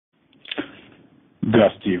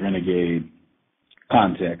Gus T Renegade,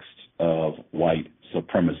 context of white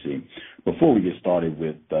supremacy. Before we get started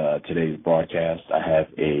with today's broadcast, I have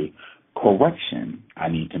a correction I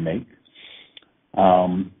need to make.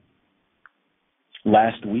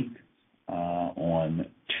 Last week on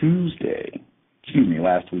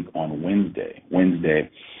Wednesday,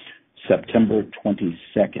 September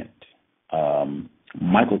 22nd,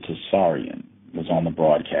 Michael Tsarian was on the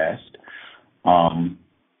broadcast.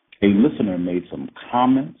 A listener made some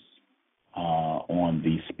comments on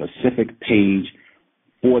the specific page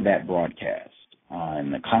for that broadcast.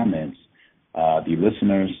 In the comments, the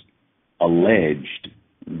listeners alleged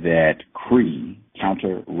that Cree,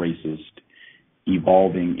 counter-racist,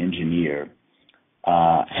 evolving engineer,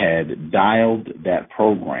 had dialed that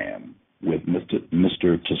program with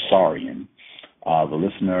Mr. Tsarian. The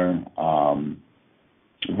listener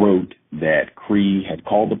wrote that Cree had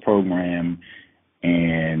called the program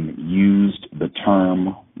and used the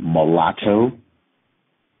term mulatto.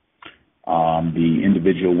 The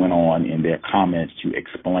individual went on in their comments to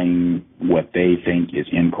explain what they think is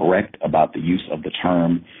incorrect about the use of the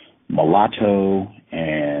term mulatto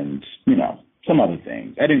and, some other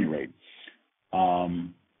things. At any rate,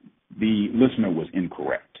 the listener was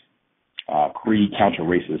incorrect. Cree,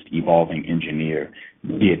 counter-racist, evolving engineer,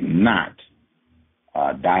 did not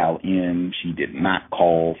dial in. She did not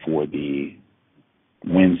call for the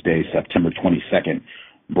Wednesday, September 22nd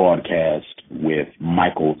broadcast with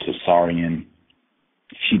Michael Tsarian.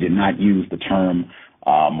 She did not use the term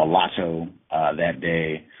mulatto that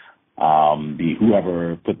day.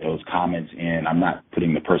 Whoever put those comments in, I'm not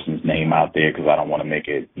putting the person's name out there because I don't want to make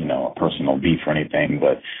it, a personal beef or anything,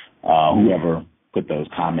 but whoever put those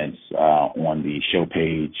comments on the show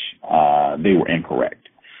page, they were incorrect.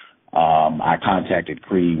 I contacted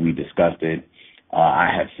Cree. We discussed it. I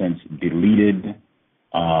have since deleted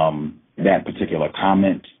that particular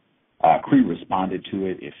comment. Cree responded to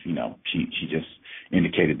it. If, she just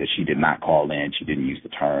indicated that she did not call in. She didn't use the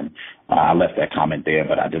term. I left that comment there,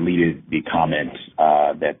 but I deleted the comment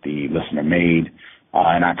that the listener made,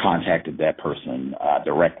 and I contacted that person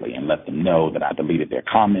directly and let them know that I deleted their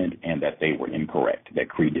comment and that they were incorrect, that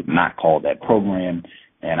Cree did not call that program.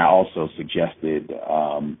 And I also suggested,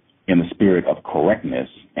 in the spirit of correctness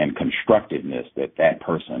and constructiveness, that that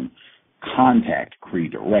person contact Cree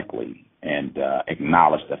directly and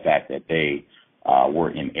acknowledge the fact that they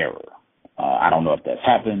were in error. I don't know if that's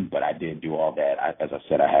happened, but I did do all that. As I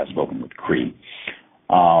said, I have spoken with Cree.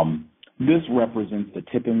 This represents the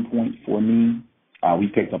tipping point for me. We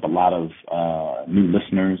picked up a lot of new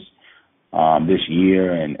listeners this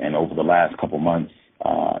year and over the last couple months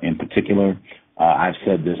in particular. I've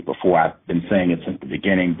said this before. I've been saying it since the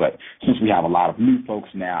beginning, but since we have a lot of new folks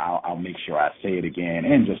now, I'll make sure I say it again.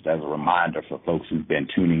 And just as a reminder for folks who've been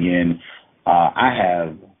tuning in, I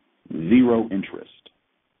have zero interest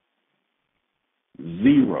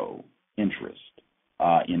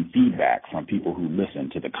in feedback from people who listen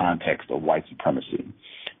to the context of white supremacy.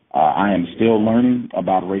 I am still learning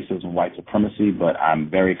about racism, white supremacy, but I'm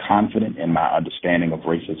very confident in my understanding of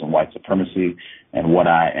racism, white supremacy, and what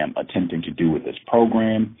I am attempting to do with this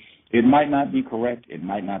program. It might not be correct. It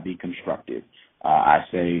might not be constructive. I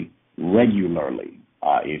say regularly,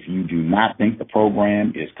 if you do not think the program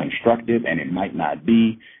is constructive, and it might not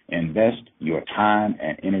be, invest your time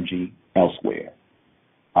and energy elsewhere.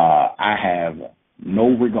 I have no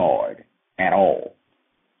regard at all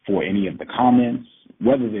for any of the comments,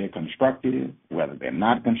 whether they're constructive, whether they're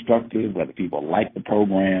not constructive, whether people like the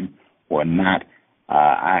program or not.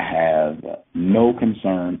 I have no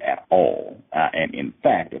concern at all. And in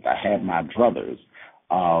fact, if I had my druthers,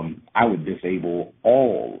 I would disable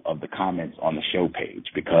all of the comments on the show page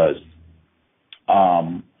because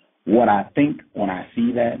what I think when I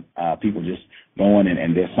see that, people just going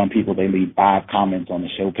and there's some people, they leave 5 comments on the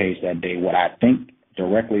show page that day. What I think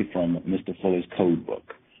directly from Mr. Fuller's code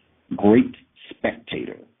book, great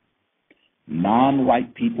spectator,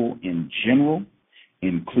 non-white people in general,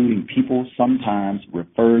 including people sometimes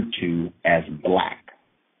referred to as black.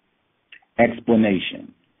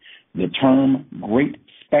 Explanation. The term great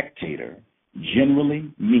spectator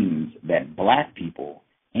generally means that black people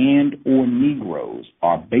and or Negroes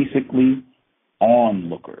are basically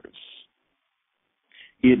onlookers.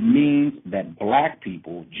 It means that black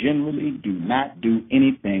people generally do not do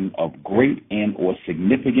anything of great and or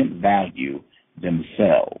significant value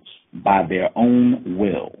themselves by their own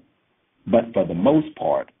will, but for the most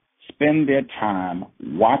part spend their time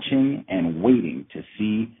watching and waiting to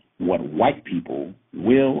see what white people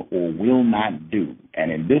will or will not do,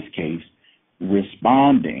 and in this case,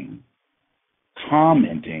 responding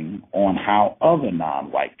commenting on how other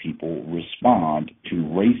non-white people respond to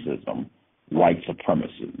racism, white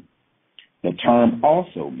supremacy. The term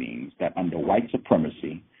also means that under white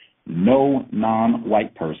supremacy, no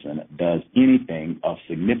non-white person does anything of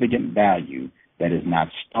significant value that is not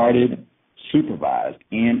started, supervised,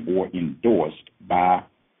 and or endorsed by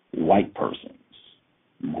white persons.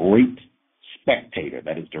 Great spectator.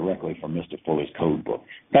 That is directly from Mr. Fuller's code book.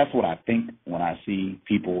 That's what I think when I see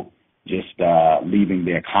people just leaving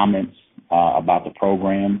their comments about the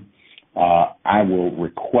program. I will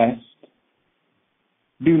request,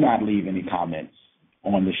 do not leave any comments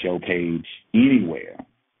on the show page anywhere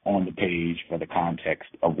on the page for the context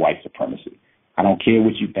of white supremacy. I don't care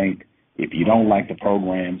what you think. If you don't like the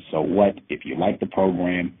program, so what? If you like the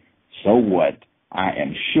program, so what? I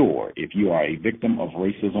am sure if you are a victim of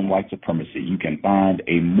racism, white supremacy, you can find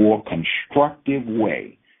a more constructive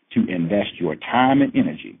way to invest your time and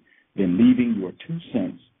energy than leaving your 2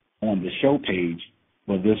 cents on the show page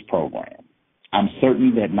for this program. I'm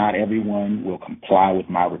certain that not everyone will comply with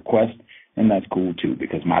my request, and that's cool too,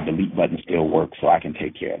 because my delete button still works, so I can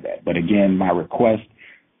take care of that. But again, my request,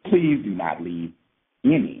 please do not leave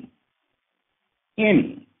any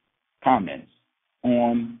comments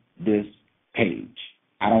on this page.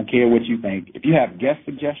 I don't care what you think. If you have guest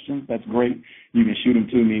suggestions, that's great. You can shoot them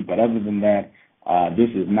to me. But other than that, this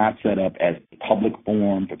is not set up as a public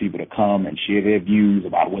forum for people to come and share their views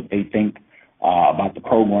about what they think about the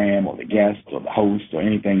program or the guests or the host or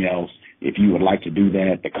anything else. If you would like to do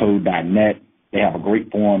that, thecode.net, they have a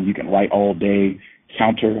great forum. You can write all day,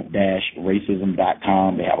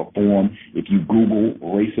 counter-racism.com. They have a forum. If you Google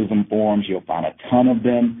racism forums, you'll find a ton of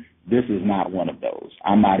them. This is not one of those.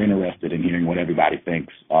 I'm not interested in hearing what everybody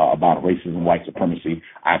thinks about racism, white supremacy.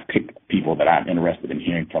 I pick people that I'm interested in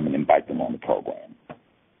hearing from and invite them on the program.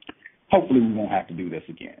 Hopefully we won't have to do this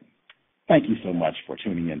again. Thank you so much for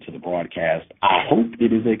tuning into the broadcast. I hope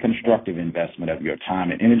it is a constructive investment of your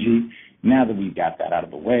time and energy. Now that we've got that out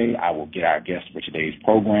of the way, I will get our guest for today's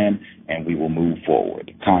program, and we will move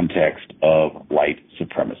forward. Context of white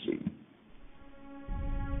supremacy.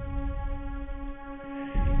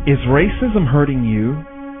 Is racism hurting you?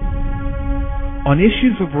 On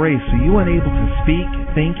issues of race, are you unable to speak,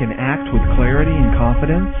 think, and act with clarity and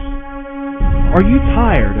confidence? Are you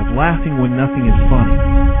tired of laughing when nothing is funny,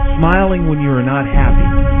 smiling when you are not happy,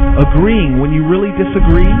 agreeing when you really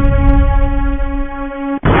disagree?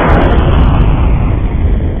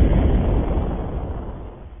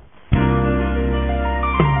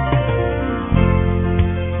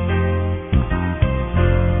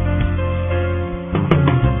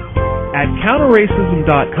 At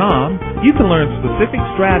counterracism.com, you can learn specific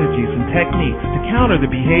strategies and techniques to counter the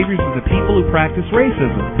behaviors of the people who practice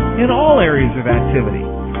racism in all areas of activity,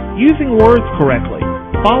 using words correctly,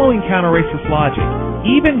 following counter-racist logic,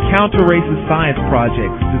 even counter-racist science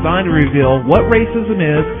projects designed to reveal what racism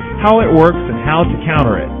is, how it works, and how to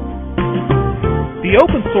counter it. The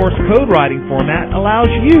open-source code writing format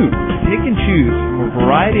allows you to pick and choose from a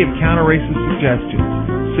variety of counter-racist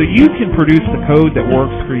suggestions so you can produce the code that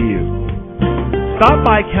works for you. Stop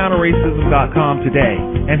by counterracism.com today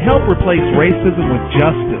and help replace racism with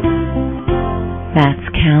justice. That's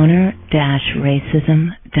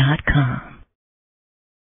counter-racism.com.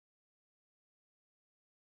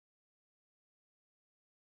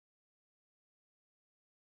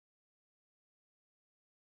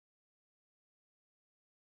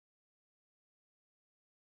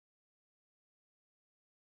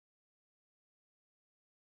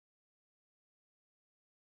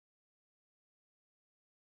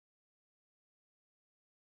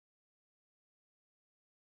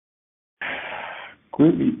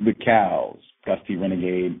 The cows, Gus T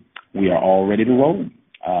Renegade. We are all ready to roll.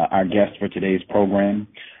 Our guest for today's program,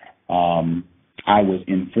 I was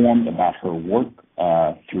informed about her work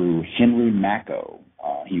through Henry Macko.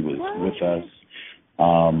 He was with us.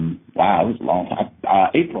 Wow, it was a long time.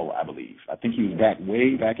 April, I believe. I think he was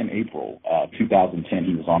way back in April 2010.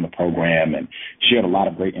 He was on the program and shared a lot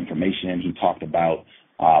of great information. He talked about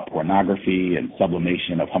pornography and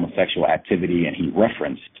sublimation of homosexual activity, and he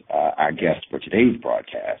referenced our guest for today's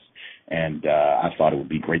broadcast. And I thought it would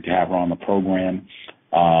be great to have her on the program.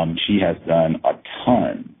 She has done a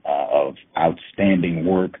ton of outstanding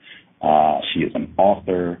work. She is an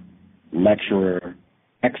author, lecturer,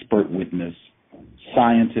 expert witness,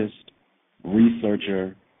 scientist,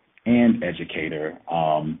 researcher, and educator.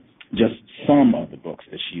 Just some of the books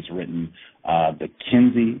that she's written: The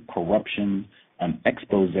Kinsey Corruption, an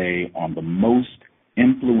expose on the most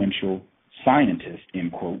influential scientists, in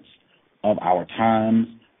quotes, of our times.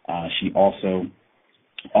 She also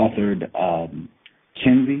authored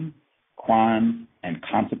Kinsey, Crimes and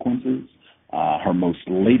Consequences. Her most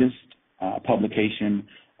latest publication,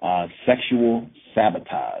 Sexual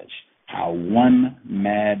Sabotage, How One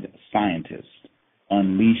Mad Scientist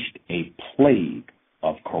Unleashed a Plague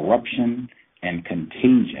of Corruption and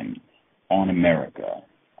Contagion on America.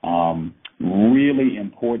 Really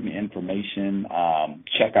important information.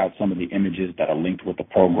 Check out some of the images that are linked with the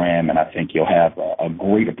program, and I think you'll have a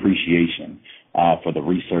great appreciation for the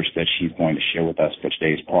research that she's going to share with us for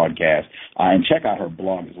today's podcast. And check out her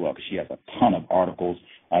blog as well, because she has a ton of articles.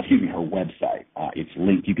 Her website. It's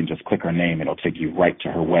linked. You can just click her name. It'll take you right to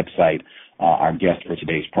her website. Our guest for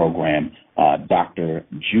today's program, Dr.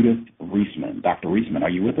 Judith Reisman. Dr. Reisman, are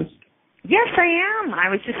you with us? Yes, I am. I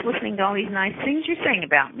was just listening to all these nice things you're saying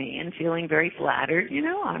about me and feeling very flattered. Keep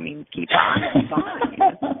on. It's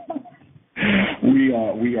fine.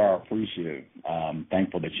 We are appreciative,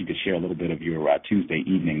 thankful that you could share a little bit of your Tuesday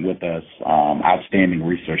evening with us. Outstanding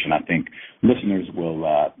research, and I think listeners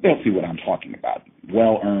they'll see what I'm talking about.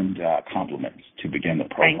 Well-earned compliments to begin the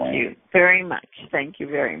program. Thank you very much. Thank you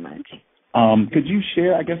very much. Could you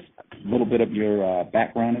share, I guess, a little bit of your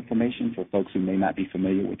background information for folks who may not be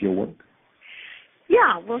familiar with your work?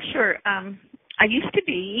 Yeah, well, sure. I used to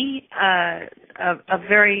be a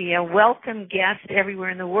very welcome guest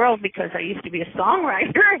everywhere in the world because I used to be a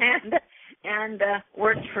songwriter and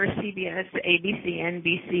worked for CBS, ABC,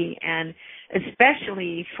 NBC, and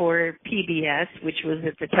especially for PBS, which was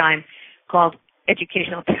at the time called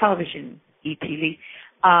Educational Television, ETV.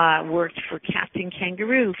 Worked for Captain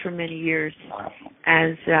Kangaroo for many years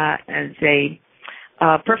as a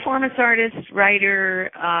performance artist, writer,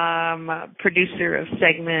 producer of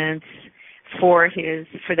segments for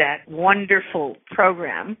that wonderful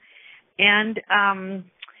program, and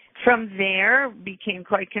from there became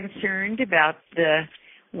quite concerned about the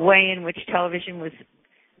way in which television was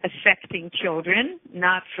affecting children,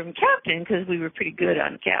 not from Captain, because we were pretty good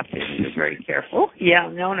on Captain. We were very careful. Yeah,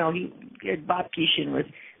 no, Bob Keeshan was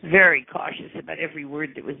very cautious about every word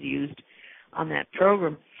that was used on that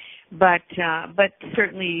program. But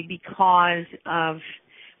certainly because of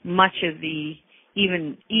much of the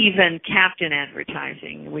even Captain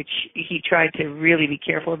advertising, which he tried to really be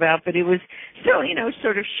careful about, but it was still,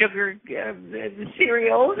 sort of sugar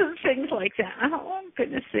cereals and things like that. Oh,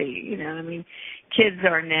 goodness sake, kids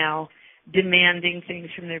are now demanding things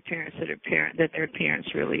from their parents that their parents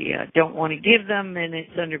really don't want to give them, and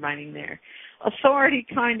it's undermining their authority,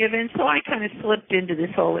 kind of. And so I kind of slipped into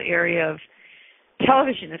this whole area of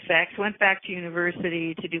television effects, went back to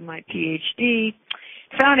university to do my PhD,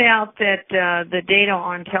 found out that the data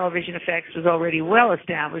on television effects was already well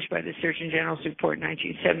established by the Surgeon General's report in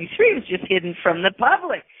 1973. It was just hidden from the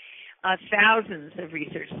public. Thousands of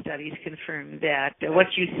research studies confirm that what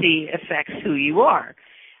you see affects who you are.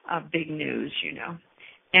 Big news,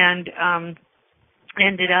 and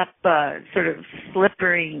ended up sort of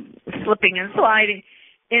slipping and sliding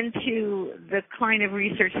into the kind of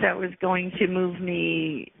research that was going to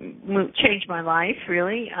change my life,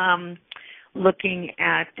 really. Looking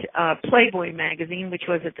at Playboy magazine, which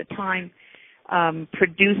was at the time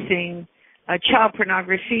producing child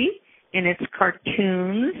pornography in its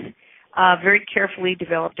cartoons, very carefully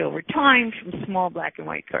developed over time, from small black and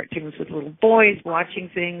white cartoons with little boys watching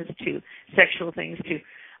things to sexual things to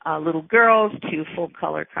little girls to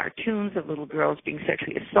full-color cartoons of little girls being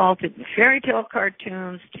sexually assaulted, and fairy tale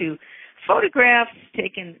cartoons to photographs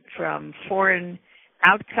taken from foreign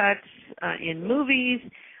outcuts in movies,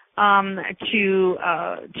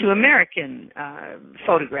 to American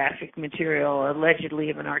photographic material allegedly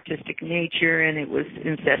of an artistic nature, and it was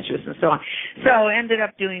incestuous and so on. So ended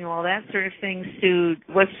up doing all that sort of thing.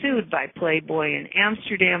 Was sued by Playboy in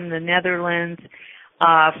Amsterdam, the Netherlands,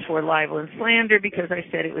 for libel and slander because I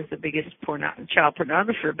said it was the biggest child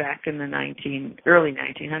pornographer back in the early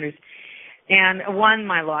 1900s, and won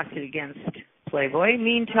my lawsuit against Playboy.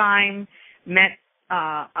 Meantime, met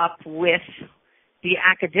up with the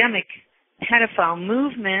academic pedophile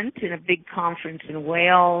movement in a big conference in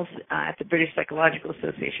Wales at the British Psychological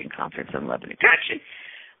Association Conference on Love and Attraction.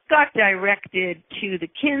 Got directed to the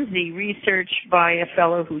Kinsey research by a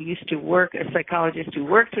fellow who used to work, a psychologist who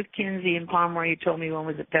worked with Kinsey in Pomeroy. He told me one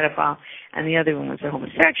was a pedophile and the other one was a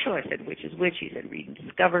homosexual. I said, which is which? He said, read and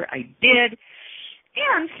discover. I did,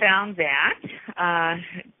 and found that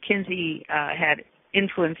Kinsey had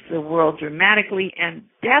influenced the world dramatically and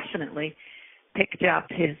definitely picked up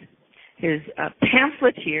his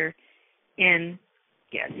pamphleteer in,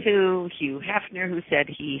 guess who, Hugh Hefner, who said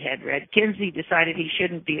he had read Kinsey, decided he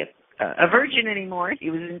shouldn't be a virgin anymore. He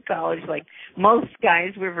was in college, like most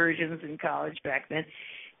guys were virgins in college back then,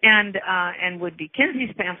 and would be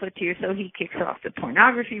Kinsey's pamphleteer, so he kicks off the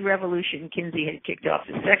pornography revolution. Kinsey had kicked off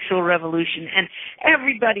the sexual revolution, and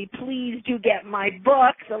everybody, please do get my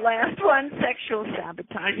book, the last one, Sexual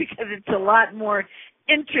Sabotage, because it's a lot more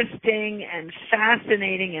interesting and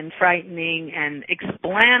fascinating and frightening and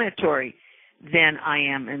explanatory than I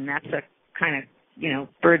am, and that's a kind of,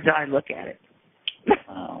 bird's eye look at it.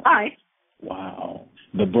 Wow. Hi. Wow.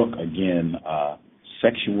 The book, again,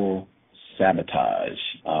 Sexual Sabotage,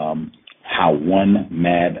 How One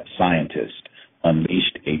Mad Scientist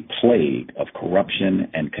Unleashed a Plague of Corruption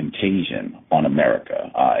and Contagion on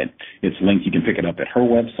America. It's linked. You can pick it up at her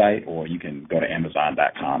website, or you can go to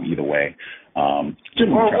Amazon.com. Either way. Or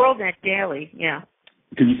WorldNet Daily, yeah.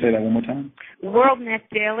 Could you say that one more time?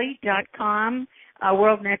 WorldNetDaily.com.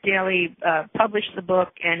 WorldNet Daily published the book,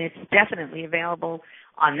 and it's definitely available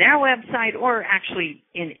on their website or actually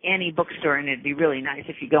in any bookstore, and it'd be really nice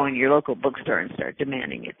if you go into your local bookstore and start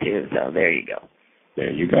demanding it too. So there you go.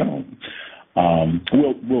 There you go.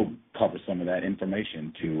 We'll cover some of that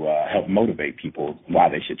information to help motivate people why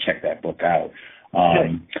they should check that book out.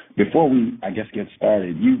 Before we, get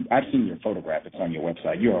started, I've seen your photograph. It's on your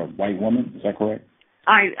website. You're a white woman, is that correct?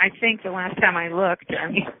 I think the last time I looked,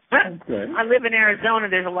 okay. I live in Arizona.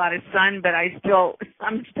 There's a lot of sun, but I'm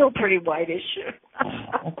still pretty whitish.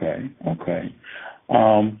 Okay.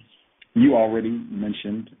 You already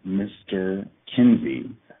mentioned Mr. Kinsey.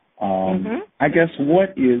 I guess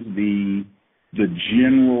what is the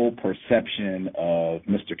general perception of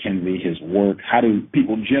Mr. Kinsey, his work? How do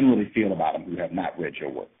people generally feel about him who have not read your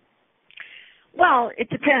work? Well, it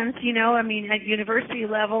depends. At university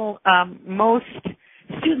level, most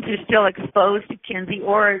students are still exposed to Kinsey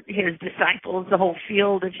or his disciples. The whole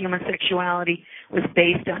field of human sexuality was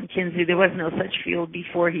based on Kinsey. There was no such field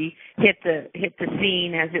before he hit the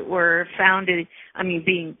scene, as it were,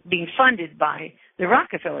 being funded by the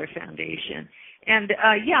Rockefeller Foundation. And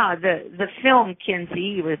the film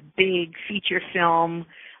Kinsey was big feature film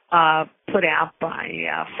put out by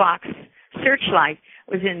Fox Searchlight,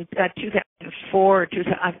 was in 2004 it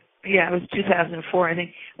was 2004, I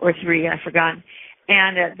think, or 3, I forgot.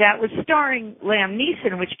 And that was starring Liam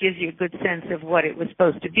Neeson, which gives you a good sense of what it was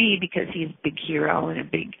supposed to be, because he's a big hero and a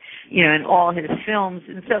big, in all his films.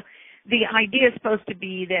 And so the idea is supposed to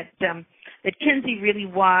be that Kinsey really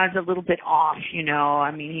was a little bit off,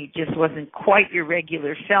 he just wasn't quite your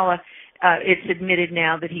regular fella. It's admitted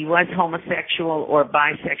now that he was homosexual or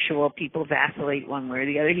bisexual. People vacillate one way or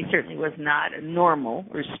the other. He certainly was not normal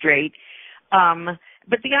or straight.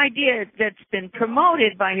 But the idea that's been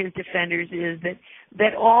promoted by his defenders is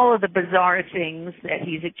that all of the bizarre things that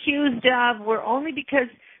he's accused of were only because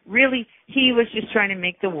really he was just trying to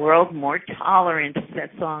make the world more tolerant. That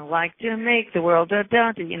song, like to make the world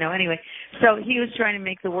anyway. So he was trying to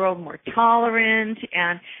make the world more tolerant,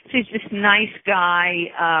 and so he's this nice guy,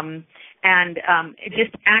 and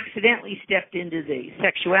just accidentally stepped into the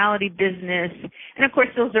sexuality business. And of course,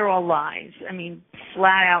 those are all lies.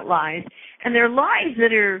 Flat out lies. And they're lies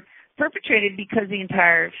that are perpetrated because the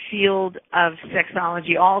entire field of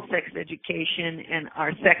sexology, all sex education, and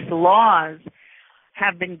our sex laws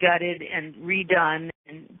have been gutted and redone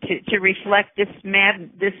to reflect this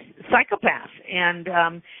psychopath. And,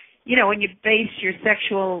 when you base your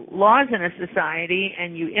sexual laws in a society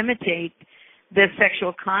and you imitate the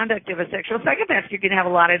sexual conduct of a sexual psychopath, you're going to have a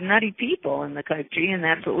lot of nutty people in the country, and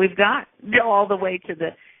that's what we've got all the way to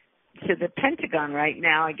the Pentagon right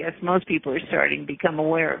now. I guess most people are starting to become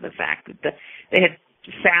aware of the fact that they had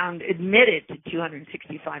admitted to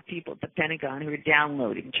 265 people at the Pentagon who were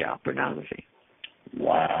downloading child pornography.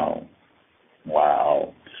 Wow.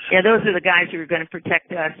 Yeah, those are the guys who are going to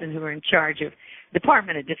protect us and who are in charge of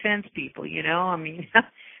Department of Defense people,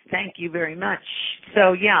 Thank you very much.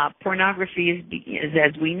 So, pornography is,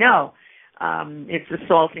 as we know, it's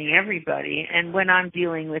assaulting everybody. And when I'm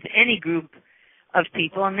dealing with any group of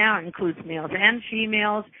people, and now it includes males and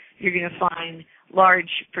females, you're going to find large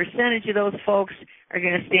percentage of those folks are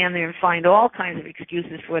going to stand there and find all kinds of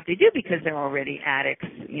excuses for what they do because they're already addicts,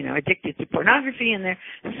 addicted to pornography, and they're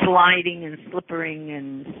sliding and slippering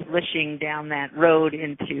and slishing down that road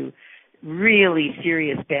into really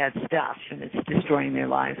serious bad stuff, and it's destroying their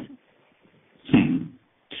lives.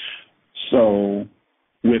 So,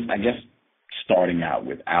 starting out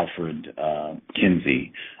with Alfred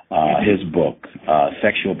Kinsey, his book,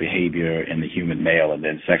 Sexual Behavior in the Human Male and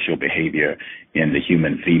then Sexual Behavior in the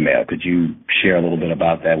Human Female. Could you share a little bit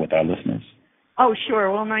about that with our listeners? Oh, sure.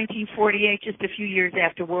 Well, 1948, just a few years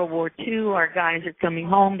after World War II, our guys are coming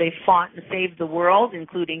home. They fought and saved the world,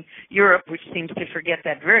 including Europe, which seems to forget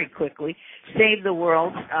that very quickly, saved the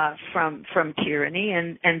world from tyranny,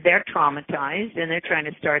 and they're traumatized, and they're trying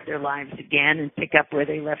to start their lives again and pick up where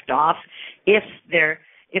they left off. If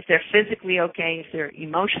they're physically okay, if they're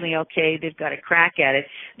emotionally okay, they've got a crack at it.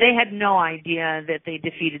 They had no idea that they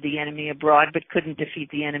defeated the enemy abroad but couldn't defeat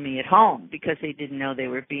the enemy at home because they didn't know they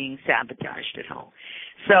were being sabotaged at home.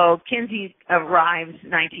 So Kinsey arrives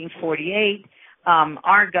 1948.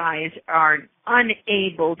 Our guys are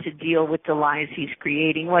unable to deal with the lies he's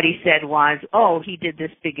creating. What he said was, he did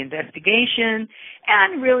this big investigation,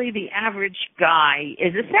 and really the average guy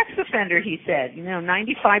is a sex offender, he said.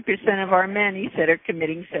 95% of our men, he said, are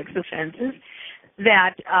committing sex offenses,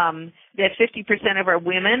 that 50% of our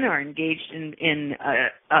women are engaged in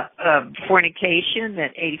fornication,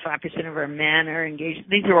 that 85% of our men are engaged.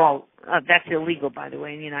 These are all, that's illegal, by the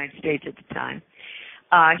way, in the United States at the time.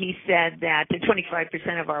 He said that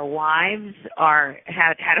 25% of our wives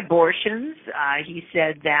had abortions. He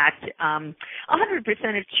said that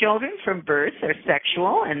 100% of children from birth are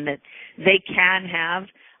sexual, and that they can have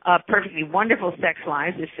perfectly wonderful sex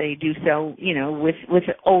lives if they do so, with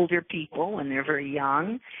older people when they're very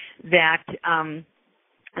young. That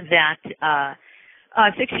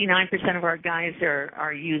 69% of our guys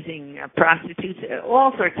are using prostitutes,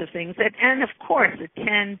 all sorts of things. And of course,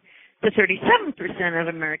 10 to 37% of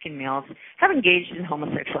American males have engaged in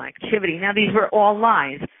homosexual activity. Now, these were all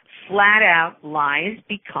lies, flat-out lies,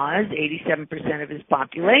 because 87% of his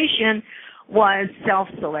population was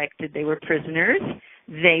self-selected. They were prisoners.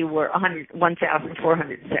 They were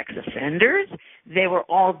 1,400 sex offenders. They were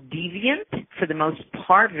all deviant for the most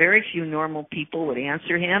part. Very few normal people would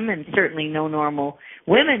answer him, and certainly no normal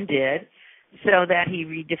women did. So that he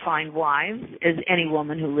redefined wives as any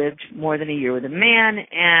woman who lived more than a year with a man,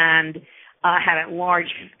 and had a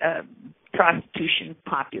large prostitution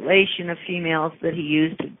population of females that he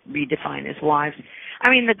used to redefine as wives. I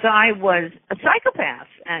mean, the guy was a psychopath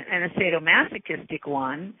and a sadomasochistic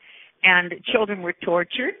one, and children were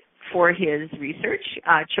tortured for his research.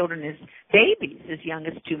 Children as babies, as young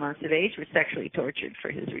as 2 months of age, were sexually tortured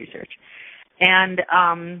for his research. And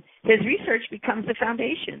his research becomes the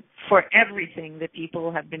foundation for everything that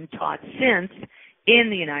people have been taught since in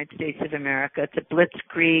the United States of America. It's a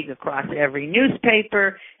blitzkrieg across every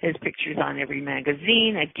newspaper, his pictures on every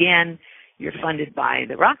magazine. Again, you're funded by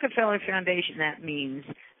the Rockefeller Foundation. That means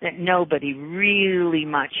that nobody really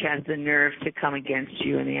much has the nerve to come against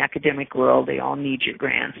you in the academic world. They all need your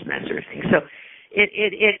grants and that sort of thing. So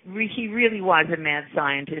he really was a mad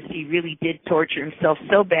scientist. He really did torture himself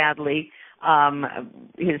so badly,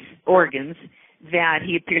 his organs, that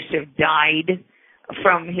he appears to have died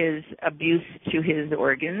from his abuse to his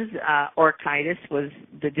organs. Orchitis was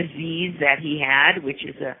the disease that he had, which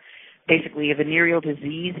is basically a venereal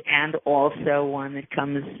disease, and also one that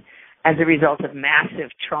comes as a result of massive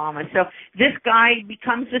trauma. So this guy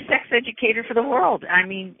becomes the sex educator for the world. I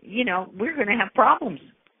mean, we're going to have problems.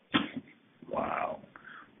 Wow.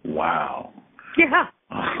 Yeah.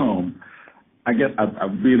 I guess I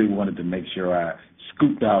really wanted to make sure I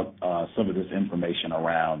scooped out some of this information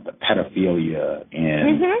around the pedophilia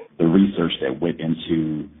and the research that went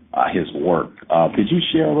into his work. Could you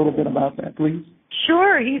share a little bit about that, please?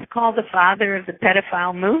 Sure. He's called the father of the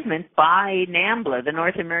pedophile movement by NAMBLA, the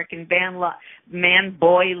North American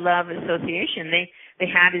Man-Boy Love Association. They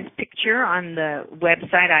had his picture on the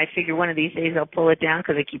website. I figure one of these days I'll pull it down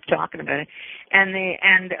because they keep talking about it. And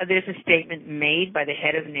there's a statement made by the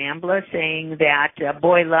head of NAMBLA saying that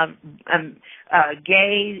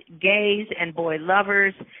gays and boy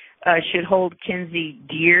lovers should hold Kinsey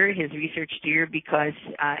dear, his research dear, because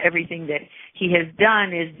everything that he has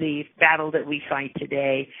done is the battle that we fight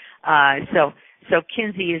today. So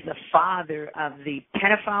Kinsey is the father of the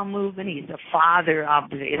pedophile movement. He's the father,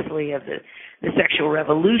 obviously, of the sexual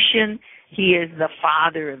revolution. He is the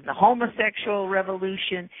father of the homosexual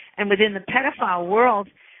revolution. And within the pedophile world,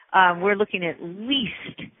 we're looking at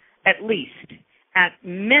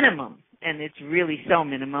minimum, and it's really so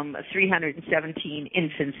minimum, 317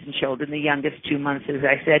 infants and children, the youngest 2 months, as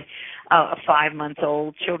I said, a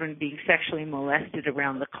 5-month-old, children being sexually molested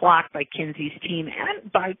around the clock by Kinsey's team,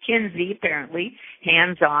 and by Kinsey, apparently,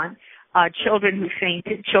 hands-on, children who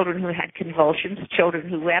fainted, children who had convulsions, children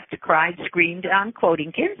who wept, cried, screamed, I'm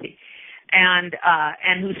quoting Kinsey, and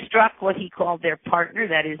who struck what he called their partner,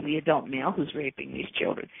 that is the adult male who's raping these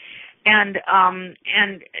children. And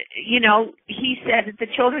he said that the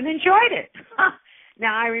children enjoyed it.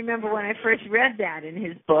 Now, I remember when I first read that in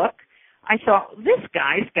his book, I thought, this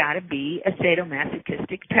guy's got to be a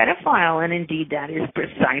sadomasochistic pedophile, and indeed that is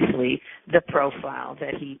precisely the profile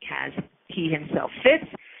that he himself fits,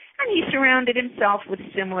 and he surrounded himself with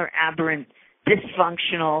similar aberrant,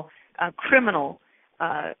 dysfunctional, criminal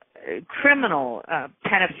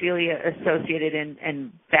pedophilia associated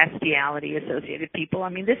and bestiality associated people. I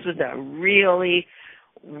mean, this was a really,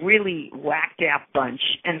 really whacked out bunch,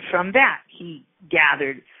 and from that he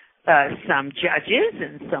gathered some judges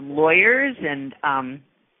and some lawyers and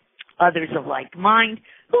others of like mind,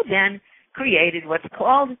 who then created what's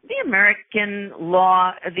called the American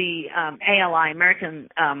law, the ALI, American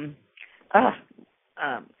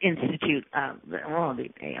Institute, the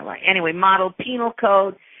ALI, anyway, Model Penal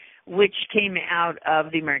Code, which came out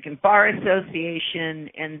of the American Bar Association,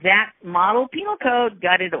 and that Model Penal Code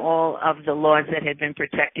gutted all of the laws that had been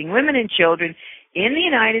protecting women and children in the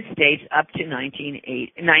United States up to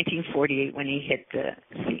 1948 when he hit the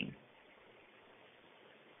scene.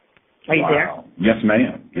 Are you there? Yes,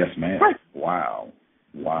 ma'am. Yes, ma'am. Wow.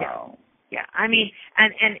 Yeah. I mean,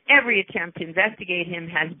 and every attempt to investigate him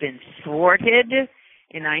has been thwarted.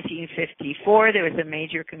 In 1954, there was a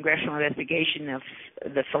major congressional investigation of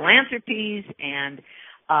the philanthropies, and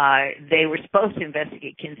they were supposed to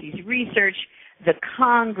investigate Kinsey's research. The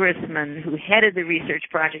congressman who headed the research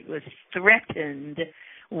project was threatened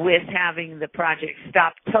with having the project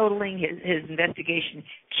stop totaling, his investigation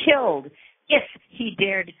killed, if he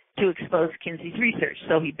dared to expose Kinsey's research.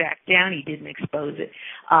 So he backed down. He didn't expose it.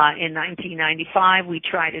 In 1995, we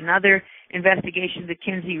tried another investigation of the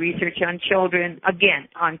Kinsey research on children, again,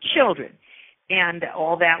 on children. And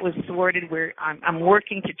all that was thwarted. I'm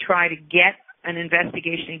working to try to get an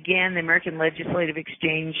investigation again. The American Legislative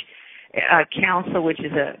Exchange Council, which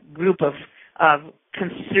is a group of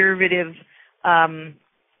conservative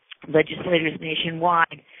legislators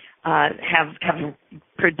nationwide, have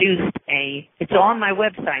produced it's on my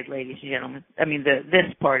website, ladies and gentlemen. I mean,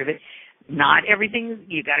 this part of it. Not everything,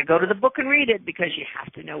 you got to go to the book and read it because you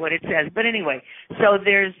have to know what it says. But anyway, so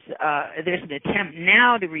there's an attempt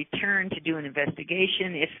now to return to do an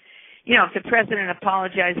investigation. If the president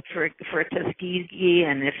apologized for Tuskegee,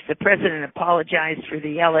 and if the president apologized for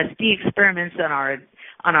the LSD experiments on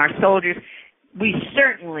our soldiers, we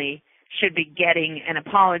certainly should be getting an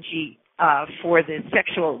apology for the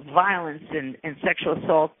sexual violence and sexual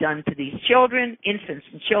assault done to these children, infants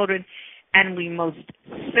and children, and we most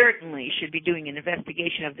certainly should be doing an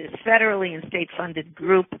investigation of this federally and state-funded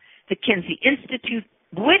group, the Kinsey Institute,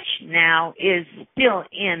 which now is still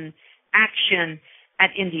in action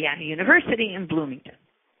at Indiana University in Bloomington.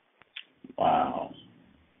 Wow.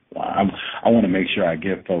 I want to make sure I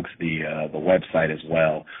give folks the website as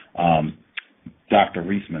well. Dr.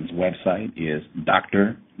 Reisman's website is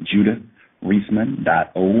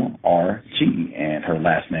drjudithreisman.org, and her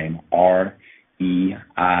last name Reisman.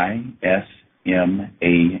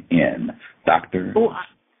 Dr.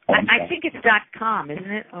 I think it's .com,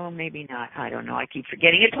 isn't it? Oh, maybe not. I don't know. I keep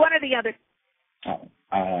forgetting. It's one or the other.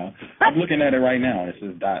 I'm looking at it right now. It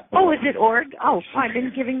says .org. Oh, is it org? Oh, I've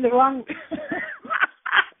been giving the wrong.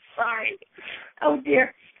 Sorry. Oh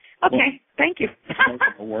dear. Okay. Well, thank you.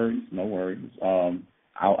 No worries.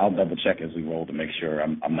 I'll double check as we roll to make sure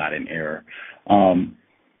I'm not in error.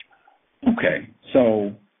 Okay.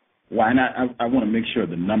 So why not? I want to make sure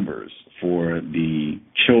the numbers for the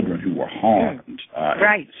children who were harmed.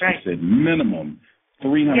 Right. She said minimum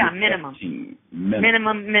 315. Yeah,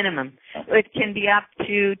 minimum. Okay. It can be up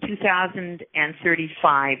to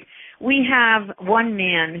 2,035. We have one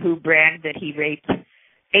man who bragged that he raped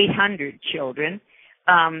 800 children,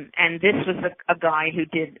 and this was a guy who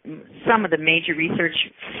did some of the major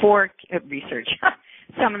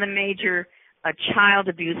some of the major child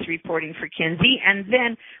abuse reporting for Kinsey. And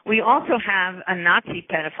then we also have a Nazi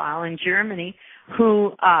pedophile in Germany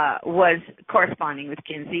who was corresponding with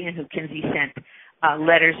Kinsey and who Kinsey sent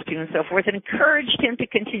letters to and so forth, and encouraged him to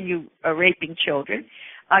continue raping children,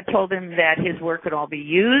 told him that his work could all be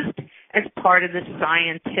used as part of the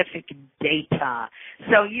scientific data.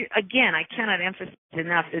 So, again, I cannot emphasize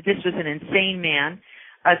enough that this was an insane man,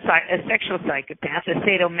 a sexual psychopath, a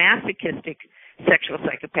sadomasochistic sexual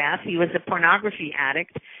psychopath. He was a pornography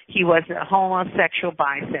addict. He was a homosexual,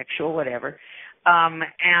 bisexual, whatever.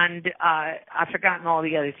 And I've forgotten all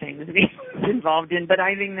the other things that he was involved in, but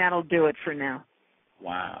I think that'll do it for now.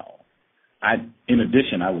 Wow. In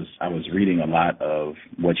addition, I was reading a lot of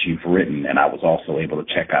what you've written, and I was also able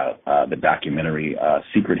to check out the documentary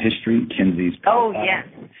Secret History, Kinsey's Profile, yes.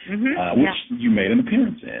 Which you made an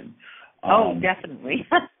appearance in. Definitely.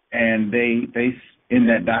 And they in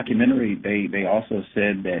that documentary, they also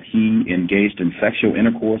said that he engaged in sexual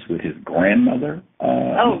intercourse with his grandmother.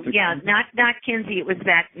 Yeah, not Kinsey. It was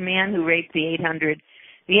that man who raped the 800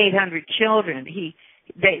 children.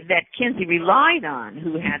 That Kinsey relied on,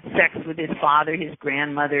 who had sex with his father, his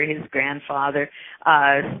grandmother, his grandfather,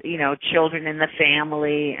 children in the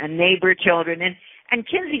family, and neighbor children, and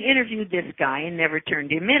Kinsey interviewed this guy and never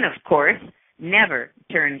turned him in, of course. Never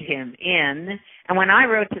turned him in. And when I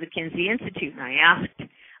wrote to the Kinsey Institute and I asked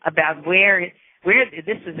about where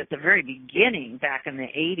this was at the very beginning, back in the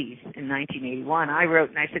 80s, in 1981, I wrote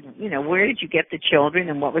and I said, where did you get the children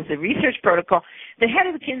and what was the research protocol? The head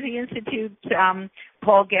of the Kinsey Institute,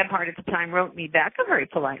 Paul Gebhardt at the time, wrote me back a very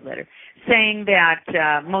polite letter saying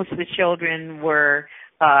that most of the children were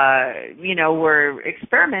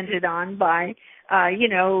experimented on by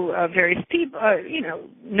various people,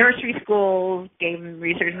 nursery schools gave them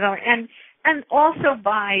research and also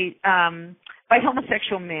by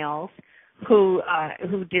homosexual males who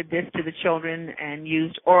did this to the children and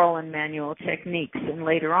used oral and manual techniques. And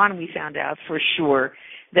later on, we found out for sure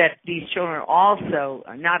that these children are also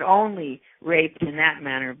not only raped in that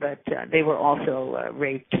manner, but they were also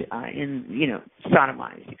raped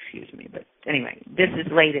sodomized. Excuse me. But anyway, this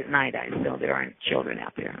is late at night, so there aren't children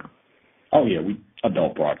out there. Huh? Oh, yeah, we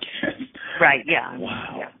adult broadcast. Right, yeah.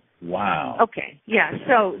 Wow. Yeah. Wow. Okay, yeah,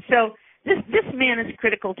 so this man is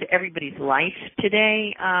critical to everybody's life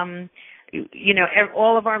today.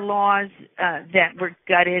 All of our laws that were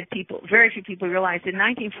gutted, very few people realized in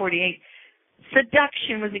 1948,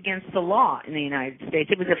 seduction was against the law in the United States.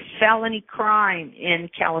 It was a felony crime in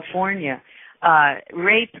California.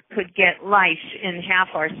 Rape could get life in half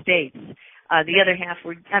our states. The other half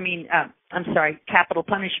were, capital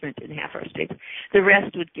punishment in half our states. The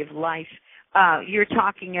rest would give life. You're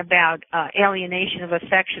talking about alienation of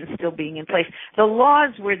affection still being in place. The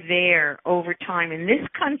laws were there over time. In this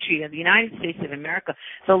country, the United States of America,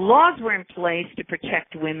 the laws were in place to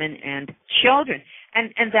protect women and children.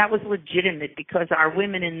 And that was legitimate because our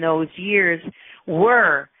women in those years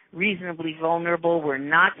were reasonably vulnerable, were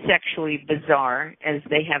not sexually bizarre, as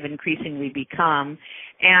they have increasingly become,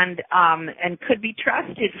 and could be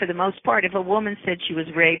trusted for the most part. If a woman said she was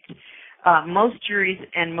raped, most juries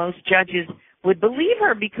and most judges would believe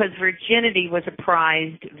her because virginity was a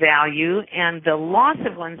prized value, and the loss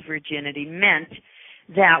of one's virginity meant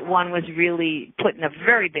that one was really put in a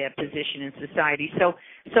very bad position in society. So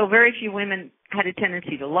very few women had a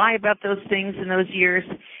tendency to lie about those things in those years,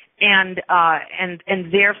 and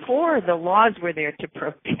therefore the laws were there to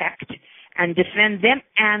protect and defend them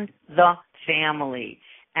and the family.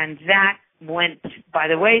 And that went by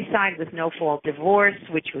the wayside with no-fault divorce,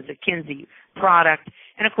 which was a Kinsey product.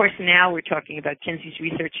 And, of course, now we're talking about Kinsey's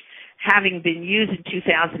research having been used in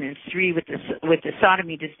 2003 with the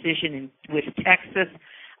sodomy decision with Texas,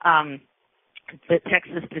 the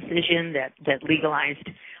Texas decision that legalized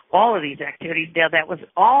all of these activities. Now, that was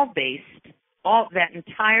that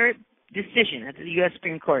entire decision at the U.S.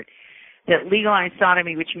 Supreme Court that legalized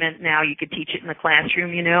sodomy, which meant now you could teach it in the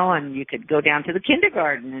classroom, and you could go down to the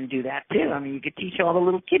kindergarten and do that too. I mean, you could teach all the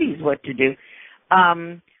little kiddies what to do.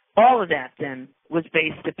 All of that then was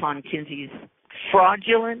based upon Kinsey's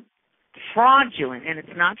fraudulent, and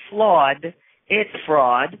it's not flawed, it's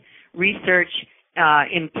fraud, research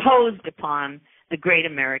imposed upon the great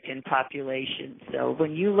American population. So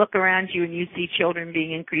when you look around you and you see children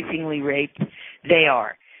being increasingly raped, they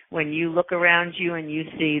are. When you look around you and you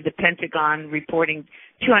see the Pentagon reporting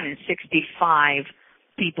 265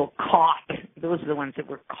 people caught, those are the ones that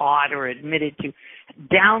were caught or admitted to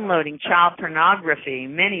downloading child pornography,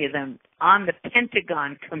 many of them on the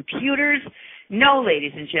Pentagon computers. No,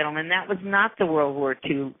 ladies and gentlemen, that was not the World War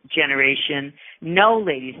II generation. No,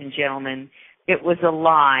 ladies and gentlemen, it was a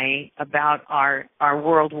lie about our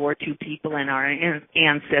World War II people and our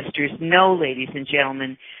ancestors. No, ladies and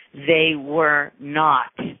gentlemen, they were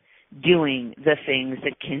not doing the things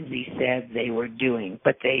that Kinsey said they were doing,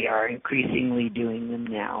 but they are increasingly doing them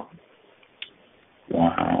now.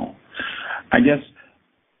 Wow. I guess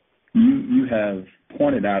you have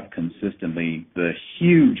pointed out consistently the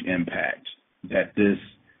huge impact that this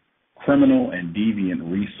criminal and deviant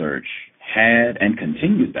research had and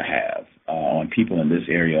continues to have on people in this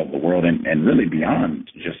area of the world and really beyond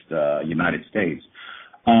just the United States.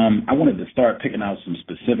 I wanted to start picking out some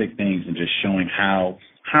specific things and just showing how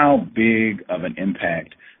big of an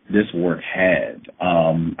impact this work had.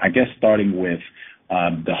 I guess starting with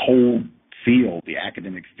the whole field, the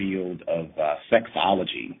academic field of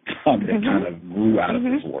sexology that kind of grew out of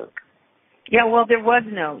this work. Yeah, well, there was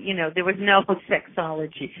no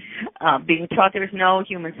sexology being taught. There was no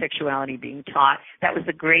human sexuality being taught. That was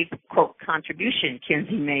the great, quote, contribution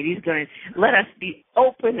Kinsey made. He's going to let us be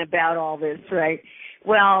open about all this, right?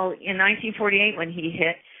 Well, in 1948 when he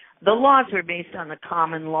hit, the laws were based on the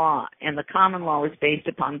common law, and the common law was based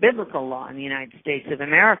upon biblical law in the United States of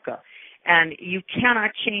America. And you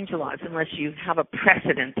cannot change laws unless you have a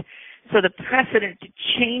precedent. So the precedent to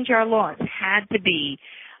change our laws had to be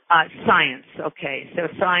science. Okay, so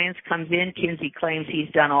science comes in. Kinsey claims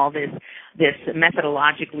he's done all this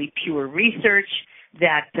methodologically pure research,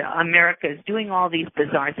 that America is doing all these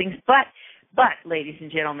bizarre things. But, ladies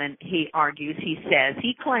and gentlemen, he argues, he says,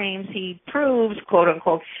 he claims, he proves, quote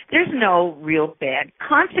unquote, there's no real bad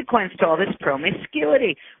consequence to all this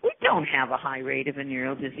promiscuity. We don't have a high rate of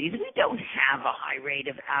venereal disease. We don't have a high rate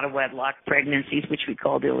of out-of-wedlock pregnancies, which we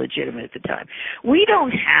called illegitimate at the time. We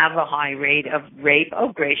don't have a high rate of rape.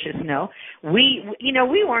 Oh, gracious, no. We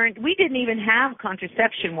didn't even have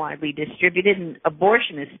contraception widely distributed, and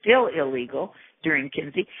abortion is still illegal during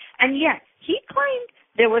Kinsey. And yet, he claimed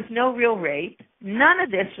there was no real rape. None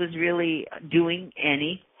of this was really doing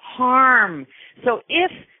any harm. So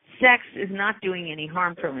if sex is not doing any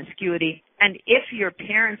harm, promiscuity, and if your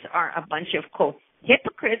parents are a bunch of, quote,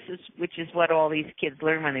 hypocrites, which is what all these kids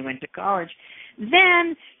learned when they went to college,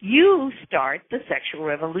 then you start the sexual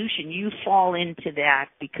revolution. You fall into that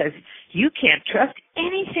because you can't trust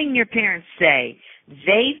anything your parents say.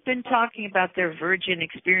 They've been talking about their virgin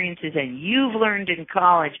experiences, and you've learned in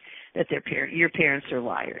college that your parents are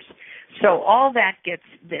liars. So all that gets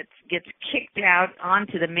kicked out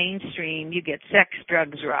onto the mainstream. You get sex,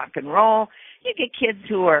 drugs, rock and roll. You get kids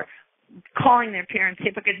who are calling their parents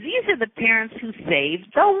hypocrites. These are the parents who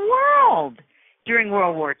saved the world during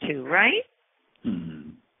World War II, right?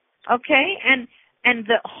 Mm-hmm. Okay, and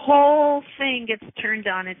the whole thing gets turned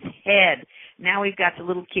on its head. Now we've got the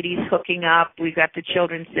little kiddies hooking up. We've got the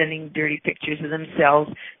children sending dirty pictures of themselves.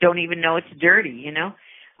 Don't even know it's dirty,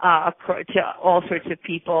 to all sorts of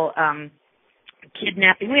people.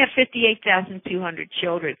 Kidnapping. We have 58,200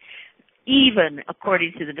 children. Even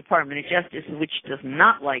according to the Department of Justice, which does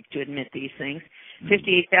not like to admit these things,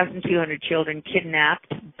 58,200 children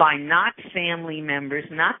kidnapped by not by family members.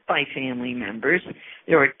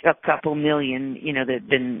 There were a couple million, that have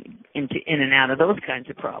been in and out of those kinds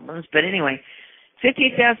of problems. But anyway,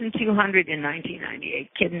 58,200 in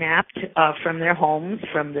 1998 kidnapped from their homes,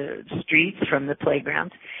 from the streets, from the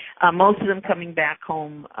playgrounds. Most of them coming back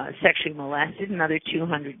home sexually molested, another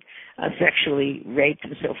 200 sexually raped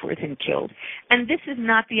and so forth and killed. And this is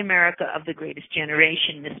not the America of the greatest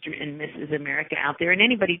generation, Mr. and Mrs. America out there. And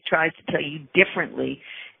anybody who tries to tell you differently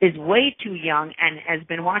is way too young and has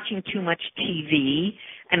been watching too much TV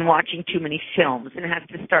and watching too many films and has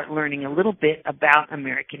to start learning a little bit about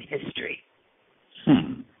American history.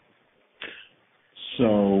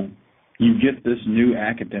 So you get this new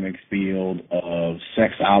academic field of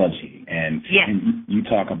sexology, and, yes. and you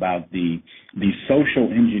talk about the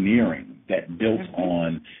social engineering that built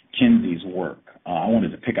on Kinsey's work. I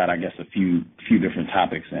wanted to pick out, I guess, a few different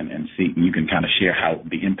topics and see, and you can kind of share how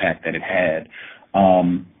the impact that it had.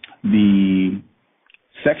 The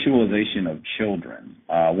sexualization of children.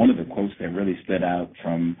 One of the quotes that really stood out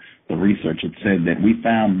from the research, it said that we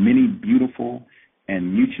found many beautiful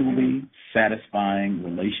and mutually satisfying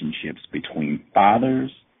relationships between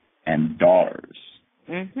fathers and daughters.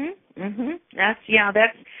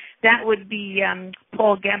 That would be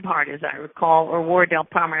Paul Gebhardt, as I recall, or Wardell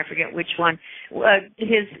Palmer, I forget which one.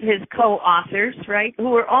 His co-authors, right,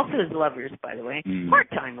 who were also his lovers, by the way,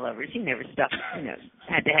 part-time lovers. He never stopped,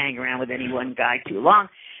 had to hang around with any one guy too long.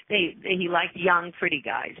 He liked young, pretty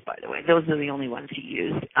guys, by the way. Those are the only ones he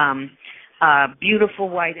used. Beautiful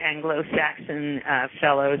white Anglo-Saxon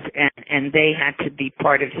fellows, and they had to be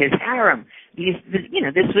part of his harem. This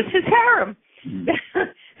was his harem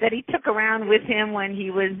that he took around with him when he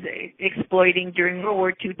was exploiting during World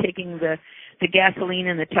War II, taking the gasoline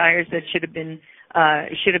and the tires that should have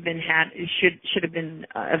been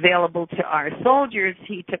available to our soldiers.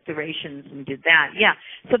 He took the rations and did that. Yeah.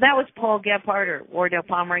 So that was Paul Gebhardt or Wardell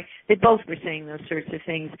Palmer. They both were saying those sorts of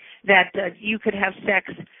things, that you could have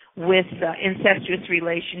sex with incestuous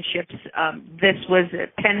relationships. This was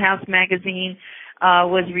Penthouse magazine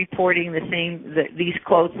was reporting these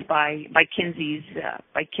quotes by Kinsey's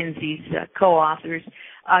co-authors.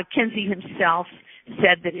 Kinsey himself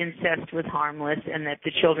said that incest was harmless and that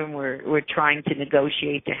the children were trying to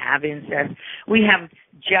negotiate to have incest. We have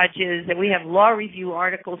judges and we have law review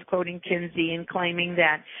articles quoting Kinsey and claiming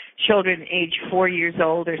that children age 4 years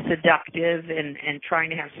old are seductive and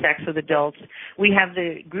trying to have sex with adults. We have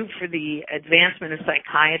the group for the advancement of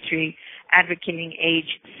psychiatry advocating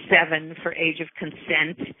age 7 for age of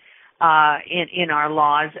consent in our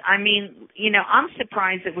laws. I mean, I'm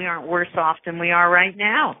surprised that we aren't worse off than we are right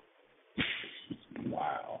now.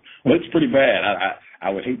 Wow. Well, it's pretty bad. I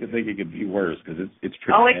would hate to think it could be worse because it's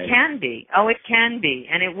pretty bad. It can be. It can be,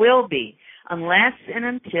 and it will be, unless and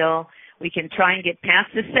until we can try and get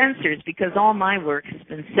past the censors, because all my work has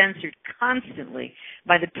been censored constantly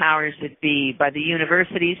by the powers that be, by the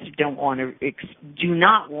universities who do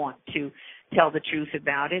not want to tell the truth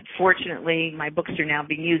about it. Fortunately, my books are now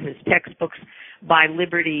being used as textbooks by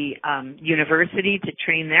Liberty University to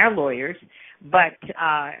train their lawyers. But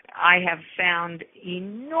I have found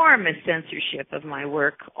enormous censorship of my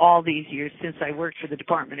work all these years since I worked for the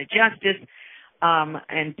Department of Justice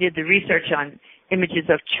and did the research on images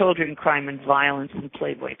of children, crime, and violence in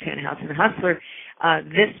Playboy, Penthouse, and Hustler.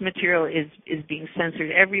 This material is being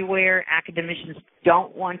censored everywhere. Academicians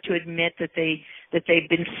don't want to admit that they've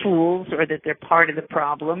been fools or that they're part of the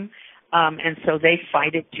problem, and so they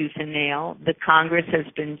fight it tooth and nail. The Congress has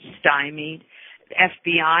been stymied.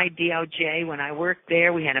 FBI, DOJ, when I worked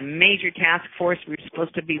there, we had a major task force we were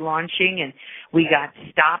supposed to be launching, and we got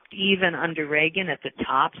stopped even under Reagan at the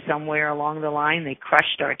top. Somewhere along the line, they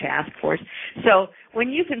crushed our task force. So when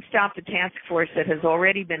you can stop the task force that has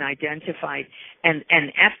already been identified, and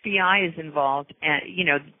FBI is involved, and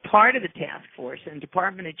part of the task force, and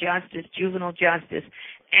Department of Justice, Juvenile Justice,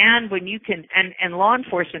 and when you can, and law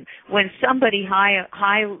enforcement, when somebody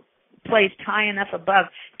placed high enough above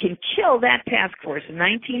can kill that task force. In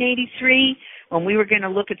 1983, when we were going to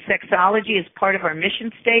look at sexology as part of our mission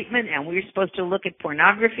statement, and we were supposed to look at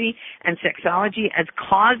pornography and sexology as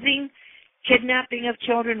causing kidnapping of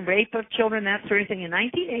children, rape of children, that sort of thing, in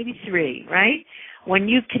 1983, right? When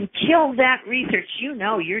you can kill that research,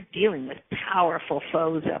 you're dealing with powerful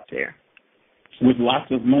foes up there. With lots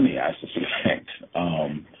of money, I suspect.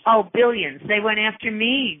 Billions. They went after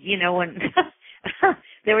me, when...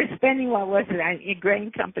 They were spending, a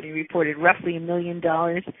grain company reported roughly $1 million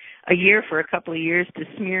a year for a couple of years to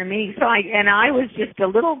smear me. So I was just a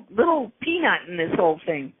little peanut in this whole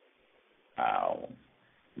thing.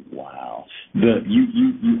 Wow.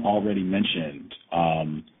 You already mentioned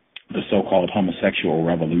the so-called homosexual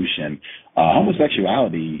revolution.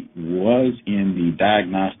 Homosexuality was in the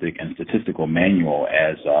Diagnostic and Statistical Manual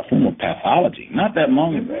as a form of pathology not that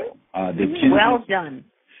long ago. Well done.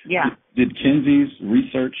 Yeah. Did Kinsey's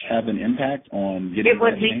research have an impact on getting It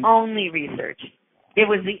was the only research. It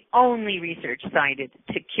was the only research cited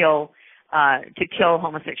to kill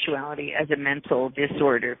homosexuality as a mental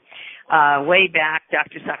disorder. Way back,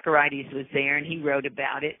 Dr. Socarides was there, and he wrote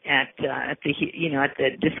about it at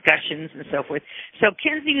the discussions and so forth. So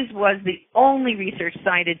Kinsey's was the only research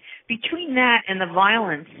cited. Between that and the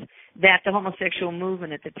violence that the homosexual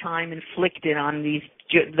movement at the time inflicted on the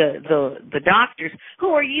doctors,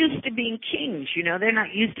 who are used to being kings, they're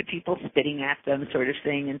not used to people spitting at them, sort of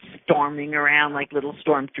thing, and storming around like little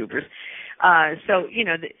stormtroopers.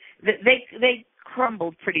 They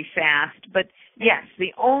crumbled pretty fast. But yes,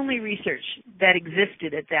 the only research that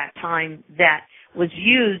existed at that time that was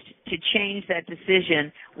used to change that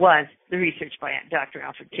decision was the research by Dr.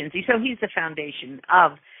 Alfred Kinsey. So he's the foundation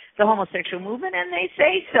of the homosexual movement, and they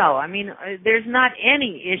say so. I mean, there's not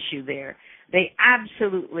any issue there. They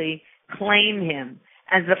absolutely claim him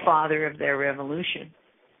as the father of their revolution.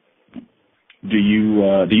 Do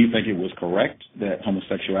you think it was correct that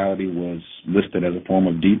homosexuality was listed as a form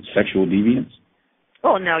of sexual deviance?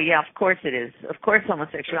 Oh, no, yeah, of course it is. Of course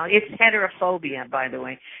homosexuality. It's heterophobia, by the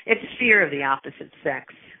way. It's fear of the opposite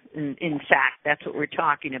sex. In fact, that's what we're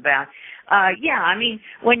talking about.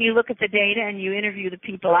 When you look at the data and you interview the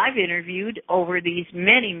people I've interviewed over these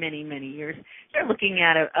many, many, many years, you're looking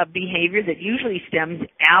at a behavior that usually stems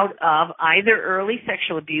out of either early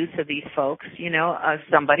sexual abuse of these folks,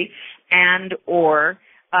 somebody, and or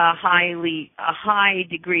a high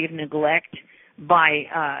degree of neglect by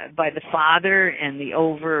the father and the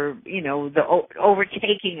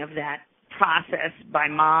overtaking of that process by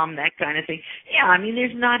mom, that kind of thing. Yeah, these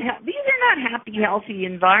are not happy, healthy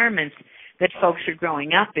environments that folks are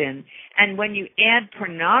growing up in. And when you add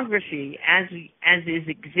pornography as is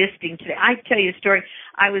existing today, I tell you a story.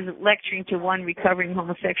 I was lecturing to one recovering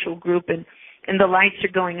homosexual group, and the lights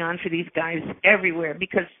are going on for these guys everywhere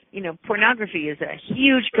because, pornography is a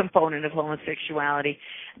huge component of homosexuality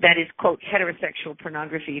that is, quote, heterosexual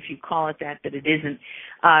pornography, if you call it that, but it isn't.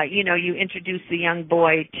 You introduce the young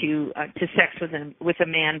boy to sex with a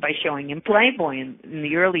man by showing him Playboy in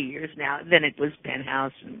the early years now. Then it was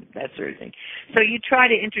Penthouse and that sort of thing. So you try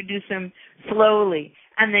to introduce him slowly,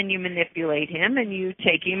 and then you manipulate him and you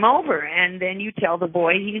take him over, and then you tell the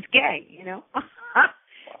boy he's gay,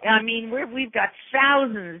 I mean, we've got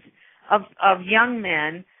thousands of young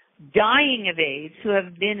men dying of AIDS who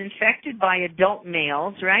have been infected by adult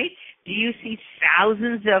males, right? Do you see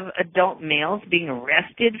thousands of adult males being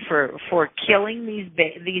arrested for killing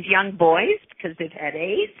these young boys because they've had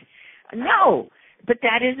AIDS? No. But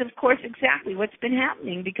that is, of course, exactly what's been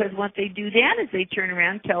happening, because what they do then is they turn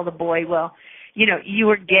around and tell the boy, well, you know, you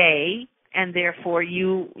were gay, and therefore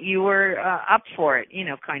you were up for it, you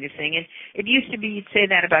know, kind of thing. And it used to be you'd say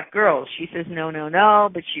that about girls. She says no, no, no,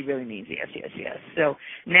 but she really means yes, yes, yes. So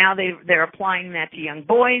now they're applying that to young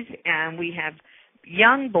boys, and we have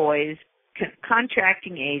young boys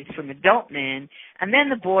contracting AIDS from adult men, and then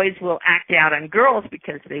the boys will act out on girls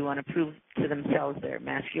because they want to prove to themselves their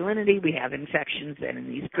masculinity. We have infections then in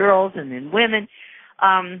these girls and in women.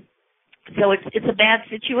 So it's a bad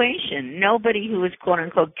situation. Nobody who is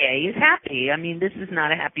quote-unquote gay is happy. I mean, this is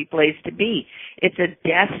not a happy place to be. It's a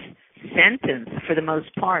death sentence for the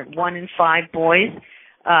most part. 1 in 5 boys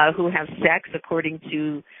who have sex, according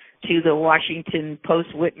to the Washington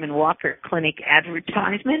Post Whitman Walker Clinic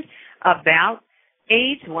advertisement about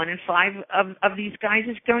AIDS, 1 in 5 of these guys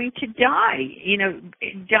is going to die,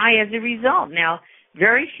 die as a result. Now,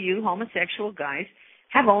 very few homosexual guys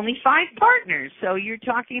have only 5 partners. So you're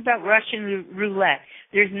talking about Russian roulette.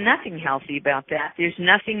 There's nothing healthy about that. There's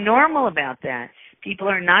nothing normal about that. People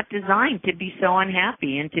are not designed to be so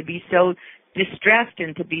unhappy and to be so distressed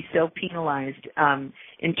and to be so penalized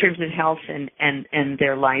in terms of health and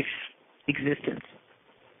their life existence.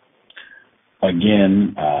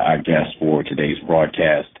 Again, our guest for today's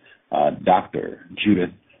broadcast, Dr.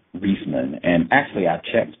 Judith Reisman. And actually, I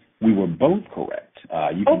checked. We were both correct.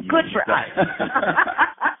 Good for us.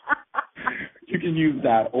 You can use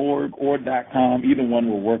 .org or .com. Either one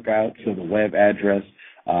will work out. So the web address,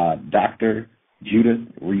 Dr. Judith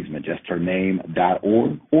Reisman, just her name,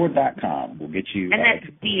 .org or .com. We'll get you. And that's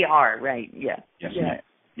DR, right? Yeah. Yes, ma'am.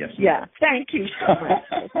 Yes, ma'am. Yeah. Thank you so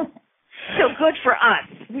much. So good for us.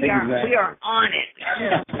 We are on it.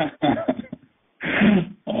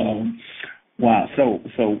 Wow.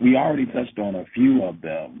 So we already touched on a few of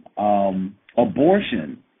them.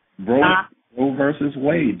 Abortion, Roe versus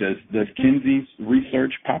Wade. Does Kinsey's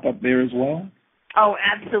research pop up there as well? Oh,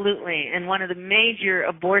 absolutely. And one of the major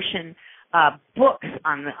abortion books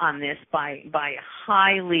on this by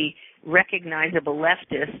highly recognizable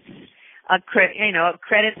leftists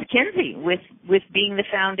credits Kinsey with being the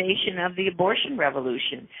foundation of the abortion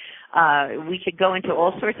revolution. We could go into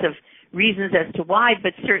all sorts of reasons as to why,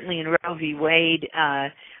 but certainly in Roe v. Wade,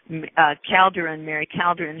 Mary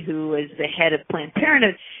Calderon, who is the head of Planned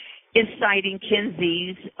Parenthood, is citing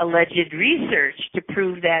Kinsey's alleged research to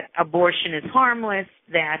prove that abortion is harmless,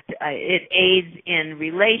 that it aids in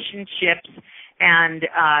relationships, and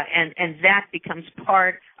that becomes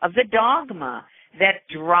part of the dogma that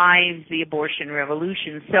drives the abortion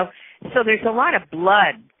revolution. So there's a lot of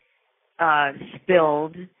blood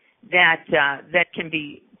spilled that can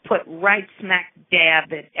be put right smack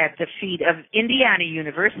dab at the feet of Indiana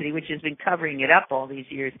University, which has been covering it up all these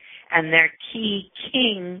years, and their key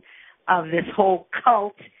king of this whole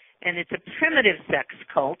cult, and it's a primitive sex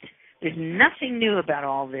cult. There's nothing new about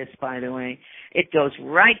all this, by the way. It goes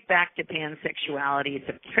right back to pansexuality. It's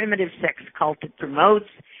a primitive sex cult that promotes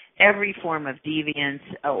every form of deviance,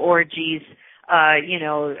 orgies,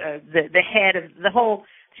 the head of the whole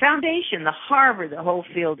foundation, the Harvard, the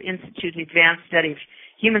Holyfield Institute of Advanced Study of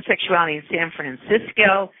Human Sexuality in San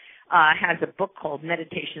Francisco, has a book called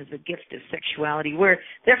Meditations, The Gift of Sexuality, where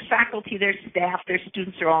their faculty, their staff, their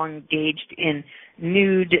students are all engaged in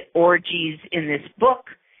nude orgies in this book.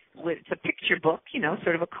 It's a picture book,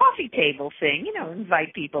 sort of a coffee table thing,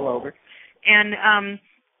 invite people over. And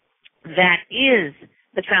that is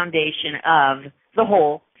the foundation of the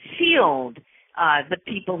whole field. The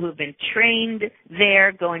people who have been trained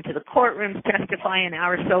there, going to the courtrooms, testify in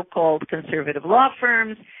our so-called conservative law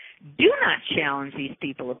firms, do not challenge these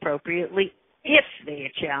people appropriately if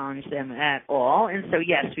they challenge them at all. And so,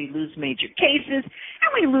 yes, we lose major cases,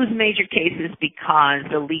 and we lose major cases because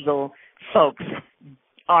the legal folks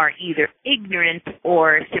are either ignorant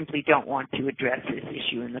or simply don't want to address this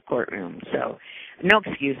issue in the courtroom. So, no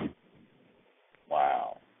excuse.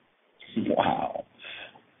 Wow.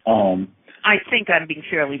 I think I'm being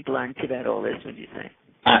fairly blunt about all this, would you say?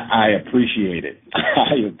 I appreciate it.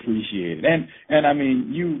 I appreciate it. And I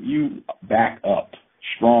mean, you back up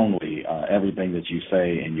strongly everything that you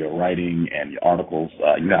say in your writing and your articles.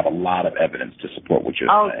 You have a lot of evidence to support what you're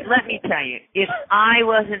saying. Let me tell you, if I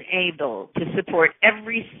wasn't able to support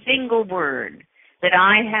every single word that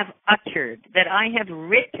I have uttered, that I have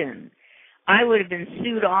written, I would have been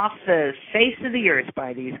sued off the face of the earth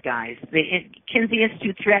by these guys. The Kinsey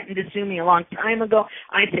Institute threatened to sue me a long time ago.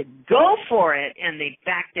 I said, go for it, and they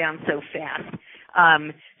backed down so fast.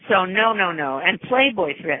 So no. And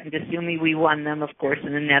Playboy threatened to sue me. We won them, of course,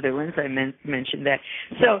 in the Netherlands. I mentioned that.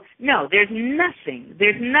 So, no, there's nothing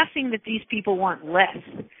that these people want less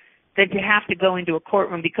than to have to go into a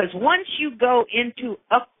courtroom, because once you go into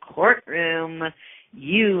a courtroom,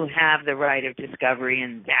 you have the right of discovery,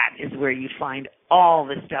 and that is where you find all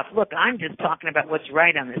the stuff. Look, I'm just talking about what's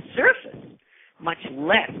right on the surface, much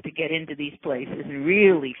less to get into these places and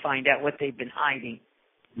really find out what they've been hiding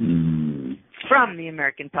from the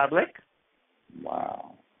American public.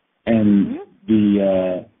 Wow. And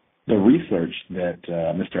the research that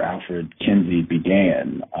Mr. Alfred Kinsey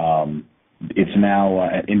began, it's now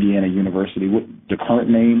at Indiana University. What the current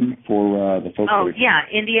name for the folks? Oh, yeah,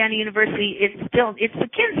 Indiana University. It's the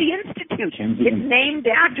Kinsey Institute. It's named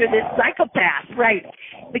after this psychopath, right?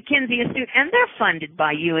 The Kinsey Institute, and they're funded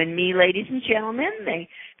by you and me, ladies and gentlemen. They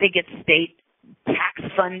get state tax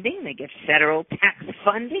funding. They get federal tax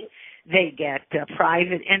funding. They get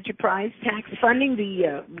private enterprise tax funding.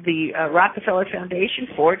 The Rockefeller Foundation,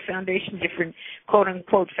 Ford Foundation, different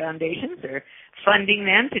quote-unquote foundations are funding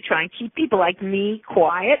them to try and keep people like me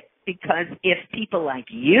quiet, because if people like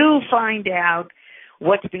you find out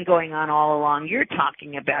what's been going on all along, you're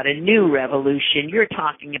talking about a new revolution. You're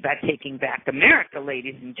talking about taking back America,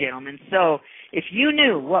 ladies and gentlemen. So if you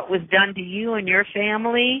knew what was done to you and your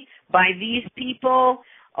family by these people,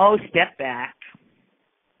 step back.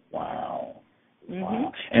 Wow.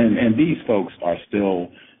 Wow. And these folks are still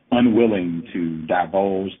unwilling to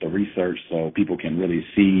divulge the research so people can really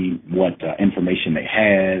see what information they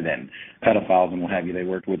had, and pedophiles and what have you they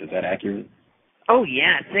worked with. Is that accurate? Oh,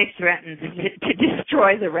 yes. They threatened to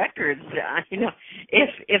destroy the records.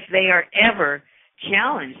 If they are ever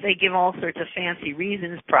challenged, they give all sorts of fancy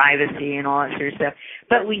reasons, privacy and all that sort of stuff.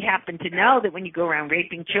 But we happen to know that when you go around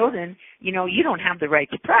raping children, you don't have the right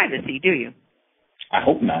to privacy, do you? I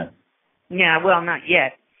hope not. Yeah, well, not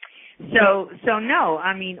yet. So no,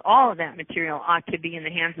 I mean, all of that material ought to be in the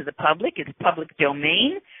hands of the public. It's public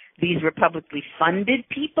domain. These were publicly funded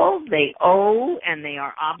people. They owe, and they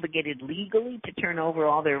are obligated legally to turn over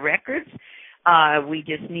all their records. We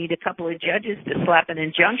just need a couple of judges to slap an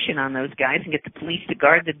injunction on those guys and get the police to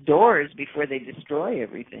guard the doors before they destroy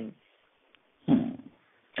everything.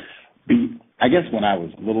 I guess when I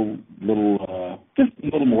was just a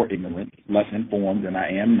little more ignorant, less informed than I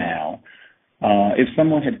am now, if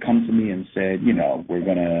someone had come to me and said, we're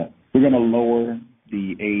gonna lower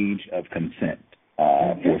the age of consent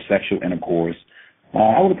for sexual intercourse,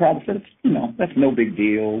 I would have probably said, that's no big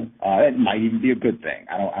deal. That might even be a good thing.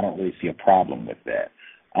 I don't really see a problem with that.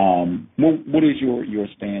 What is your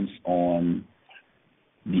stance on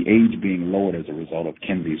the age being lowered as a result of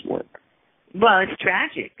Kinsey's work? Well, it's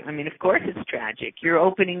tragic. I mean, of course it's tragic. You're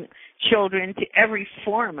opening children to every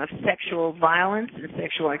form of sexual violence and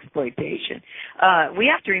sexual exploitation. We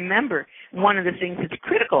have to remember one of the things that's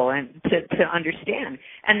critical and to understand,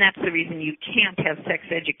 and that's the reason you can't have sex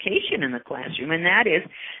education in the classroom, and that is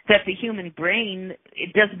that the human brain,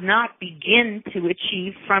 it does not begin to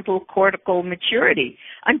achieve frontal cortical maturity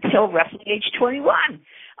until roughly age 21.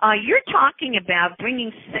 You're talking about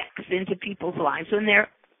bringing sex into people's lives when they're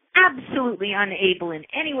absolutely unable in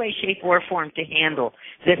any way, shape, or form to handle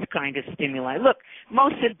this kind of stimuli. Look,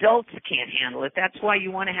 most adults can't handle it. That's why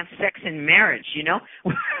you want to have sex in marriage,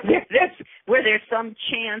 where there's some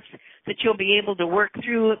chance that you'll be able to work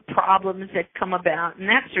through problems that come about and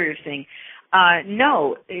that sort of thing.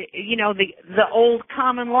 The old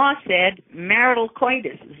common law said marital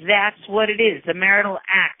coitus. That's what it is. The marital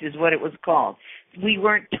act is what it was called. We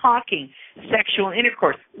weren't talking sexual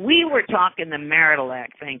intercourse. We were talking the marital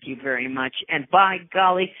act, thank you very much. And by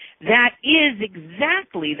golly, that is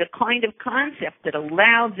exactly the kind of concept that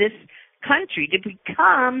allowed this country to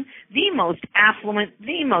become the most affluent,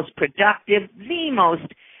 the most productive, the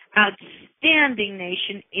most outstanding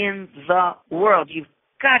nation in the world. You've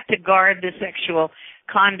got to guard the sexual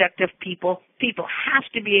conduct of people. People have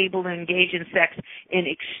to be able to engage in sex in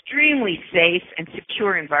extremely safe and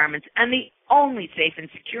secure environments, and the only safe and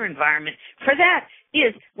secure environment for that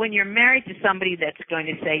is when you're married to somebody that's going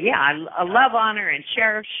to say, I love, honor, and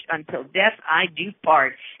cherish until death I do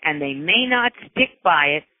part, and they may not stick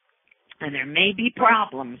by it, and there may be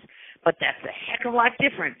problems, but that's a heck of a lot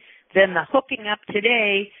different than the hooking up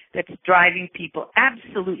today that's driving people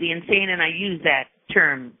absolutely insane, and I use that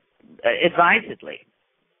term advisedly.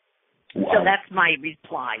 Wow. So that's my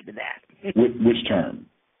reply to that. Which term?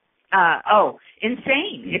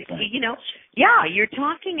 Insane. It's, you're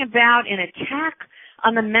talking about an attack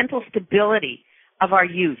on the mental stability of our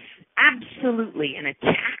youth. Absolutely an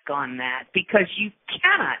attack on that, because you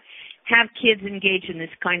cannot have kids engage in this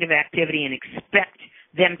kind of activity and expect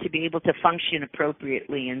them to be able to function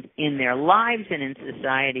appropriately in their lives and in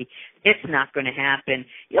society. It's not going to happen.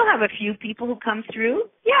 You'll have a few people who come through.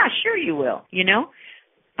 Yeah, sure you will, you know.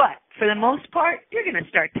 But for the most part, you're going to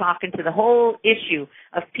start talking to the whole issue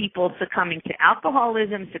of people succumbing to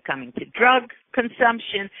alcoholism, succumbing to drug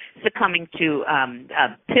consumption, succumbing to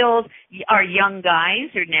pills. Our young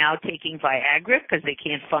guys are now taking Viagra because they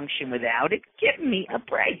can't function without it. Give me a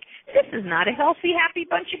break. This is not a healthy, happy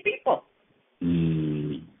bunch of people.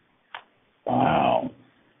 Wow.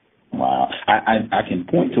 I can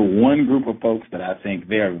point to one group of folks that I think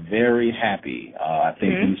they're very happy. I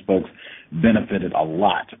think these folks benefited a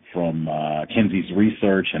lot from Kinsey's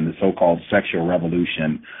research and the so-called sexual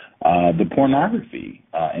revolution, the pornography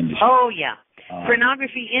industry. Oh, yeah.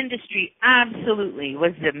 Pornography industry absolutely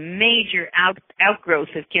was the major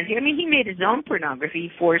outgrowth of Kinsey. I mean, he made his own pornography. He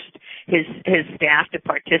forced his staff to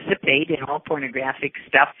participate in all pornographic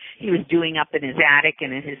stuff he was doing up in his attic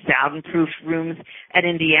and in his soundproof rooms at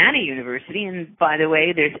Indiana University. And by the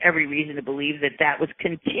way, there's every reason to believe that was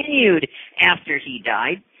continued after he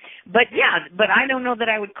died. But yeah, but I don't know that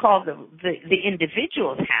I would call the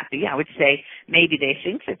individuals happy. I would say maybe they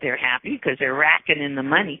think that they're happy because they're racking in the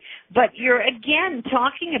money. But you're again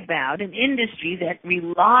talking about an industry that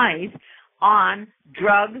relies on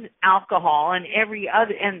drugs, alcohol, and every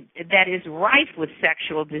other, and that is rife with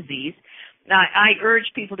sexual disease. I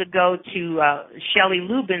urge people to go to Shelley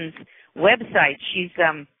Lubin's website. She's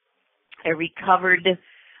a recovered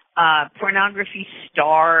pornography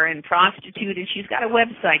star and prostitute, and she's got a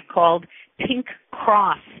website called Pink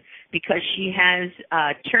Cross because she has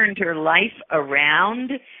turned her life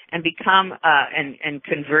around and become and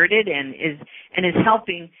converted and is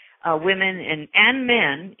helping women and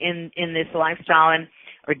men in this lifestyle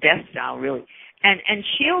or death style really. And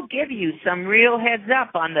she'll give you some real heads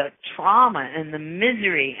up on the trauma and the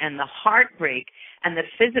misery and the heartbreak and the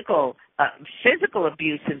physical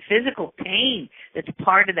abuse and physical pain that's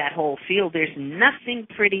part of that whole field. There's nothing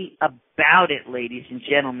pretty about it, ladies and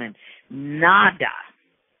gentlemen. Nada.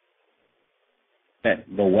 The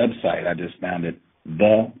website, I just found it,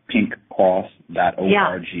 thepinkcross.org.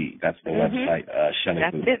 Yeah. That's the website, Shelley.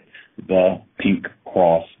 That's it.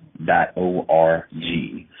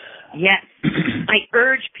 Thepinkcross.org. Yes. I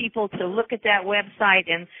urge people to look at that website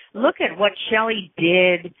and look at what Shelley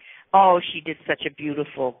did. Oh, she did such a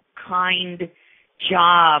beautiful, kind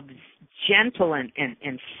job, gentle and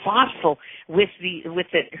thoughtful with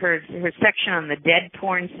her section on the dead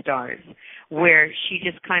porn stars, where she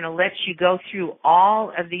just kind of lets you go through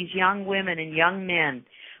all of these young women and young men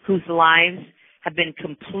whose lives have been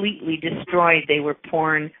completely destroyed. They were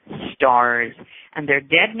porn stars, and they're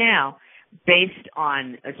dead now, based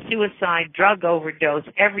on a suicide, drug overdose,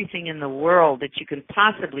 everything in the world that you can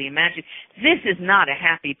possibly imagine. This is not a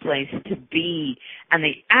happy place to be. And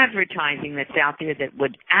the advertising that's out there that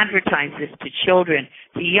would advertise this to children,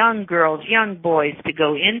 to young girls, young boys to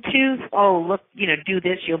go into, oh, look, do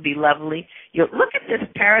this, you'll be lovely. Look at this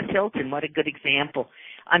Paris Hilton, what a good example.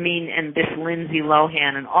 I mean, and this Lindsay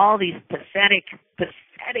Lohan and all these pathetic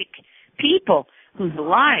people whose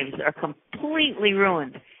lives are completely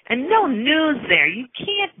ruined. And no news there. You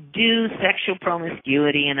can't do sexual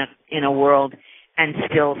promiscuity in a world and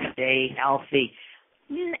still stay healthy.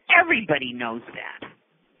 Everybody knows that.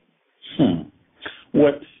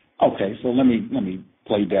 Okay, so let me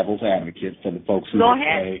play devil's advocate for the folks who go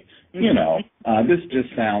ahead. Say, this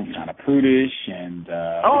just sounds kind of prudish and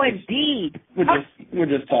indeed. We're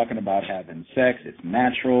just talking about having sex. It's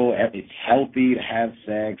natural. It's healthy to have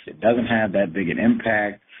sex. It doesn't have that big an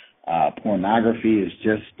impact. Pornography is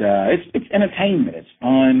just it's entertainment. It's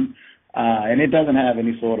fun, and it doesn't have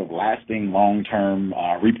any sort of lasting, long-term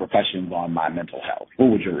repercussions on my mental health.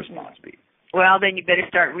 What would your response be? Well, then you better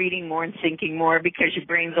start reading more and thinking more because your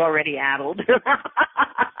brain's already addled.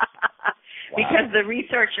 Because the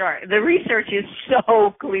research is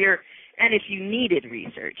so clear. And if you needed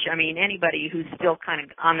research, I mean, anybody who's still kind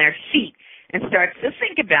of on their feet and starts to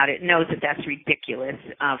think about it knows that that's ridiculous.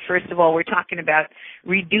 First of all, we're talking about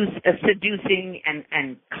seducing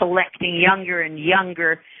and collecting younger and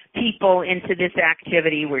younger people into this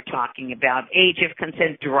activity. We're talking about age of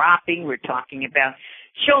consent dropping. We're talking about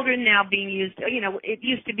Children now being used, it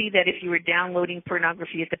used to be that if you were downloading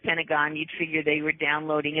pornography at the Pentagon, you'd figure they were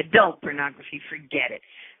downloading adult pornography. Forget it.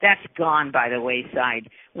 That's gone by the wayside.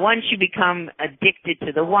 Once you become addicted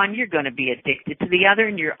to the one, you're going to be addicted to the other,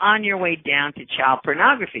 and you're on your way down to child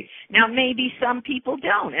pornography. Now, maybe some people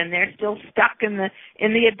don't, and they're still stuck in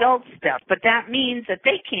the adult stuff, but that means that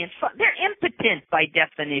they can't. They're impotent by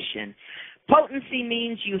definition. Potency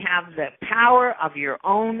means you have the power of your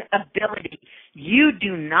own ability. You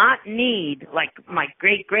do not need, like my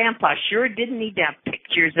great-grandpa sure didn't need to have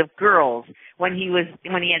pictures of girls when he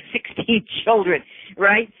had 16 children,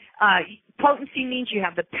 right? Potency means you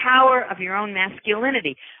have the power of your own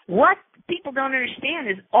masculinity. What people don't understand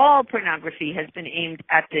is all pornography has been aimed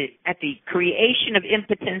at the creation of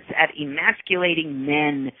impotence, at emasculating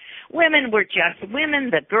men. Women were just women,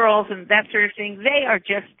 the girls and that sort of thing. They are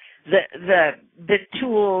just the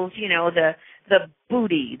tools, the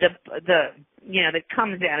booty, that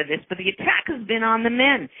comes out of this. But the attack has been on the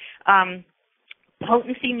men.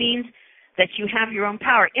 Potency means that you have your own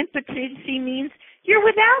power. Impotency means you're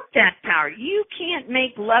without that power. You can't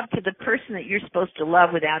make love to the person that you're supposed to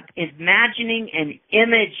love without imagining an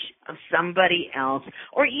image of somebody else,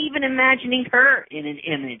 or even imagining her in an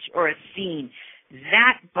image or a scene.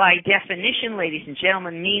 That, by definition, ladies and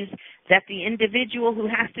gentlemen, means that the individual who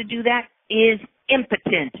has to do that is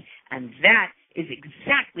impotent. And that is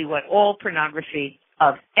exactly what all pornography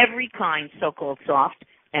of every kind, so-called soft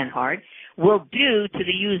and hard, will do to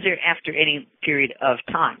the user after any period of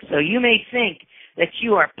time. So you may think that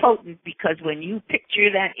you are potent because when you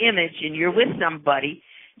picture that image and you're with somebody,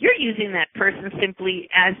 you're using that person simply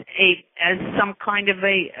as some kind of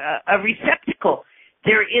a receptacle.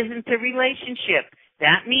 There isn't a relationship.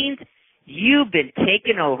 That means you've been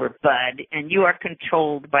taken over, bud, and you are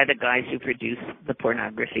controlled by the guys who produce the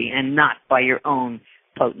pornography and not by your own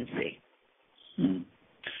potency.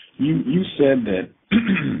 You said that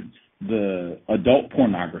the adult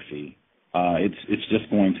pornography, it's just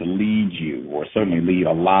going to lead you, or certainly lead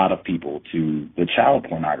a lot of people, to the child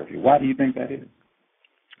pornography. Why do you think that is?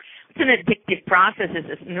 It's an addictive process.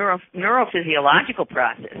 It's a neurophysiological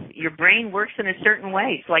process. Your brain works in a certain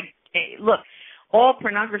way. It's like, look, all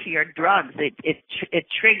pornography are drugs. It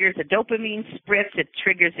triggers a dopamine spritz. It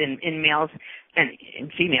triggers in males and in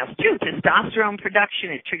females too testosterone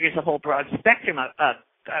production. It triggers a whole broad spectrum, a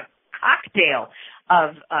cocktail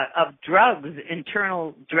of drugs,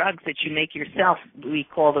 internal drugs that you make yourself. We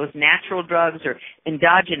call those natural drugs or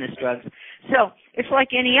endogenous drugs. So it's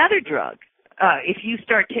like any other drug. If you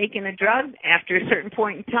start taking a drug after a certain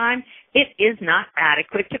point in time, it is not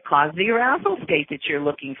adequate to cause the arousal state that you're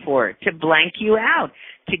looking for, to blank you out,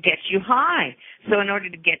 to get you high. So in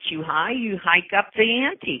order to get you high, you hike up the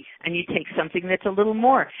ante and you take something that's a little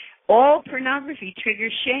more. All pornography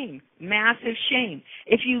triggers shame, massive shame.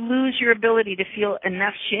 If you lose your ability to feel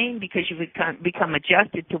enough shame because you've become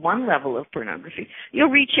adjusted to one level of pornography, you'll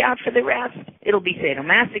reach out for the rest. It'll be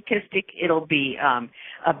sadomasochistic. It'll be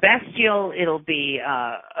bestial. It'll be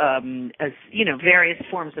various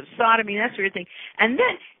forms of sodomy, that sort of thing. And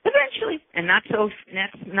then eventually, and not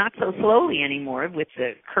so slowly anymore with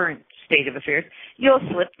the current state of affairs, you'll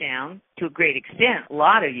slip down to a great extent. A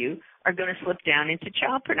lot of you are going to slip down into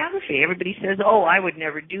child pornography. Everybody says, oh, I would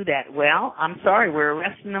never do that. Well, I'm sorry, we're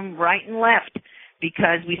arresting them right and left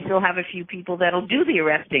because we still have a few people that'll do the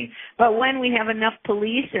arresting. But when we have enough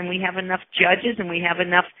police and we have enough judges and we have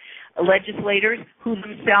enough legislators who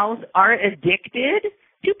themselves are addicted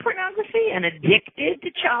to pornography and addicted to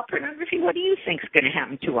child pornography, what do you think is going to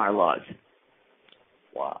happen to our laws?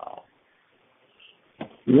 Wow.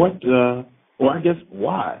 I guess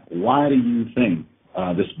why? Why do you think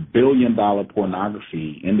this billion-dollar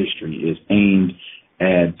pornography industry is aimed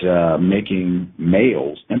at making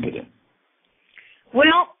males impotent?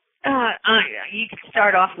 Well, you can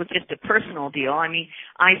start off with just a personal deal. I mean,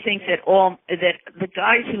 I think that the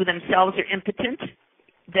guys who themselves are impotent,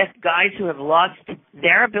 that guys who have lost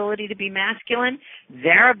their ability to be masculine,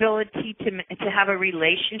 their ability to have a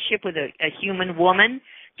relationship with a human woman,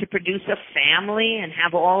 to produce a family and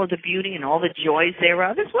have all of the beauty and all the joys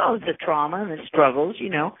thereof, as well as the trauma and the struggles,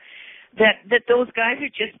 that those guys are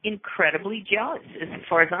just incredibly jealous. As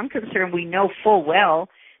far as I'm concerned, we know full well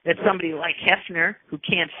that somebody like Hefner, who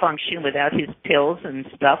can't function without his pills and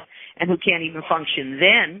stuff, and who can't even function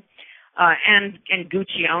then, and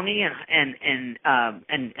Guccione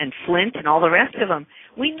and Flint and all the rest of them,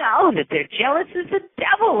 we know that they're jealous as the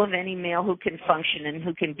devil of any male who can function and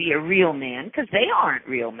who can be a real man, because they aren't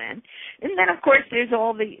real men. And then, of course, there's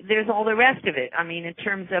all the rest of it. I mean, in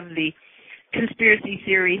terms of the conspiracy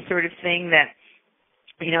theory sort of thing that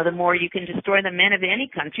The more you can destroy the men of any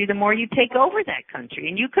country, the more you take over that country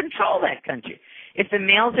and you control that country. If the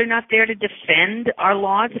males are not there to defend our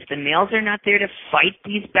laws, if the males are not there to fight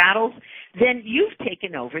these battles, then you've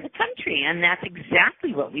taken over the country, and that's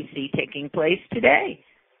exactly what we see taking place today.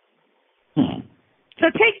 So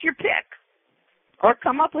take your pick, or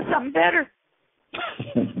come up with something better.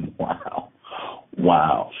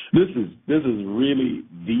 Wow. This is really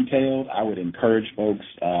detailed. I would encourage folks,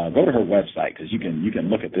 go to her website, because you can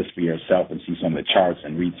look at this for yourself and see some of the charts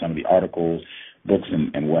and read some of the articles, books,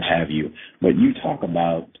 and what have you. But you talk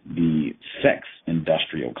about the sex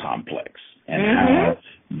industrial complex and how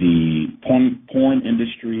the porn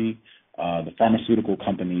industry, the pharmaceutical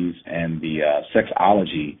companies, and the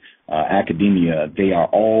sexology academia, they are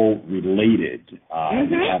all related.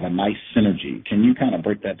 They have a nice synergy. Can you kind of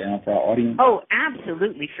break that down for our audience? Oh,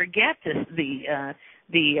 absolutely. Forget the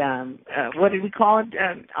what did we call it?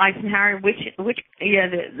 Eisenhower,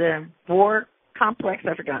 the war complex.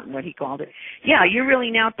 I've forgotten what he called it. Yeah, you're really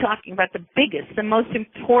now talking about the biggest, the most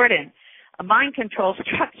important mind control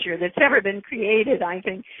structure that's ever been created, I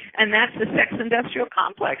think, and that's the sex industrial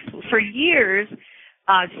complex. For years,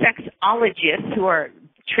 sexologists who are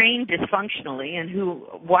trained dysfunctionally and who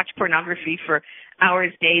watch pornography for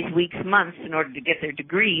hours, days, weeks, months in order to get their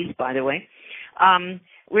degrees, by the way,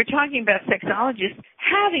 we're talking about sexologists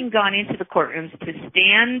having gone into the courtrooms to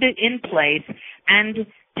stand in place and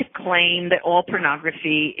to claim that all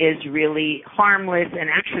pornography is really harmless and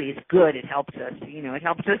actually is good. It helps us, it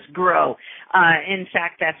helps us grow. In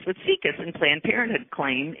fact, that's what C.O.W.S and Planned Parenthood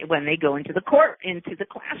claim when they go into the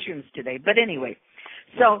classrooms today. But anyway,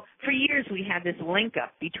 so for years we had this link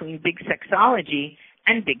up between big sexology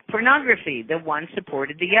and big pornography. The one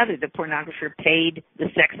supported the other. The pornographer paid the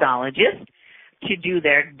sexologist to do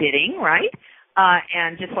their bidding, right?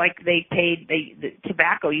 And just like the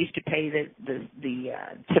tobacco used to pay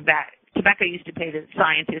tobacco used to pay the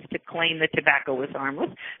scientists to claim that tobacco was harmless.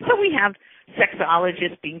 So we have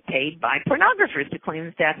sexologists being paid by pornographers to claim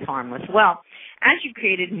that that's harmless. Well, as you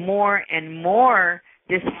created more and more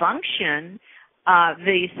dysfunction,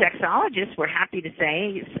 the sexologists were happy to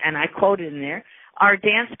say, and I quoted in there, our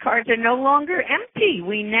dance cards are no longer empty.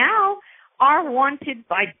 We now are wanted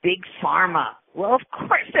by big pharma. Well, of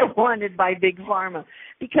course they're wanted by big pharma,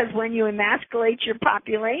 because when you emasculate your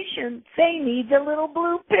population, they need the little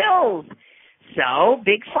blue pills. So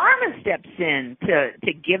big pharma steps in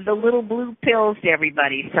to give the little blue pills to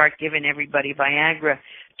everybody, start giving everybody Viagra,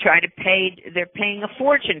 they're paying a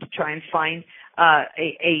fortune to try and find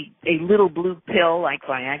a little blue pill like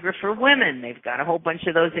Viagra for women. They've got a whole bunch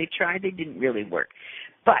of those they tried. They didn't really work.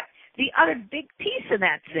 But the other big piece of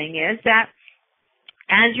that thing is that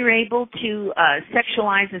as you're able to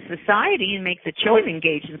sexualize a society and make the children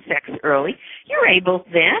engage in sex early, you're able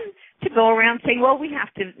then to go around and say, well, we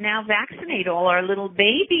have to now vaccinate all our little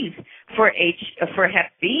babies for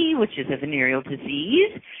Hep B, which is a venereal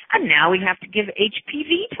disease, and now we have to give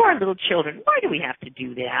HPV to our little children. Why do we have to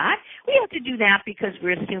do that? We have to do that because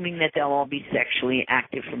we're assuming that they'll all be sexually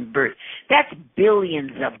active from birth. That's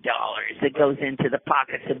billions of dollars that goes into the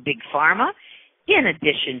pockets of big pharma. In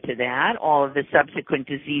addition to that, all of the subsequent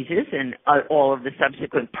diseases and all of the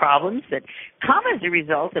subsequent problems that come as a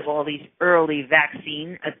result of all these early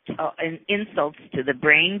vaccine and insults to the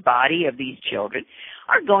brain body of these children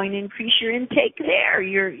are going to increase your intake there,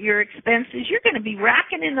 your expenses. You're going to be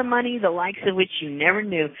racking in the money, the likes of which you never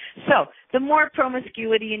knew. So the more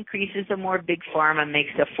promiscuity increases, the more big pharma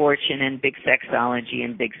makes a fortune in big sexology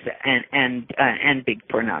and big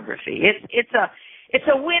pornography. It's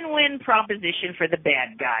a win-win proposition for the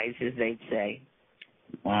bad guys, as they'd say.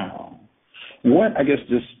 Wow. What, I guess,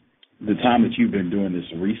 just the time that you've been doing this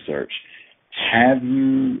research, have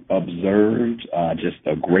you observed just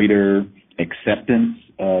a greater acceptance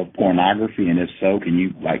of pornography? And if so, can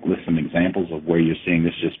you list some examples of where you're seeing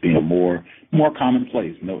this just being a more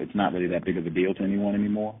commonplace? No, it's not really that big of a deal to anyone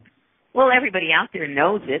anymore. Well, everybody out there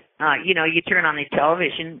knows it. You turn on the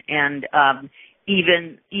television and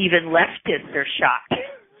even leftists are shocked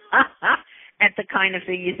at the kind of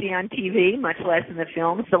thing you see on TV, much less in the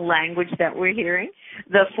films, the language that we're hearing,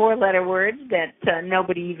 the four-letter words that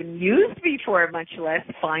nobody even used before, much less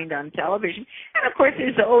find on television. And, of course,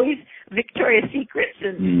 there's always Victoria's Secrets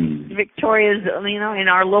and Victoria's, in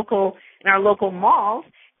our local malls.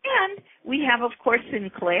 And we have, of course,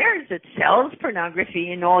 Sinclair's that sells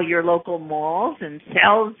pornography in all your local malls and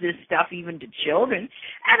sells this stuff even to children.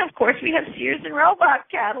 And, of course, we have Sears and Roebuck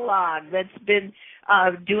catalog that's been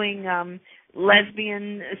doing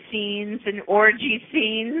lesbian scenes and orgy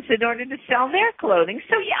scenes in order to sell their clothing.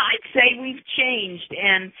 So, yeah, I'd say we've changed.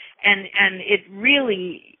 And it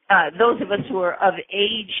really those of us who are of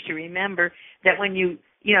age to remember that when the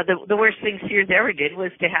worst thing Sears ever did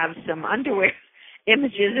was to have some underwear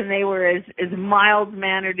images, and they were as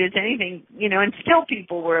mild-mannered as anything, and still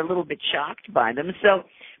people were a little bit shocked by them. So,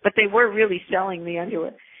 but they were really selling the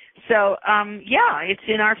underwear. So, it's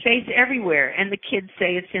in our face everywhere, and the kids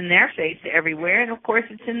say it's in their face everywhere, and of course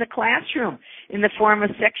it's in the classroom in the form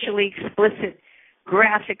of sexually explicit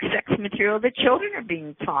graphic sex material that children are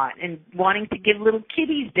being taught and wanting to give little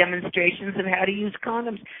kiddies demonstrations of how to use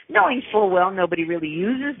condoms, knowing full well nobody really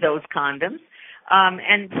uses those condoms.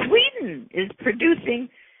 And Sweden is producing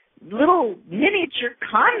little miniature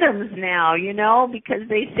condoms now, because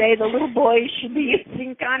they say the little boys should be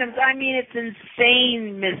using condoms. I mean, it's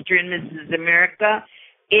insane, Mr. and Mrs. America.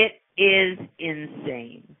 It is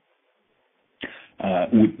insane.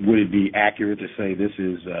 Would it be accurate to say this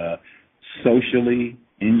is socially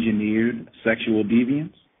engineered sexual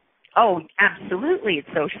deviance? Oh, absolutely, it's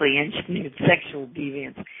socially engineered sexual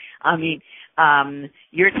deviance. I mean,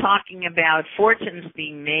 you're talking about fortunes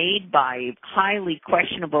being made by highly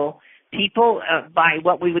questionable people, by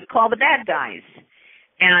what we would call the bad guys,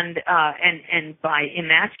 and by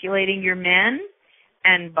emasculating your men,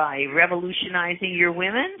 and by revolutionizing your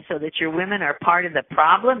women so that your women are part of the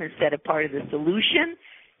problem instead of part of the solution.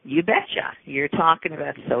 You betcha. You're talking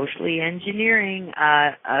about socially engineering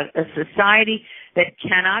a society that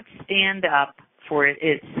cannot stand up for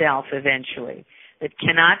itself eventually, that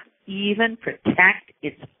cannot even protect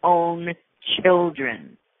its own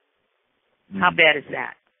children. How bad is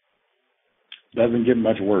that? Doesn't get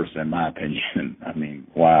much worse, in my opinion. I mean,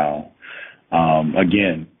 wow.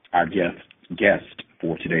 Again, our guest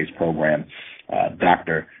for today's program,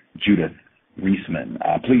 Dr. Judith Reisman.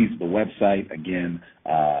 Please, the website, again,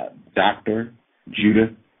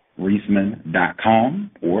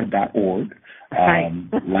 drjudithreisman.com or .org.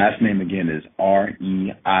 Last name, again, is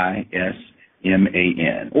Reisman.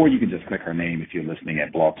 Or you can just click her name if you're listening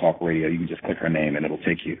at Blog Talk Radio. You can just click her name, and it'll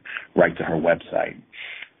take you right to her website.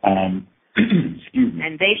 Excuse me.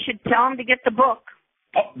 And they should tell them to get the book.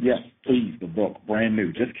 Oh, yes, please, the book, brand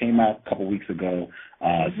new. Just came out a couple weeks ago,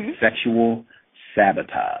 Sexual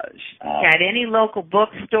Sabotage. At any local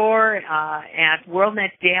bookstore, at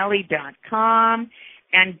worldnetdaily.com.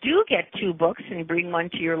 And do get 2 books and bring one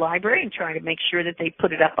to your library and try to make sure that they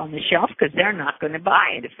put it up on the shelf, because they're not going to buy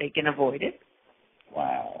it if they can avoid it.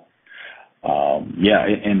 Wow.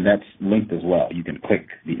 And that's linked as well. You can click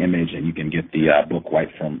the image and you can get the book right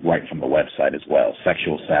from the website as well.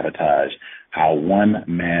 Sexual Sabotage: How One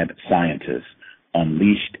Mad Scientist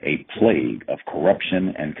Unleashed a Plague of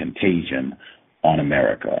Corruption and Contagion on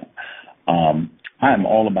America. I am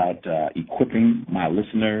all about equipping my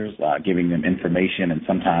listeners, giving them information, and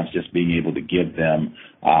sometimes just being able to give them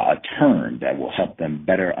a term that will help them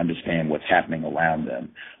better understand what's happening around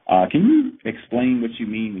them. Can you explain what you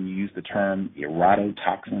mean when you use the term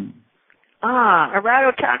erototoxin?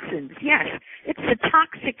 Erototoxins, yes. It's a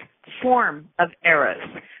toxic form of eros.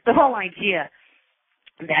 The whole idea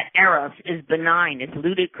that eros is benign is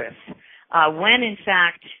ludicrous. When, in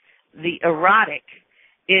fact, the erotic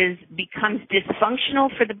becomes dysfunctional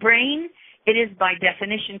for the brain, it is by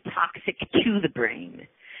definition toxic to the brain.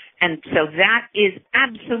 And so that is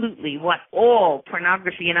absolutely what all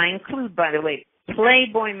pornography, and I include, by the way,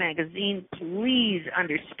 Playboy magazine, please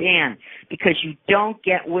understand, because you don't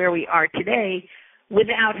get where we are today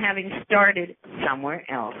without having started somewhere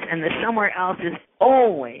else. And the somewhere else is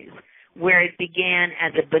always where it began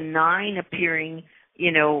as a benign appearing,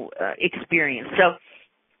 experience. So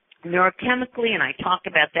neurochemically, and I talk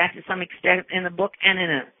about that to some extent in the book and in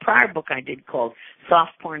a prior book I did called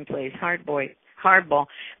Soft Porn Plays Hardball.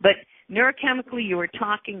 But neurochemically, you were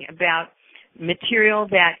talking about material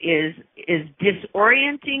that is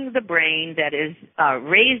disorienting the brain, that is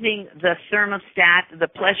raising the thermostat, the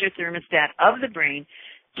pleasure thermostat of the brain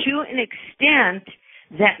to an extent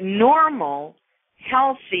that normal,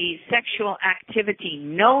 healthy sexual activity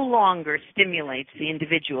no longer stimulates the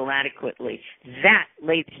individual adequately. That,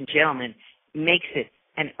 ladies and gentlemen, makes it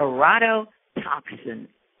an erototoxin,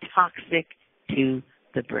 toxic to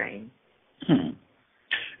the brain.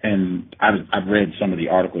 And I've read some of the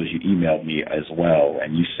articles you emailed me as well,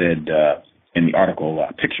 and you said in the article,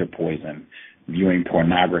 Picture Poison, viewing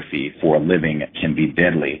pornography for a living can be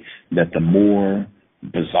deadly, that the more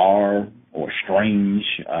bizarre or strange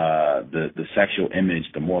the sexual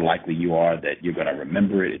image, the more likely you are that you're going to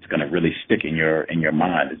remember it. It's going to really stick in your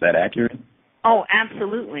mind. Is that accurate? Oh,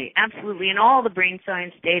 absolutely, absolutely. And all the brain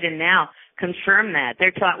science data now confirm that.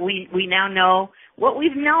 They're taught. We now know what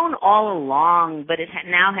we've known all along, but it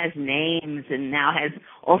now has names and now has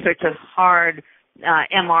all sorts of hard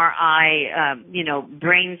MRI,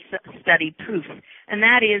 brain study proof, and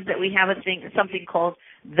that is that we have something called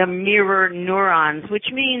the mirror neurons, which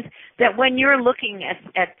means that when you're looking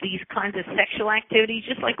at these kinds of sexual activities,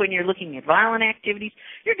 just like when you're looking at violent activities,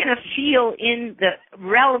 you're going to feel in the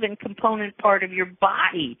relevant component part of your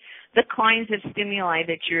body the kinds of stimuli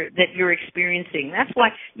that you're experiencing. That's why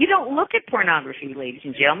you don't look at pornography, ladies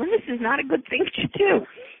and gentlemen. This is not a good thing to do.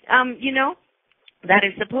 That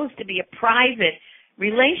is supposed to be a private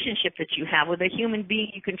relationship that you have with a human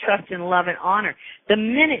being you can trust and love and honor. The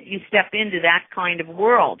minute you step into that kind of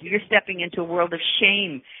world, you're stepping into a world of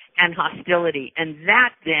shame and hostility, and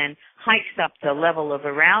that then hikes up the level of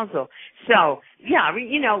arousal. So, yeah,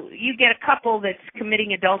 you get a couple that's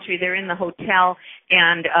committing adultery. They're in the hotel,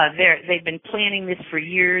 and they've been planning this for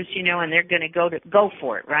years, and they're going to go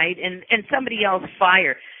for it, right? And somebody else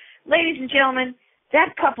fire. Ladies and gentlemen,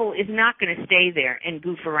 that couple is not going to stay there and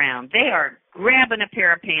goof around. They are grabbing a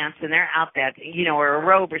pair of pants and they're out that, or a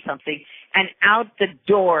robe or something, and out the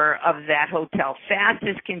door of that hotel fast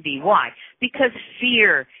as can be. Why? Because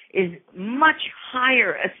fear is much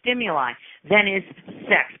higher a stimuli than is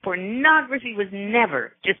sex. Pornography was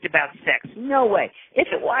never just about sex. No way. If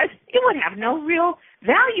it was, it would have no real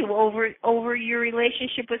value over your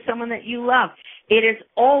relationship with someone that you love. It is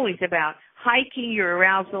always about hiking your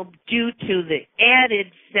arousal due to the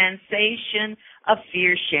added sensation of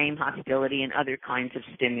fear, shame, hostility, and other kinds of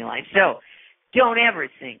stimuli. So don't ever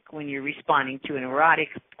think when you're responding to an erotic,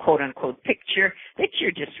 quote-unquote, picture that you're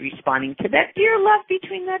just responding to that dear love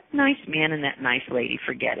between that nice man and that nice lady.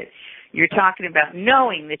 Forget it. You're talking about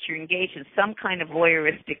knowing that you're engaged in some kind of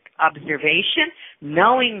voyeuristic observation,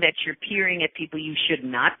 knowing that you're peering at people you should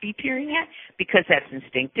not be peering at because that's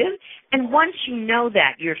instinctive. And once you know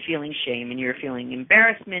that, you're feeling shame and you're feeling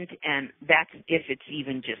embarrassment, and that's if it's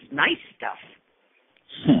even just nice stuff.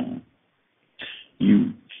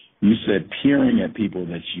 You said peering at people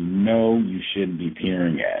that you know you shouldn't be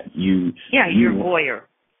peering at. You're voyeur.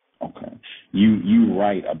 Okay. You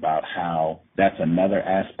write about how that's another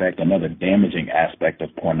damaging aspect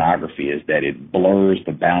of pornography is that it blurs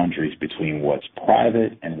the boundaries between what's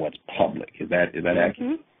private and what's public. Is that accurate?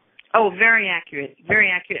 Mm-hmm. Oh, very accurate,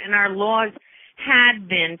 very accurate. And our laws had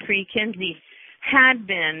been, pre-Kinsey,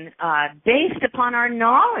 based upon our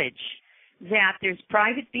knowledge that there's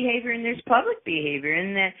private behavior and there's public behavior,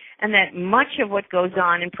 and that much of what goes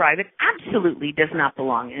on in private absolutely does not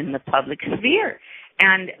belong in the public sphere.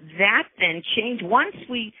 And that then changed once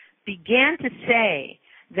we began to say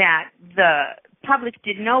that the public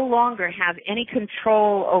did no longer have any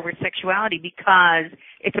control over sexuality because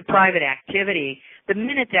it's a private activity. The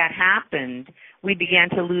minute that happened, we began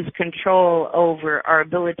to lose control over our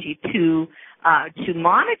ability to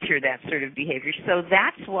monitor that sort of behavior. So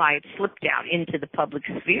that's why it slipped out into the public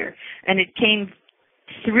sphere, and it came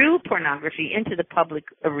through pornography into the public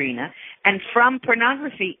arena, and from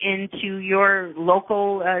pornography into your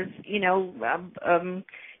local,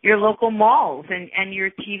 your local malls and your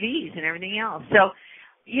TVs and everything else. So,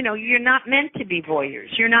 you're not meant to be voyeurs.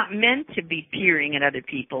 You're not meant to be peering at other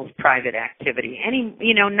people's private activity.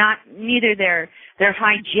 Neither their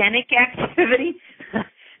hygienic activity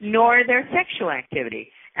nor their sexual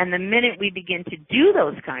activity. And the minute we begin to do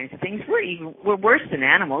those kinds of things, we're worse than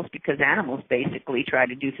animals, because animals basically try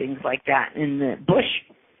to do things like that in the bush.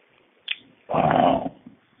 Wow.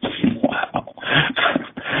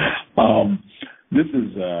 This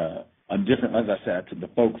is a different, as I said, to the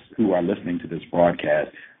folks who are listening to this broadcast,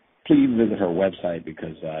 please visit her website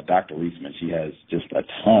because Dr. Reisman, she has just a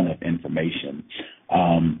ton of information.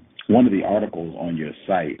 One of the articles on your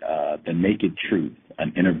site, The Naked Truth,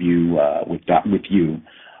 an interview with you,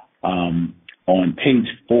 on page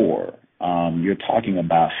 4, you're talking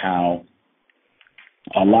about how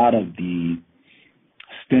a lot of the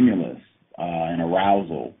stimulus and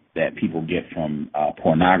arousal that people get from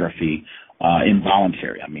pornography,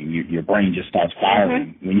 involuntary. I mean, your brain just starts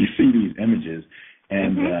firing when you see these images.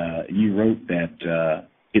 And you wrote that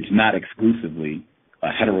it's not exclusively a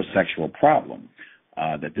heterosexual problem,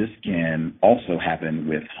 that this can also happen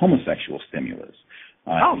with homosexual stimulus.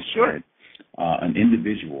 Sure. An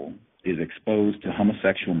individual is exposed to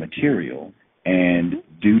homosexual material, and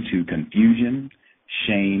due to confusion,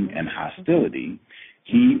 shame, and hostility,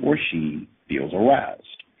 he or she feels aroused.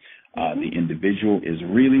 The individual is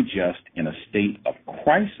really just in a state of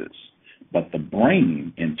crisis, but the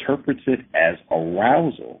brain interprets it as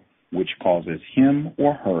arousal, which causes him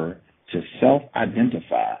or her to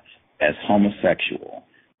self-identify as homosexual.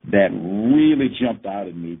 That really jumped out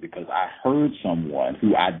at me because I heard someone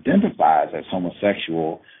who identifies as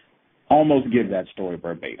homosexual almost give that story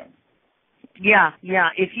verbatim. Yeah.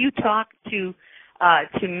 If you talk to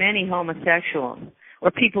to many homosexuals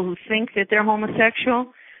or people who think that they're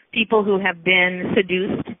homosexual, people who have been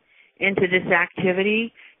seduced into this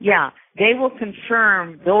activity, they will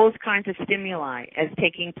confirm those kinds of stimuli as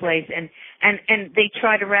taking place, and they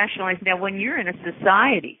try to rationalize. Now, when you're in a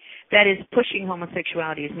society that is pushing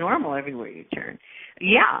homosexuality as normal everywhere you turn,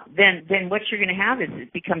 then what you're going to have is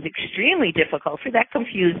it becomes extremely difficult for that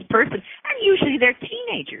confused person, and usually they're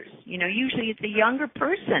teenagers. Usually it's a younger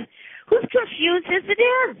person who's confused as it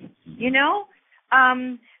is.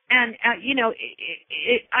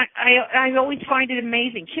 I always find it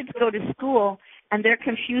amazing. Kids go to school and they're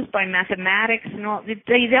confused by mathematics and all.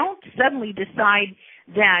 They don't suddenly decide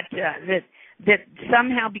that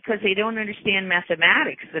somehow because they don't understand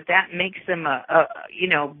mathematics that makes them a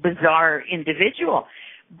bizarre individual.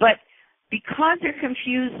 But because they're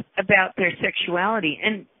confused about their sexuality,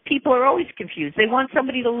 and people are always confused. They want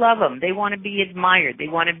somebody to love them. They want to be admired. They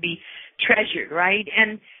want to be treasured, right?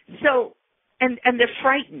 And so and they're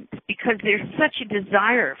frightened because there's such a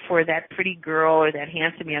desire for that pretty girl or that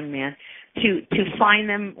handsome young man to find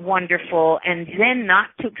them wonderful and then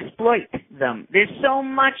not to exploit them. There's so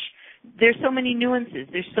many nuances.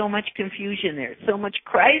 There's so much confusion there. So much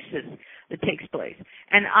crisis that takes place.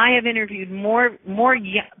 And I have interviewed more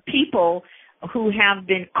people who have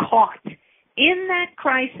been caught in that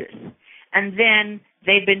crisis, and then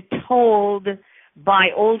they've been told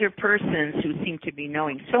by older persons who seem to be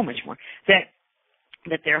knowing so much more that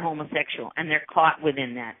they're homosexual, and they're caught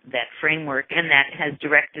within that framework, and that has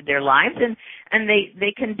directed their lives, and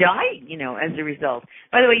they can die, as a result.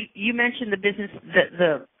 By the way, you mentioned the business,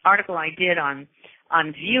 the article I did on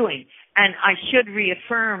viewing, and I should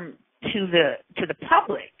reaffirm to the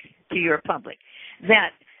public, to your public,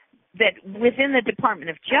 that within the Department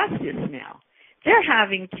of Justice now, they're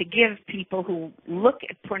having to give people who look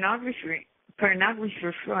at pornography for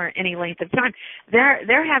any length of time,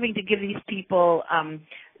 they're having to give these people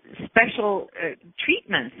special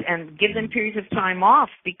treatments and give them periods of time off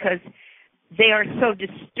because they are so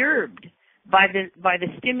disturbed by the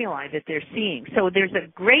stimuli that they're seeing. So there's a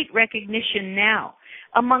great recognition now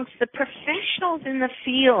amongst the professionals in the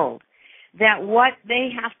field that what they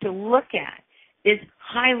have to look at is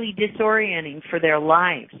highly disorienting for their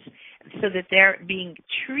lives, so that they're being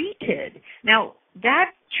treated. Now,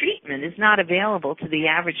 that treatment is not available to the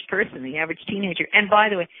average person, the average teenager. And by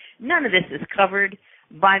the way, none of this is covered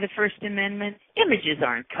by the First Amendment. Images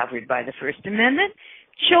aren't covered by the First Amendment.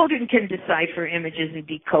 Children can decipher images and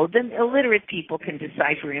decode them. Illiterate people can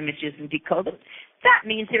decipher images and decode them. That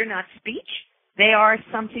means they're not speech. They are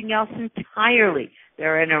something else entirely.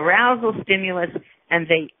 They're an arousal stimulus, and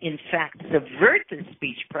they, in fact, subvert the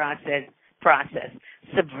speech process,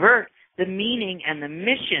 subvert the meaning and the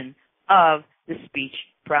mission of the speech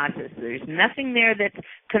process. There's nothing there that's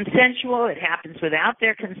consensual. It happens without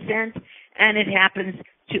their consent, and it happens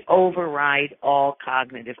to override all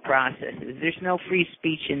cognitive processes. There's no free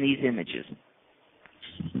speech in these images.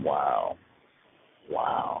 Wow.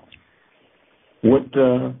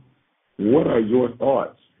 What are your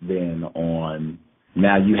thoughts then on,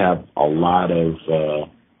 now you have a lot of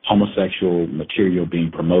homosexual material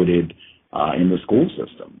being promoted in the school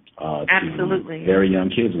system Absolutely. to very young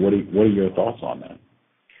kids. What are your thoughts on that?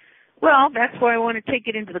 Well, that's why I want to take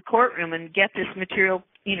it into the courtroom and get this material,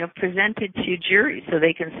 presented to juries so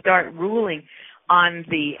they can start ruling on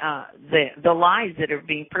the lies that are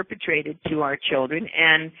being perpetrated to our children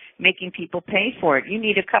and making people pay for it. You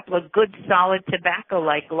need a couple of good, solid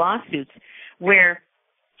tobacco-like lawsuits where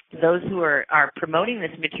those who are promoting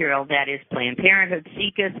this material, that is Planned Parenthood,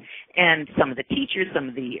 C.O.W.S, and some of the teachers, some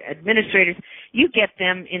of the administrators, you get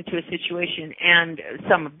them into a situation, and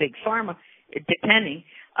some of Big Pharma, depending,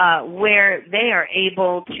 where they are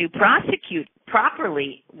able to prosecute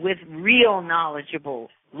properly with real knowledgeable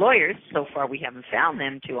lawyers. So far we haven't found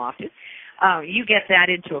them too often. You get that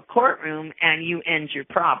into a courtroom and you end your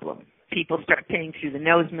problem. People start paying through the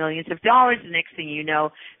nose millions of dollars. The next thing you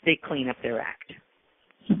know, they clean up their act.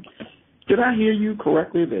 Did I hear you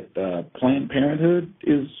correctly that Planned Parenthood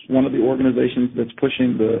is one of the organizations that's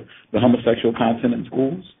pushing the homosexual content in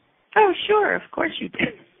schools? Oh, sure. Of course you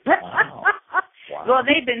did. Wow. Well,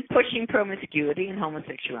 they've been pushing promiscuity and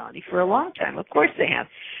homosexuality for a long time. Of course they have.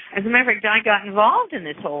 As a matter of fact, I got involved in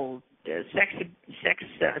this whole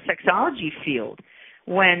sexology field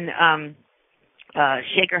when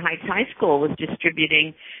Shaker Heights High School was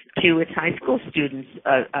distributing to its high school students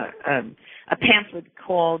a pamphlet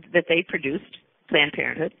that they produced, Planned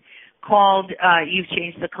Parenthood, called You've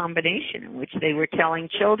Changed the Combination, in which they were telling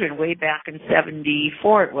children way back in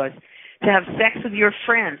 1974 it was, to have sex with your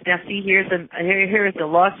friends. Now, see, here's a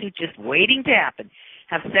lawsuit just waiting to happen.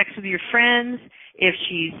 Have sex with your friends. If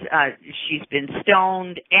she's been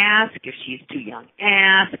stoned, ask. If she's too young,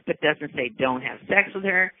 ask, but doesn't say don't have sex with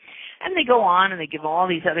her. And they go on and they give all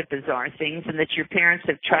these other bizarre things, and that your parents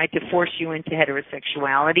have tried to force you into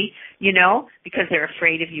heterosexuality, because they're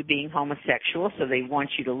afraid of you being homosexual, so they want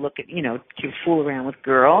you to look at, to fool around with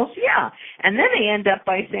girls. Yeah. And then they end up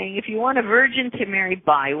by saying, if you want a virgin to marry,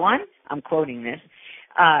 buy one. I'm quoting this.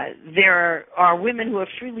 There are women who have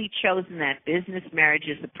freely chosen that business. Marriage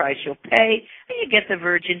is the price you'll pay, and you get the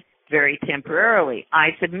virgin very temporarily. I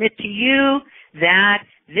submit to you that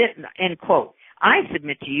this, end quote. I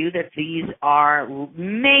submit to you that these are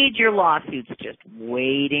major lawsuits just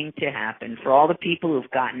waiting to happen for all the people who've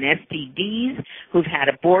gotten STDs, who've had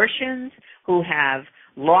abortions, who have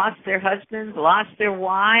lost their husbands, lost their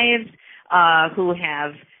wives, who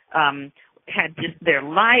have had their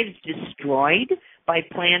lives destroyed by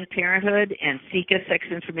Planned Parenthood and C.O.W.S, Sex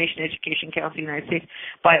Information Education Council of the United States,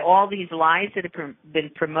 by all these lies that have been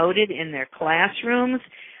promoted in their classrooms.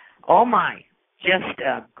 Oh, my. Just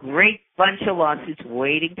a great bunch of lawsuits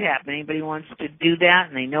waiting to happen. Anybody wants to do that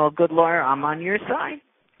and they know a good lawyer, I'm on your side.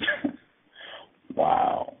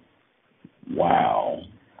 Wow.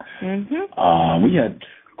 Mm-hmm. We had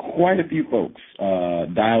quite a few folks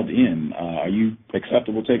dialed in. Are you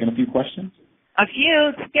acceptable taking a few questions? A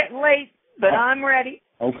few. It's getting late, but I'm ready.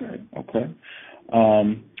 Okay.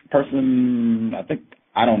 Person,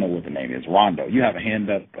 I don't know what the name is. Rondo, you have a hand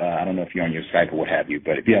up. I don't know if you're on your Skype or what have you,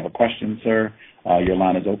 but if you have a question, sir, your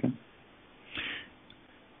line is open.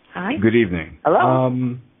 Hi. Good evening.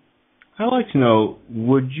 Hello. I'd like to know,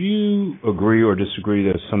 would you agree or disagree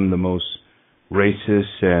that some of the most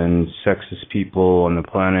racist and sexist people on the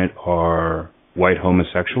planet are white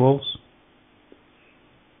homosexuals?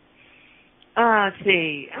 Let's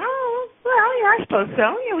see. Oh, well, yeah, I suppose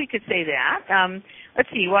so. Yeah, we could say that. Let's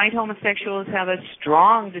see. White homosexuals have a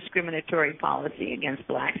strong discriminatory policy against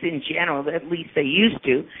blacks in general. At least they used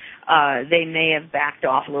to. They may have backed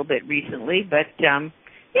off a little bit recently, but yeah,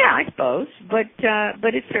 I suppose. But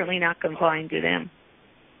it's certainly not confined to them.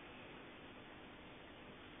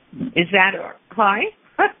 Is that hi?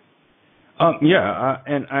 Yeah,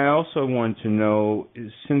 and I also want to know,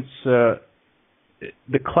 since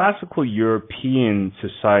the classical European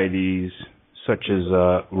societies, such as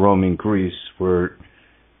Rome and Greece, were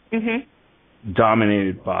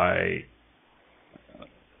dominated by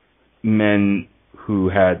men who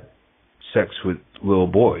had sex with little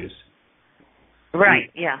boys.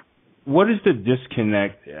 Right, yeah. What is the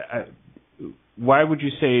disconnect? Why would you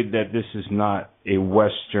say that this is not a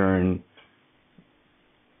Western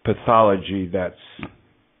pathology that's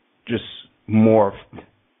just morphed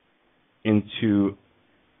into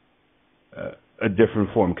a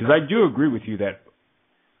different form? Because I do agree with you that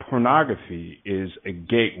pornography is a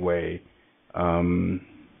gateway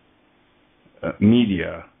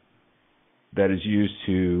media that is used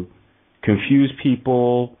to confuse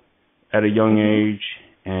people at a young age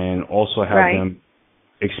and also have them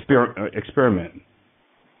experiment.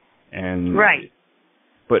 And right.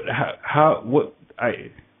 But I'd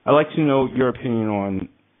like to know your opinion on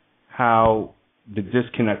how the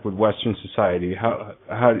disconnect with Western society. How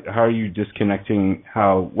are you disconnecting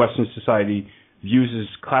how Western society views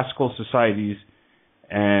classical societies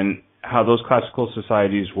and how those classical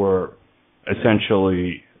societies were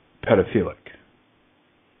essentially pedophilic?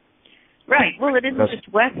 Right. Well, it isn't just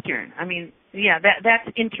Western. I mean, yeah, that's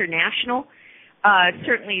international.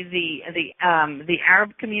 Certainly, the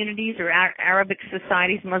Arab communities or Arabic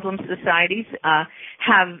societies, Muslim societies,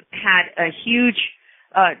 have had a huge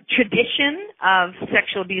tradition of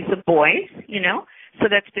sexual abuse of boys. So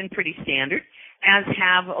that's been pretty standard. As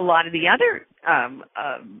have a lot of the other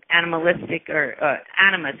animalistic or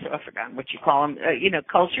animus, I've forgotten what you call them,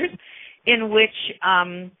 cultures, in which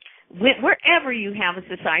wherever you have a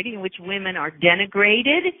society in which women are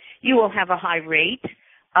denigrated, you will have a high rate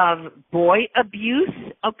of boy abuse.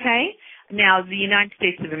 Okay, now the United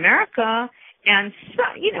States of America and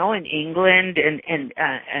in England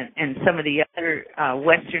and some of the other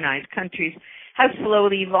westernized countries have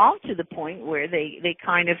slowly evolved to the point where they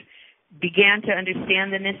kind of began to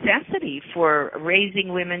understand the necessity for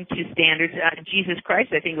raising women to standards. Jesus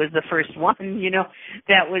Christ, I think, was the first one,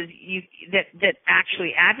 that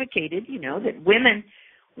actually advocated, that women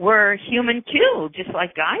were human too, just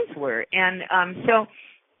like guys were. And so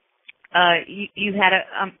you had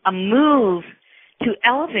a move to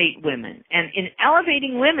elevate women. And in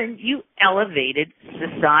elevating women, you elevated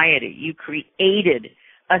society. You created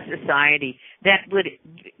a society that would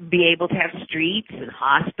be able to have streets and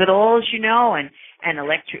hospitals, and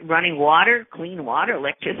running water, clean water,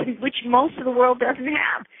 electricity, which most of the world doesn't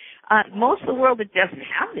have. Most of the world that doesn't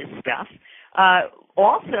have this stuff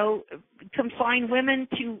also confine women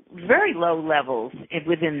to very low levels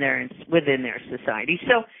within their society.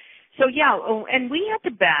 So yeah, and we had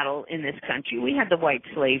to battle in this country. We had the white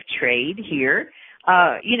slave trade here.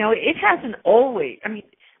 It hasn't always. I mean,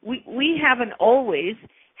 we haven't always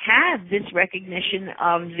had this recognition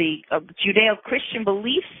of the Judeo-Christian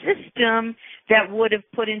belief system that would have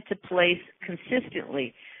put into place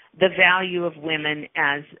consistently the value of women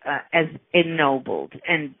as ennobled.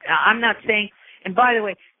 And I'm not saying, and by the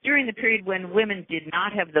way, during the period when women did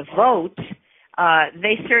not have the vote,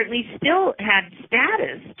 they certainly still had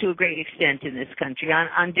status to a great extent in this country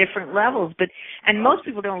on different levels. And most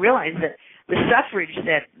people don't realize that the suffrage,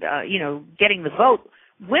 that getting the vote,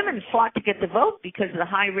 women fought to get the vote because of the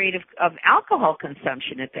high rate of alcohol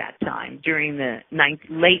consumption at that time during the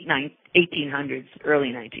late 1800s, early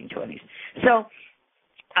 1920s. So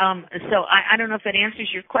I don't know if that answers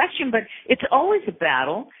your question, but it's always a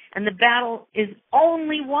battle, and the battle is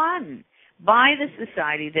only won by the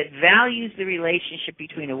society that values the relationship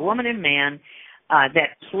between a woman and man,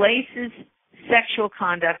 that places sexual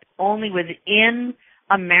conduct only within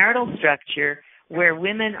a marital structure where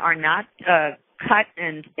women are not cut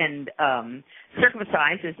and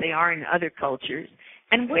circumcised as they are in other cultures,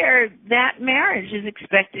 and where that marriage is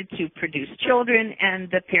expected to produce children and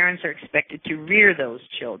the parents are expected to rear those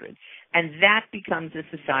children. And that becomes a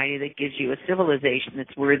society that gives you a civilization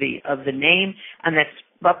that's worthy of the name and that's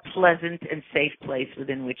a pleasant and safe place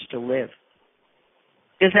within which to live.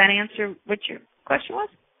 Does that answer what your question was?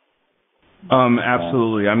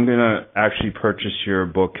 Absolutely. I'm going to actually purchase your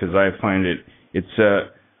book because I find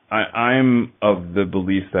I'm of the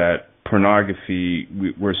belief that pornography,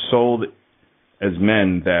 we're sold as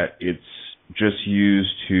men that it's just used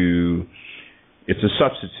it's a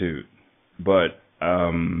substitute. But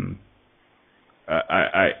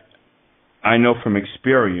I know from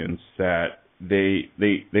experience that they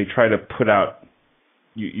try to put out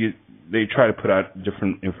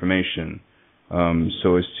different information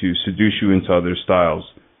so as to seduce you into other styles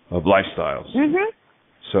of lifestyles. Mm-hmm.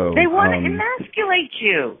 So they want to emasculate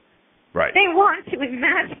you. Right. They want to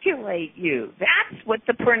emasculate you. That's what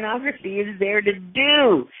the pornography is there to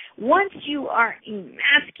do. Once you are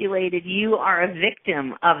emasculated, you are a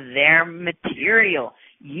victim of their material.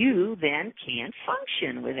 You then can't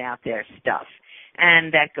function without their stuff.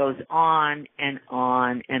 And that goes on and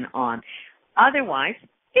on and on. Otherwise,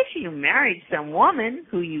 if you married some woman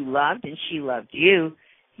who you loved and she loved you,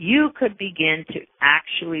 you could begin to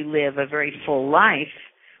actually live a very full life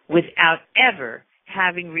without ever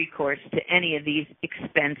having recourse to any of these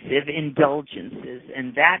expensive indulgences.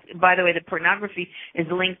 And that, by the way, the pornography is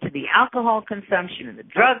linked to the alcohol consumption and the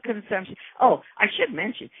drug consumption. Oh, I should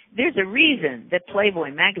mention, there's a reason that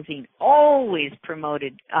Playboy magazine always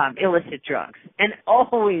promoted illicit drugs and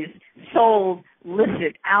always sold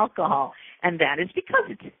illicit alcohol. And that is because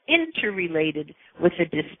it's interrelated with the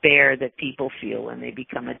despair that people feel when they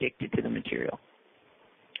become addicted to the material.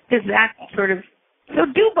 Does that sort of... So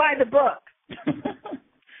do buy the book.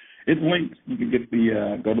 It's linked. You can get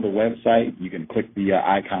go to the website. You can click the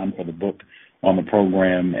icon for the book on the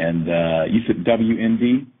program. And you said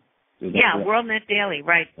WND? Yeah, WorldNet Daily,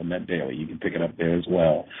 right. WorldNet Daily. You can pick it up there as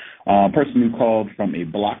well. Person who called from a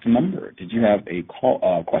blocked number. Did you have a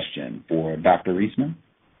question for Dr. Reisman?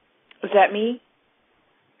 Was that me?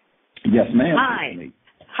 Yes, ma'am.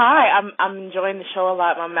 Hi, I'm enjoying the show a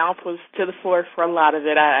lot. My mouth was to the floor for a lot of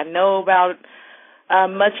it. I know about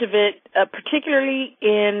much of it, particularly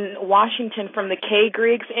in Washington from the Kay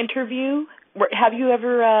Griggs interview. Have you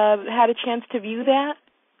ever had a chance to view that?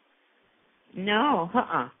 No,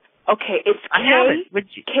 Okay, it's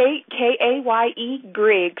Kaye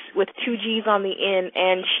Griggs with 2 G's on the end,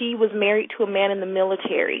 and she was married to a man in the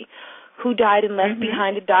military who died and left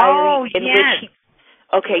behind a diary in which he...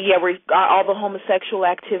 Okay, yeah, where all the homosexual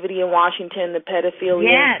activity in Washington, the pedophilia.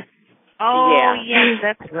 Yes. Oh, yeah. Yes,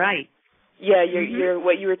 that's right. Yeah,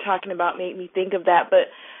 what you were talking about made me think of that. But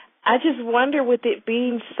I just wonder, with it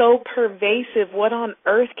being so pervasive, what on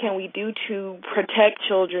earth can we do to protect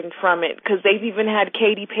children from it? Because they've even had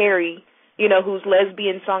Katy Perry, whose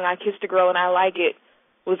lesbian song "I Kissed a Girl and I Like It"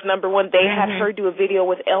 was #1. They had her do a video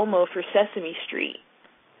with Elmo for Sesame Street.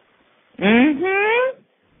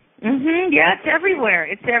 Yeah, it's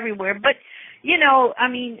everywhere. But,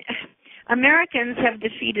 Americans have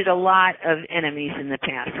defeated a lot of enemies in the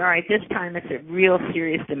past. All right, this time it's a real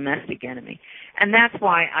serious domestic enemy. And that's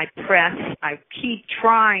why I keep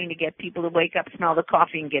trying to get people to wake up, smell the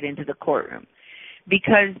coffee, and get into the courtroom.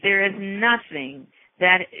 Because there is nothing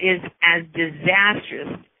that is as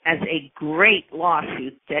disastrous as a great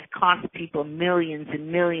lawsuit that cost people millions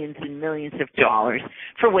and millions and millions of dollars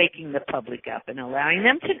for waking the public up and allowing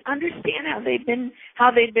them to understand how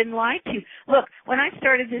they've been lied to. Look, when I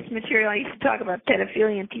started this material, I used to talk about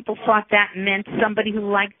pedophilia, and people thought that meant somebody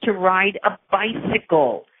who liked to ride a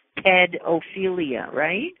bicycle. Pedophilia,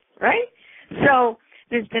 right? Right? So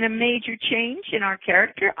there's been a major change in our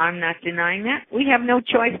character. I'm not denying that. We have no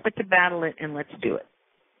choice but to battle it, and let's do it.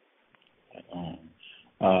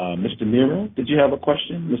 Mr. Nero, did you have a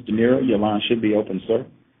question? Mr. Nero, your line should be open, sir.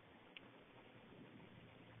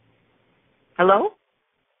 Hello?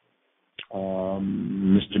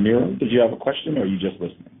 Mr. Nero, did you have a question, or are you just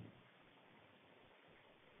listening?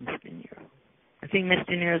 Mr. Nero. I think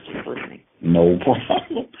Mr. Nero's just listening. No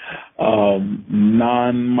problem.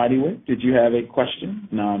 Non-Mighty Wick, did you have a question?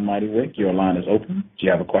 Non-Mighty Wick, your line is open. Do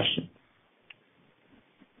you have a question?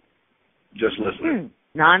 Just listening.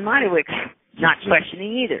 Non-Mighty Wick. Not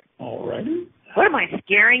questioning either. All righty. What am I,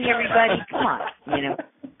 scaring everybody? Come on, you know.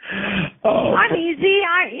 Oh, I'm easy.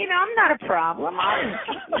 I'm not a problem.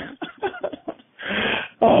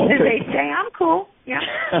 okay. As they say, I'm cool. Yeah.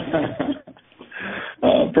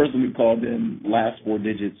 Person who called in, last four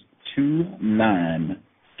digits,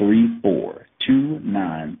 2934.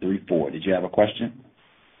 2934. Did you have a question?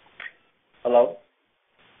 Hello?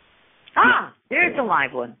 There's a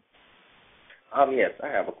live one. Yes, I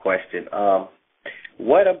have a question.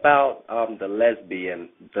 What about the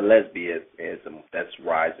lesbianism that's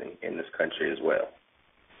rising in this country as well?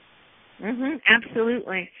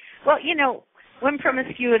 Absolutely. Well, when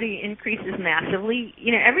promiscuity increases massively,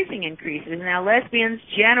 everything increases. Now, lesbians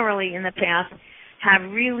generally in the past have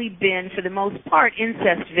really been, for the most part,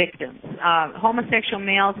 incest victims. Homosexual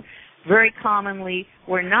males very commonly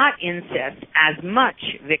were not incest as much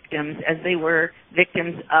victims as they were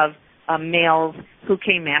victims of males who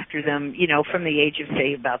came after them, from the age of,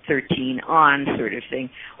 say, about 13 on sort of thing,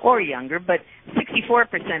 or younger. But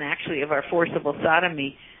 64% actually of our forcible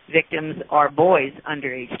sodomy victims are boys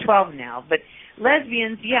under age 12 now. But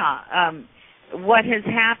lesbians, what has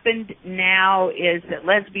happened now is that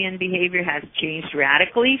lesbian behavior has changed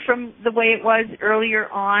radically from the way it was earlier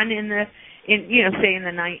on in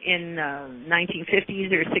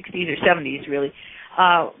 1950s or 60s or 70s, really.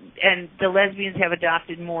 And the lesbians have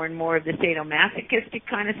adopted more and more of the sadomasochistic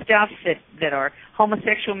kind of stuff that our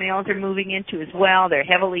homosexual males are moving into as well. They're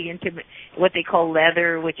heavily into what they call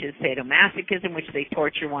leather, which is sadomasochism, which they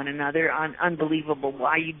torture one another. Unbelievable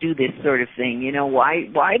why you do this sort of thing.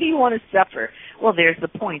 Why do you want to suffer? Well, there's the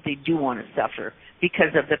point. They do want to suffer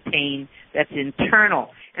because of the pain that's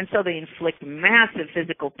internal. And so they inflict massive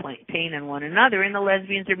physical pain on one another, and the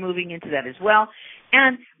lesbians are moving into that as well.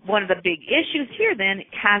 And one of the big issues here then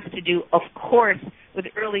has to do, of course, with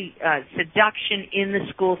early seduction in the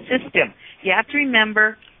school system. You have to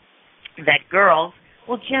remember that girls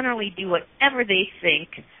will generally do whatever they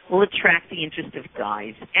think will attract the interest of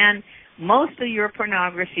guys. And most of your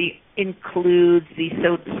pornography includes these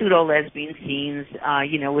pseudo-lesbian scenes,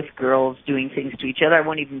 with girls doing things to each other. I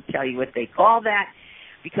won't even tell you what they call that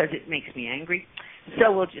because it makes me angry.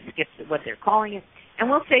 So we'll just skip what they're calling it. And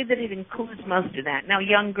we'll say that it includes most of that. Now,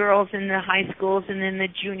 young girls in the high schools and in the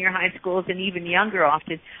junior high schools and even younger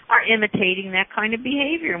often are imitating that kind of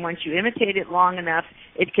behavior. And once you imitate it long enough,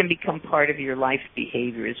 it can become part of your life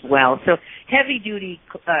behavior as well. So heavy-duty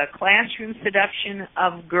classroom seduction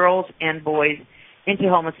of girls and boys into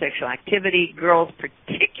homosexual activity. Girls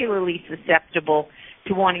particularly susceptible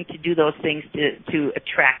to wanting to do those things to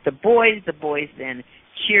attract the boys. The boys then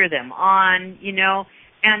cheer them on,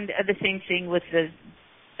 and the same thing with the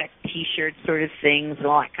T-shirt sort of things and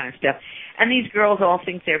all that kind of stuff. And these girls all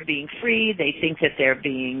think they're being free. They think that they're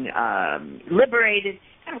being liberated.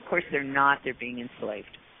 And, of course, they're not. They're being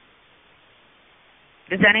enslaved.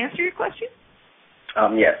 Does that answer your question?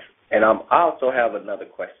 Yes. And I also have another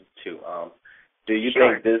question, too. Do you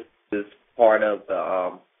think this is part of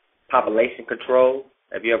the population control?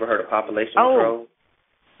 Have you ever heard of population control?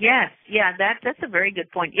 Yes, that's a very good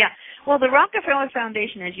point. Yeah, well, the Rockefeller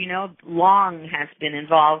Foundation, as you know, long has been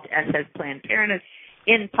involved, as has Planned Parenthood,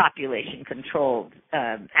 in population-controlled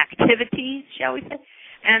activities, shall we say.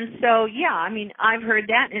 And so, I've heard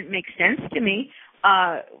that, and it makes sense to me.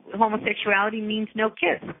 Homosexuality means no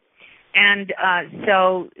kids. And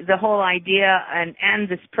so the whole idea and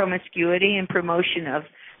this promiscuity and promotion of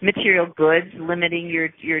material goods, limiting your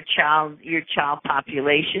child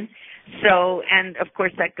population. So, and of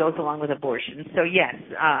course that goes along with abortion. So yes,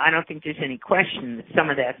 I don't think there's any question that some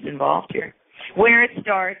of that's involved here. Where it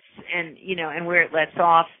starts and where it lets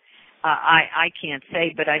off, I can't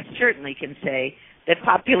say, but I certainly can say that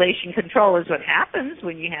population control is what happens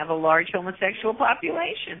when you have a large homosexual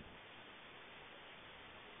population.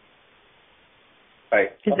 Right.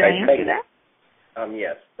 Does that answer that?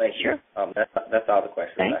 Yes. Thank you. Sure. That's all the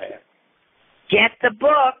questions I have. Get the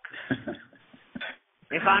book.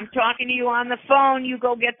 If I'm talking to you on the phone, you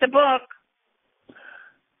go get the book.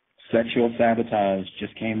 Sexual sabotage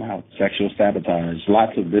just came out. Sexual sabotage.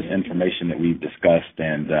 Lots of this information that we've discussed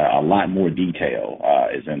and a lot more detail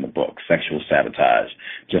is in the book. Sexual sabotage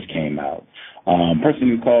just came out. Person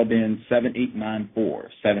who called in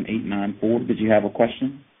 7894. 7894, did you have a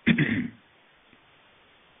question?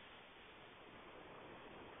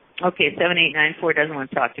 Okay, 7894 doesn't want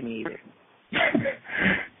to talk to me either.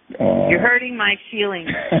 You're hurting my feelings,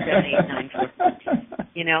 7894.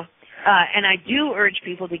 You know? And I do urge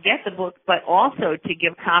people to get the book, but also to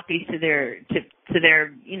give copies to their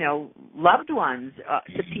loved ones,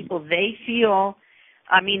 to people they feel.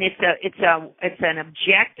 I mean, it's an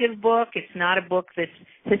objective book. It's not a book that's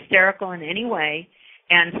hysterical in any way.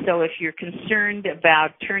 And so, if you're concerned about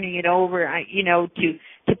turning it over,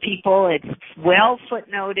 to people, it's well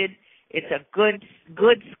footnoted. It's a good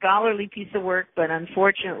scholarly piece of work, but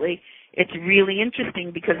unfortunately, it's really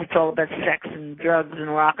interesting because it's all about sex and drugs and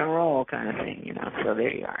rock and roll kind of thing, So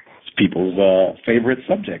there you are. It's people's favorite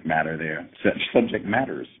subject matter there. Subject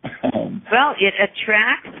matters. Well, it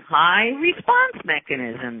attracts high response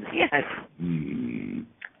mechanisms, yes.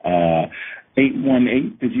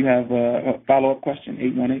 818, did you have a follow-up question,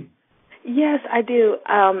 818? Yes, I do.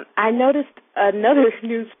 I noticed another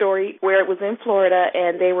news story where it was in Florida,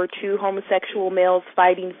 and they were two homosexual males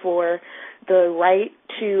fighting for the right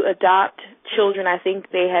to adopt children I think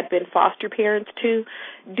they had been foster parents to.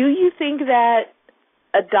 Do you think that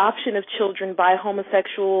adoption of children by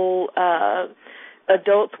homosexual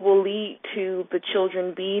adults will lead to the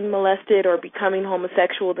children being molested or becoming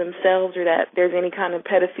homosexual themselves, or that there's any kind of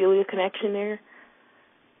pedophilia connection there?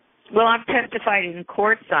 Well, I've testified in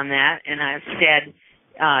courts on that, and I've said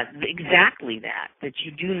exactly that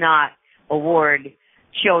you do not award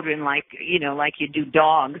children like you do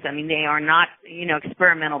dogs. I mean, they are not,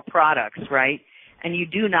 experimental products, right? And you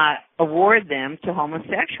do not award them to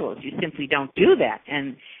homosexuals. You simply don't do that.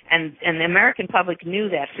 And the American public knew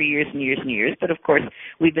that for years and years and years, but of course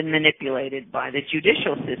we've been manipulated by the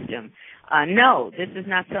judicial system. No, this is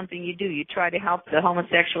not something you do. You try to help the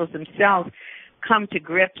homosexuals themselves come to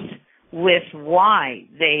grips with why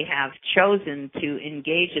they have chosen to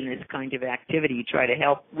engage in this kind of activity. You try to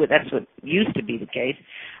help with, that's what used to be the case.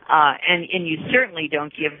 And you certainly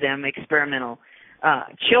don't give them experimental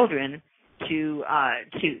children to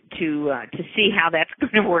see how that's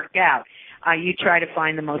going to work out. You try to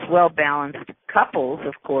find the most well-balanced couples,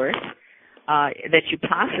 of course, that you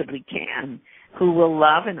possibly can, who will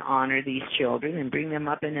love and honor these children and bring them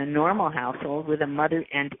up in a normal household with a mother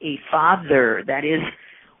and a father. That is,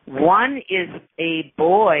 one is a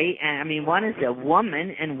boy, one is a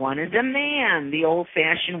woman, and one is a man, the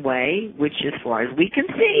old-fashioned way, which, as far as we can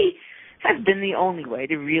see, has been the only way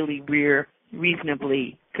to really rear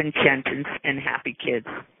reasonably content and happy kids.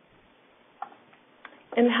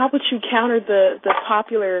 And how would you counter the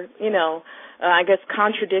popular,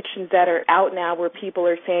 contradictions that are out now where people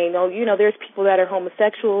are saying, there's people that are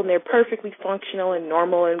homosexual and they're perfectly functional and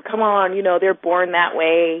normal, and come on, they're born that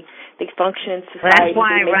way, they function in society. That's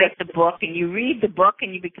why I write the book, and you read the book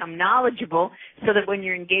and you become knowledgeable so that when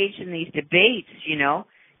you're engaged in these debates,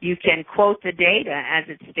 you can quote the data as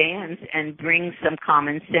it stands and bring some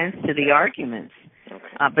common sense to the arguments.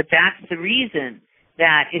 Okay. But that's the reason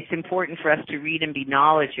that it's important for us to read and be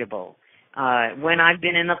knowledgeable. When I've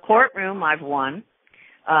been in the courtroom, I've won,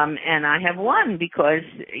 and I have won because,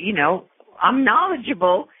 I'm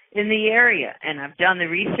knowledgeable in the area, and I've done the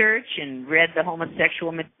research and read the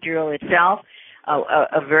homosexual material itself,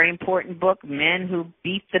 a very important book, Men Who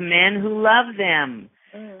Beat the Men Who Love Them,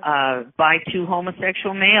 by two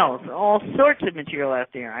homosexual males, all sorts of material out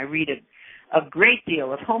there. I read a great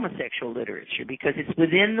deal of homosexual literature because it's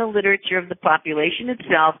within the literature of the population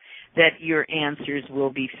itself that your answers will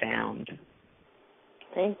be found.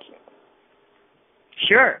 Thank you.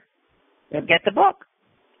 Sure. Get the book.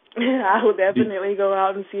 I will definitely go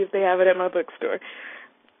out and see if they have it at my bookstore.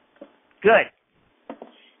 Good.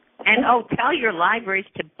 And, tell your libraries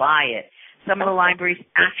to buy it. Some of the libraries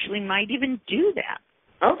actually might even do that.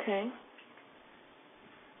 Okay.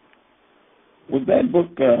 Was that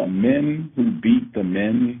book Men Who Beat the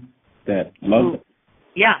Men That Love Them?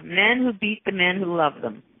 Yeah, Men Who Beat the Men Who Love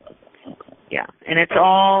Them. Okay. Yeah, and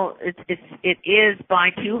it is by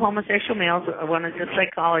two homosexual males. One is a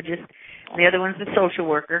psychologist, and the other one's a social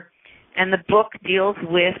worker. And the book deals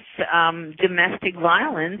with domestic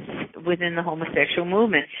violence within the homosexual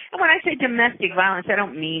movement. And when I say domestic violence, I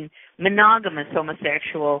don't mean monogamous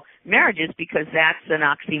homosexual marriages, because that's an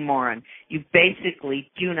oxymoron. You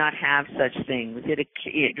basically do not have such things.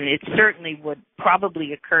 It certainly would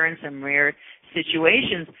probably occur in some rare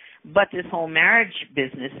situations, but this whole marriage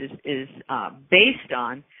business is based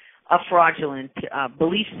on a fraudulent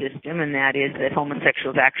belief system, and that is that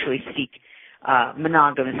homosexuals actually seek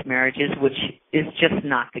monogamous marriages, which is just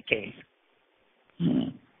not the case.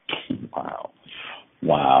 Wow.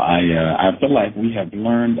 I feel like we have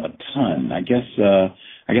learned a ton. I guess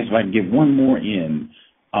if I can give one more in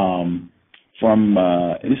from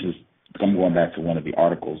I'm going back to one of the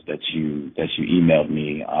articles that you emailed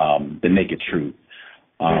me, The Naked Truth.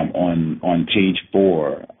 On page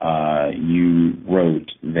 4, you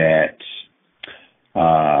wrote that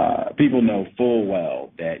people know full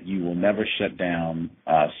well that you will never shut down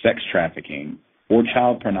sex trafficking or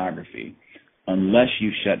child pornography unless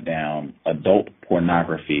you shut down adult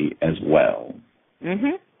pornography as well.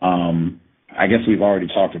 Mm-hmm. I guess we've already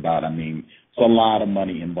talked about, it's a lot of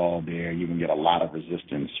money involved there. You can get a lot of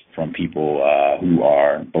resistance from people who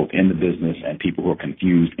are both in the business and people who are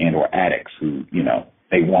confused and or addicts who,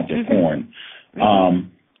 they want their porn.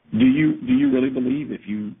 Do you really believe if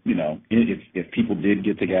people did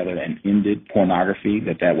get together and ended pornography,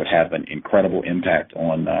 that would have an incredible impact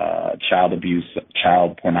on child abuse,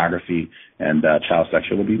 child pornography, and child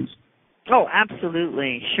sexual abuse? Oh,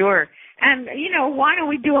 absolutely, sure. And, why don't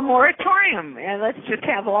we do a moratorium? And let's just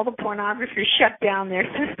have all the pornographers shut down their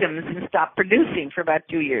systems and stop producing for about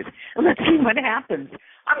 2 years. And let's see what happens.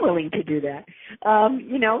 I'm willing to do that.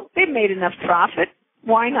 They've made enough profit.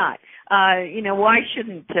 Why not? Why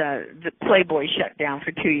shouldn't the Playboy shut down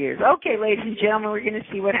for 2 years? Okay, ladies and gentlemen, we're going to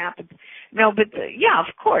see what happens. No, but,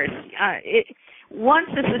 of course. Once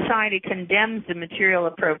a society condemns the material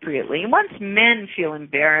appropriately, and once men feel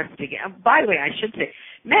embarrassed again, by the way, I should say,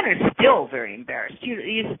 men are still very embarrassed.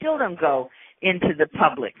 You still don't go into the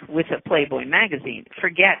public with a Playboy magazine.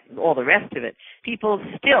 Forget all the rest of it. People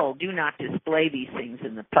still do not display these things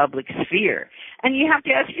in the public sphere. And you have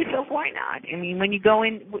to ask yourself, why not? When you go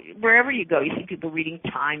in, wherever you go, you see people reading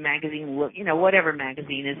Time magazine, whatever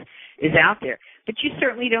magazine is out there. But you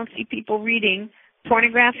certainly don't see people reading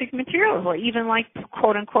pornographic materials, or even like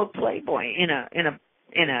quote unquote Playboy in a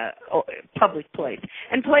public place.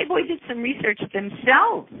 And Playboy did some research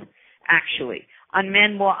themselves, actually, on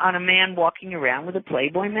a man walking around with a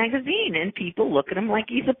Playboy magazine, and people look at him like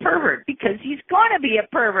he's a pervert, because he's going to be a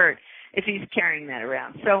pervert if he's carrying that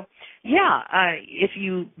around. So, if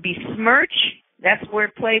you besmirch, that's where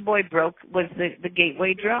Playboy was the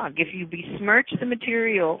gateway drug. If you besmirch the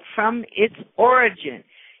material from its origin,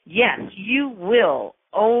 yes, you will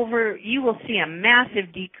see a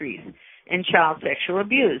massive decrease in child sexual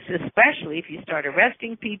abuse, especially if you start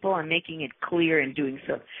arresting people and making it clear and doing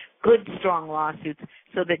so good, strong lawsuits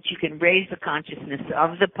so that you can raise the consciousness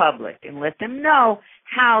of the public and let them know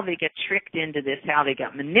how they get tricked into this, how they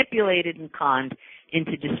got manipulated and conned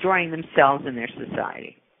into destroying themselves and their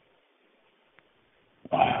society.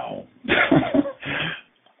 Wow.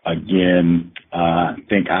 Again, I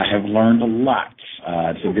think I have learned a lot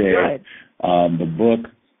today. The book,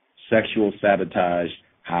 Sexual Sabotage,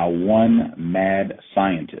 How One Mad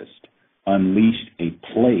Scientist Unleashed a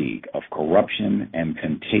Plague of Corruption and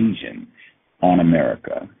Contagion on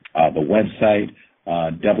America. The website,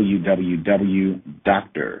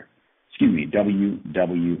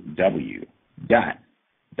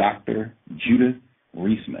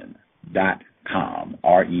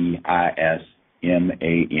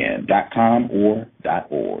 REISMAN.com or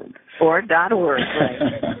 .org. Or .org,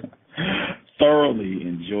 right. Thoroughly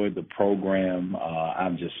enjoyed the program.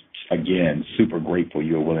 I'm just, again, super grateful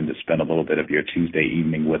you were willing to spend a little bit of your Tuesday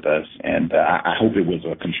evening with us, and I hope it was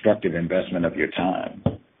a constructive investment of your time.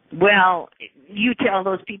 Well, you tell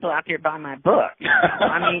those people out there buy my book.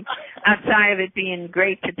 Outside of it being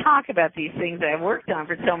great to talk about these things that I've worked on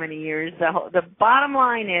for so many years, the bottom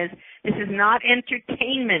line is this is not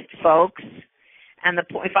entertainment, folks. And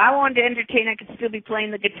if I wanted to entertain, I could still be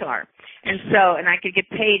playing the guitar. And I could get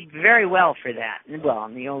paid very well for that, well,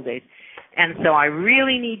 in the old days. And so I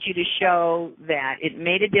really need you to show that it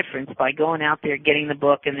made a difference by going out there, getting the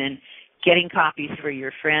book, and then getting copies for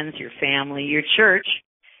your friends, your family, your church.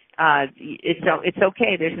 It's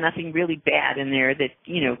okay. There's nothing really bad in there that,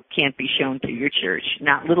 can't be shown to your church.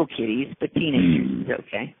 Not little kiddies, but teenagers is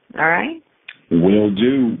okay. All right? Will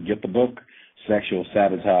do. Get the book, Sexual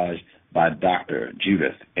Sabotage, by Dr.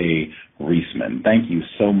 Judith A. Reisman. Thank you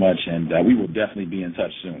so much, and we will definitely be in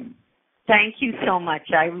touch soon. Thank you so much.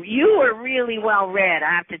 You were really well read,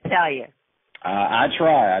 I have to tell you. I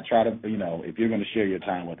try to, if you're going to share your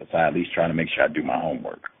time with us, I at least try to make sure I do my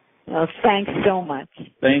homework. Well, thanks so much.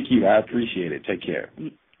 Thank you. I appreciate it. Take care.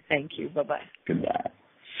 Thank you. Bye-bye. Goodbye.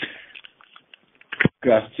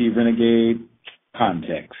 Gus T Renegade,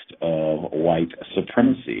 context of white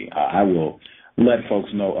supremacy. I will let folks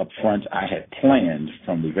know up front I had planned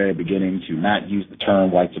from the very beginning to not use the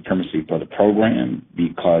term white supremacy for the program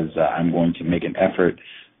because I'm going to make an effort.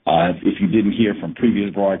 If you didn't hear from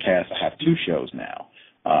previous broadcasts, I have 2 shows now.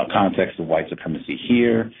 Context of white supremacy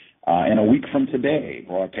here. And a week from today,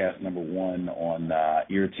 broadcast number 1 on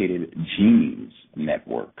Irritated Genie's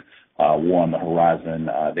network. War on the Horizon.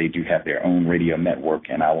 They do have their own radio network,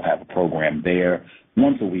 and I will have a program there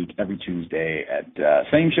once a week, every Tuesday at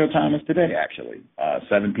same show time as today, actually,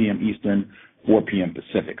 7 p.m. Eastern, 4 p.m.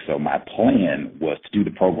 Pacific. So my plan was to do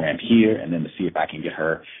the program here and then to see if I can get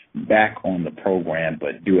her back on the program,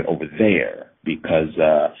 but do it over there because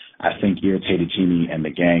I think Irritated Genie and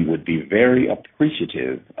the gang would be very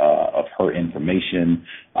appreciative of her information.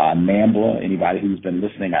 NAMBLA, anybody who's been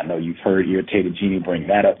listening, I know you've heard Irritated Genie bring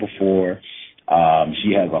that up before.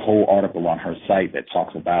 She has a whole article on her site that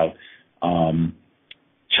talks about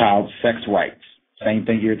child sex rights. Same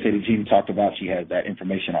thing Irritated Genie talked about. She has that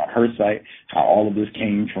information on her site, how all of this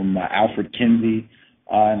came from Alfred Kinsey,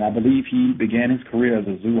 and I believe he began his career as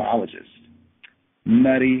a zoologist.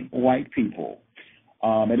 Nutty white people.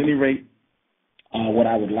 At any rate, what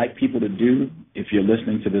I would like people to do, if you're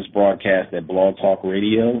listening to this broadcast at Blog Talk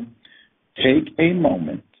Radio, take a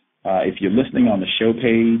moment. If you're listening on the show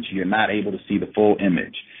page, you're not able to see the full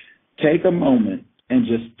image. Take a moment and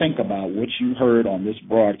just think about what you heard on this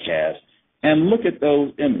broadcast and look at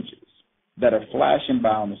those images that are flashing by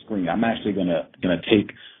on the screen. I'm actually going to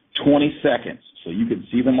take 20 seconds so you can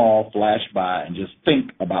see them all flash by and just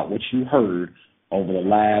think about what you heard over the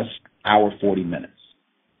last hour, 40 minutes.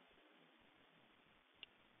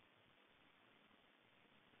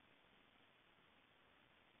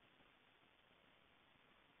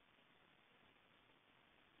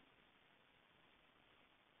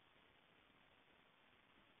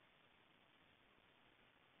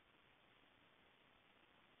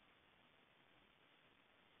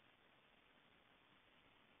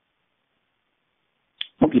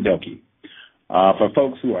 Okie dokie. For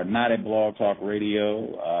folks who are not at Blog Talk Radio,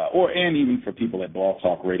 and even for people at Blog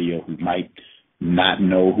Talk Radio who might not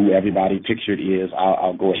know who everybody pictured is,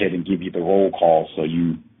 I'll go ahead and give you the roll call so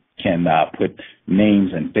you can put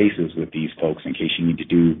names and faces with these folks in case you need to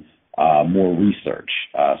do more research.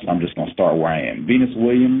 So I'm just going to start where I am. Venus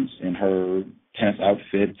Williams in her tennis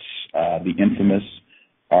outfits, the infamous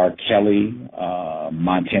R. Kelly,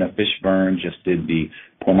 Montana Fishburne just did the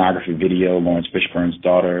pornography video, Lawrence Fishburne's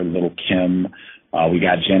daughter, Little Kim. We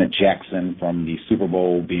got Janet Jackson from the Super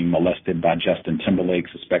Bowl being molested by Justin Timberlake,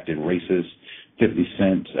 suspected racist. 50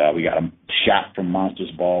 Cent. We got a shot from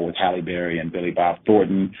Monsters Ball with Halle Berry and Billy Bob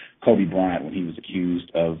Thornton. Kobe Bryant when he was accused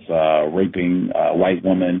of raping a white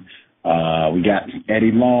woman. We got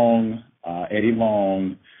Eddie Long.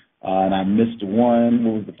 And I missed one.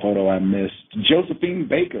 What was the photo I missed? Josephine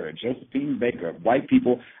Baker. White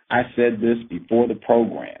people, I said this before the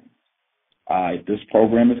program. If this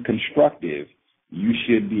program is constructive, you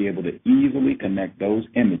should be able to easily connect those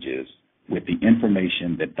images with the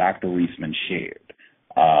information that Dr. Reisman shared.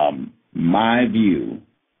 My view,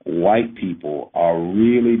 white people are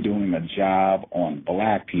really doing a job on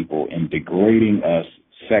black people in degrading us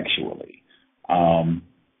sexually.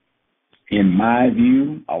 In my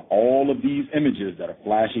view, of all of these images that are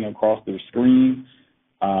flashing across the screen,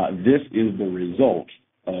 this is the result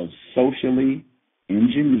of socially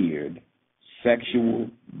engineered sexual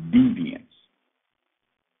deviance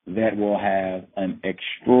that will have an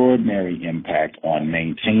extraordinary impact on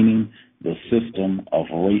maintaining the system of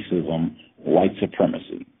racism, white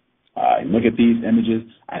supremacy. Look at these images.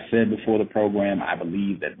 I said before the program, I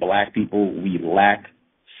believe that black people, we lack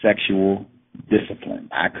sexual discipline.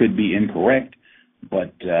 I could be incorrect,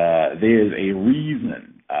 but there's a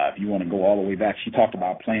reason. If you want to go all the way back, she talked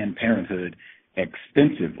about Planned Parenthood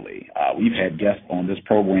extensively. We've had guests on this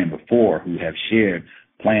program before who have shared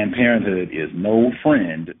Planned Parenthood is no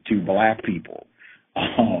friend to black people.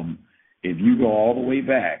 If you go all the way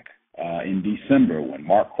back in December when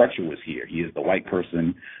Mark Crutcher was here, he is the white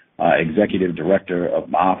person executive director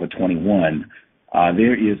of Alpha 21,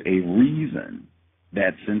 there is a reason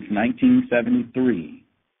that since 1973,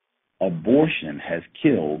 abortion has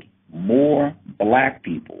killed more black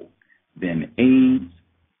people than AIDS,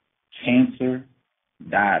 cancer,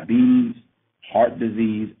 diabetes, heart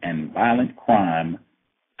disease, and violent crime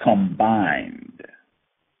combined.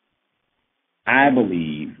 I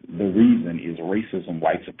believe the reason is racism,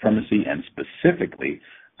 white supremacy, and specifically,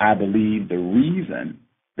 I believe the reason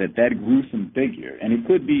that gruesome figure, and it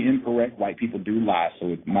could be incorrect, white people do lie, so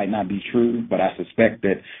it might not be true, but I suspect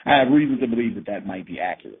that I have reason to believe that might be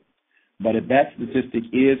accurate. But if that statistic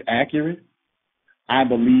is accurate, I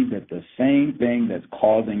believe that the same thing that's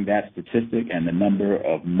causing that statistic and the number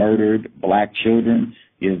of murdered black children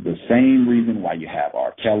is the same reason why you have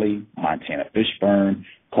R. Kelly, Montana Fishburne,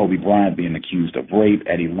 Kobe Bryant being accused of rape,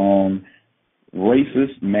 Eddie Long.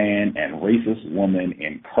 Racist man and racist woman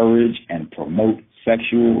encourage and promote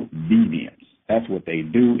sexual deviance. That's what they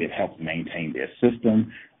do. It helps maintain their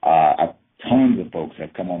system. Tons of folks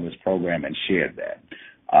have come on this program and shared that.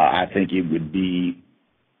 I think it would be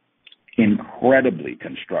incredibly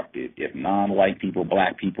constructive if non-white people,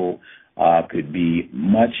 black people, could be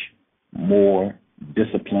much more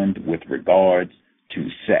disciplined with regards to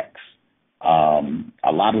sex.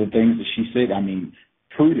 A lot of the things that she said,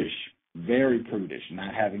 prudish, very prudish,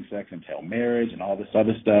 not having sex until marriage and all this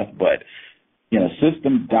other stuff. But,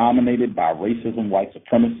 system dominated by racism, white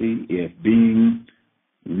supremacy, if being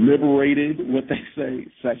liberated, what they say,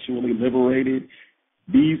 sexually liberated,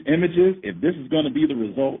 these images, if this is going to be the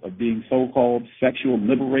result of being so-called sexual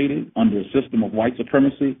liberated under a system of white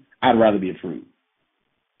supremacy, I'd rather be approved.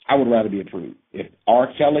 I would rather be approved. If R.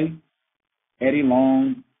 Kelly, Eddie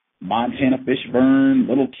Long, Montana Fishburne,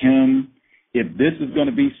 Little Kim, if this is going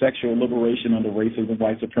to be sexual liberation under racism,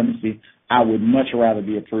 white supremacy, I would much rather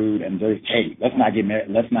be approved and say, hey, let's not get married,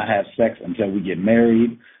 let's not have sex until we get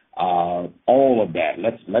married. All of that.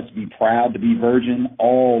 Let's be proud to be virgin.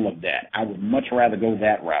 All of that. I would much rather go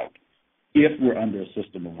that route. If we're under a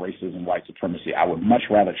system of racism, white supremacy, I would much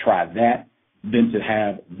rather try that than to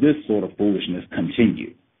have this sort of foolishness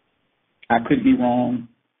continue. I could be wrong.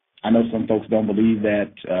 I know some folks don't believe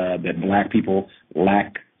that black people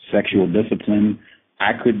lack sexual discipline.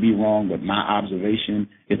 I could be wrong, but my observation,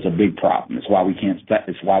 it's a big problem. It's why we can't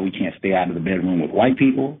stay out of the bedroom with white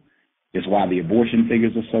people. It's why the abortion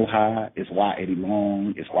figures are so high. It's why Eddie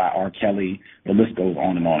Long. It's why R. Kelly. The list goes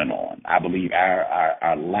on and on and on. I believe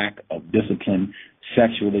our lack of discipline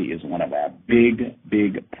sexually is one of our big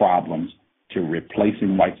problems to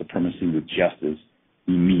replacing white supremacy with justice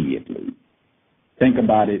immediately. Think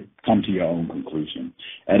about it. Come to your own conclusion.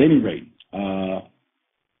 At any rate,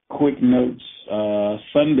 quick notes.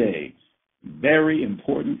 Sunday, very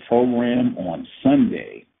important program on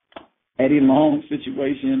Sunday. Eddie Long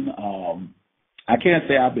situation, I can't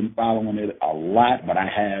say I've been following it a lot, but I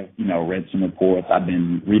have, read some reports. I've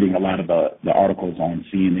been reading a lot of the articles on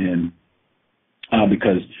CNN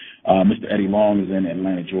because Mr. Eddie Long is in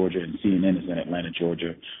Atlanta, Georgia, and CNN is in Atlanta,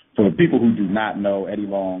 Georgia. For people who do not know, Eddie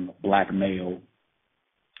Long, black male,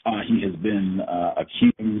 he has been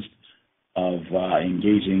accused of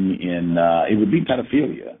engaging in, it would be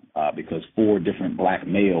pedophilia, because 4 different black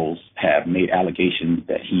males have made allegations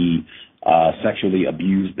that he sexually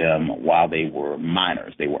abused them while they were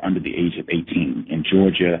minors. They were under the age of 18. In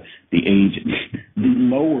Georgia, the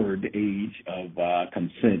lowered age of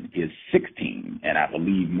consent is 16, and I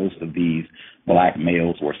believe most of these black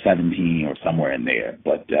males were 17 or somewhere in there,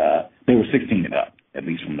 but they were 16 and up, at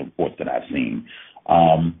least from the reports that I've seen.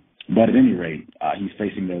 But at any rate, he's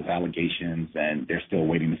facing those allegations, and they're still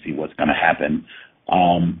waiting to see what's going to happen.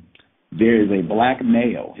 There is a black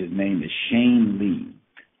male. His name is Shane Lee.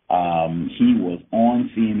 He was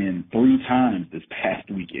on CNN 3 times this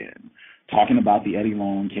past weekend talking about the Eddie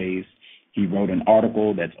Long case. He wrote an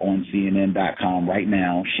article that's on CNN.com right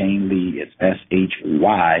now. Shane Lee, it's SHYNE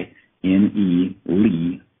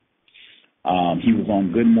Lee. He was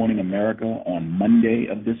on Good Morning America on Monday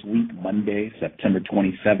of this week, Monday, September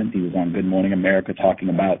 27th. He was on Good Morning America talking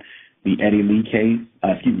about the Eddie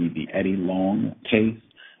Long case.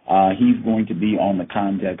 He's going to be on the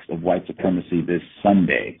context of white supremacy this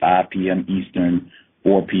Sunday, 5 p.m. Eastern,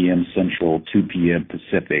 4 p.m. Central, 2 p.m.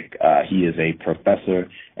 Pacific. He is a professor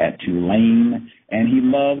at Tulane, and he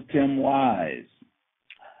loves Tim Wise.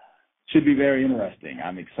 Should be very interesting.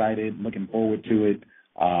 I'm excited, looking forward to it.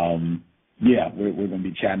 We're going to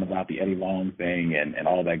be chatting about the Eddie Long thing and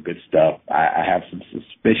all that good stuff. I have some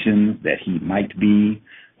suspicions that he might be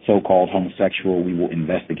so-called homosexual. We will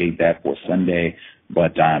investigate that for Sunday,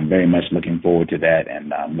 but I'm very much looking forward to that,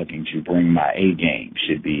 and I'm looking to bring my A game.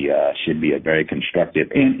 Should be a very constructive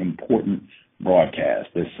and important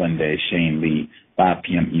broadcast this Sunday. Shane Lee, 5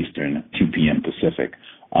 p.m. Eastern, 2 p.m. Pacific.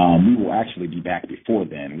 We will actually be back before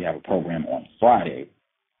then. We have a program on Friday,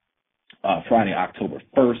 October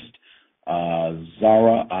 1st.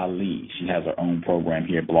 Zara Ali, she has her own program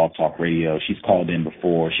here at Blog Talk Radio. She's called in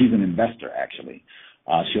before. She's an investor, actually.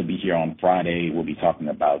 She'll be here on Friday. We'll be talking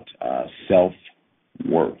about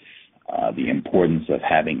self-worth, the importance of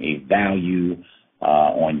having a value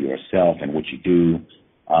on yourself and what you do.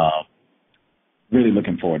 Really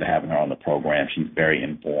looking forward to having her on the program. She's very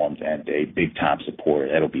informed and a big-time supporter.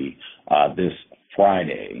 That'll be this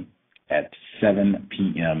Friday at 7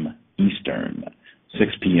 p.m. Eastern,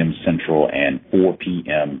 6 p.m. Central, and 4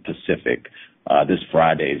 p.m. Pacific. This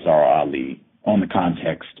Friday, Zara Ali, on the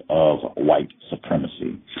context of white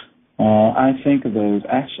supremacy. I think those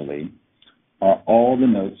actually are all the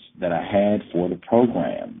notes that I had for the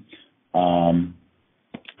program. I'm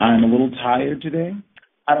a little tired today.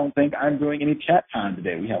 I don't think I'm doing any chat time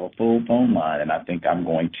today. We have a full phone line, and I think I'm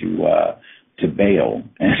going to bail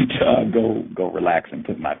and go relax and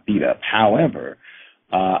put my feet up. However,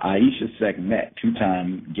 Aisha Segmet,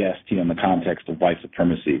 two-time guest here in the context of white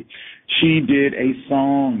supremacy, she did a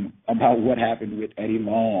song about what happened with Eddie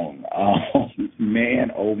Long.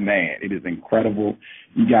 Man, oh, man, it is incredible.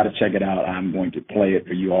 You got to check it out. I'm going to play it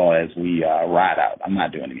for you all as we ride out. I'm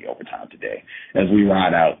not doing any overtime today. As we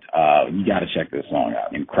ride out, you got to check this song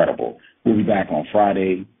out. Incredible. We'll be back on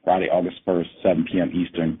Friday, August 1st, 7 p.m.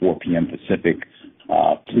 Eastern, 4 p.m. Pacific.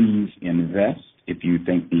 Please invest if you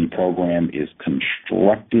think the program is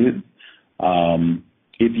constructive.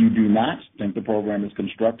 If you do not think the program is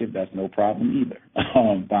constructive, that's no problem either.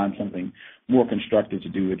 Find something more constructive to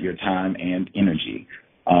do with your time and energy.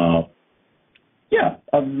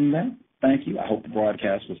 Other than that, thank you. I hope the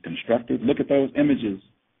broadcast was constructive. Look at those images.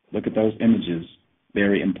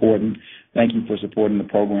 Very important. Thank you for supporting the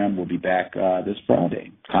program. We'll be back this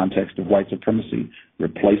Friday. Context of white supremacy.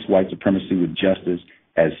 Replace white supremacy with justice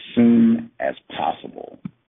as soon as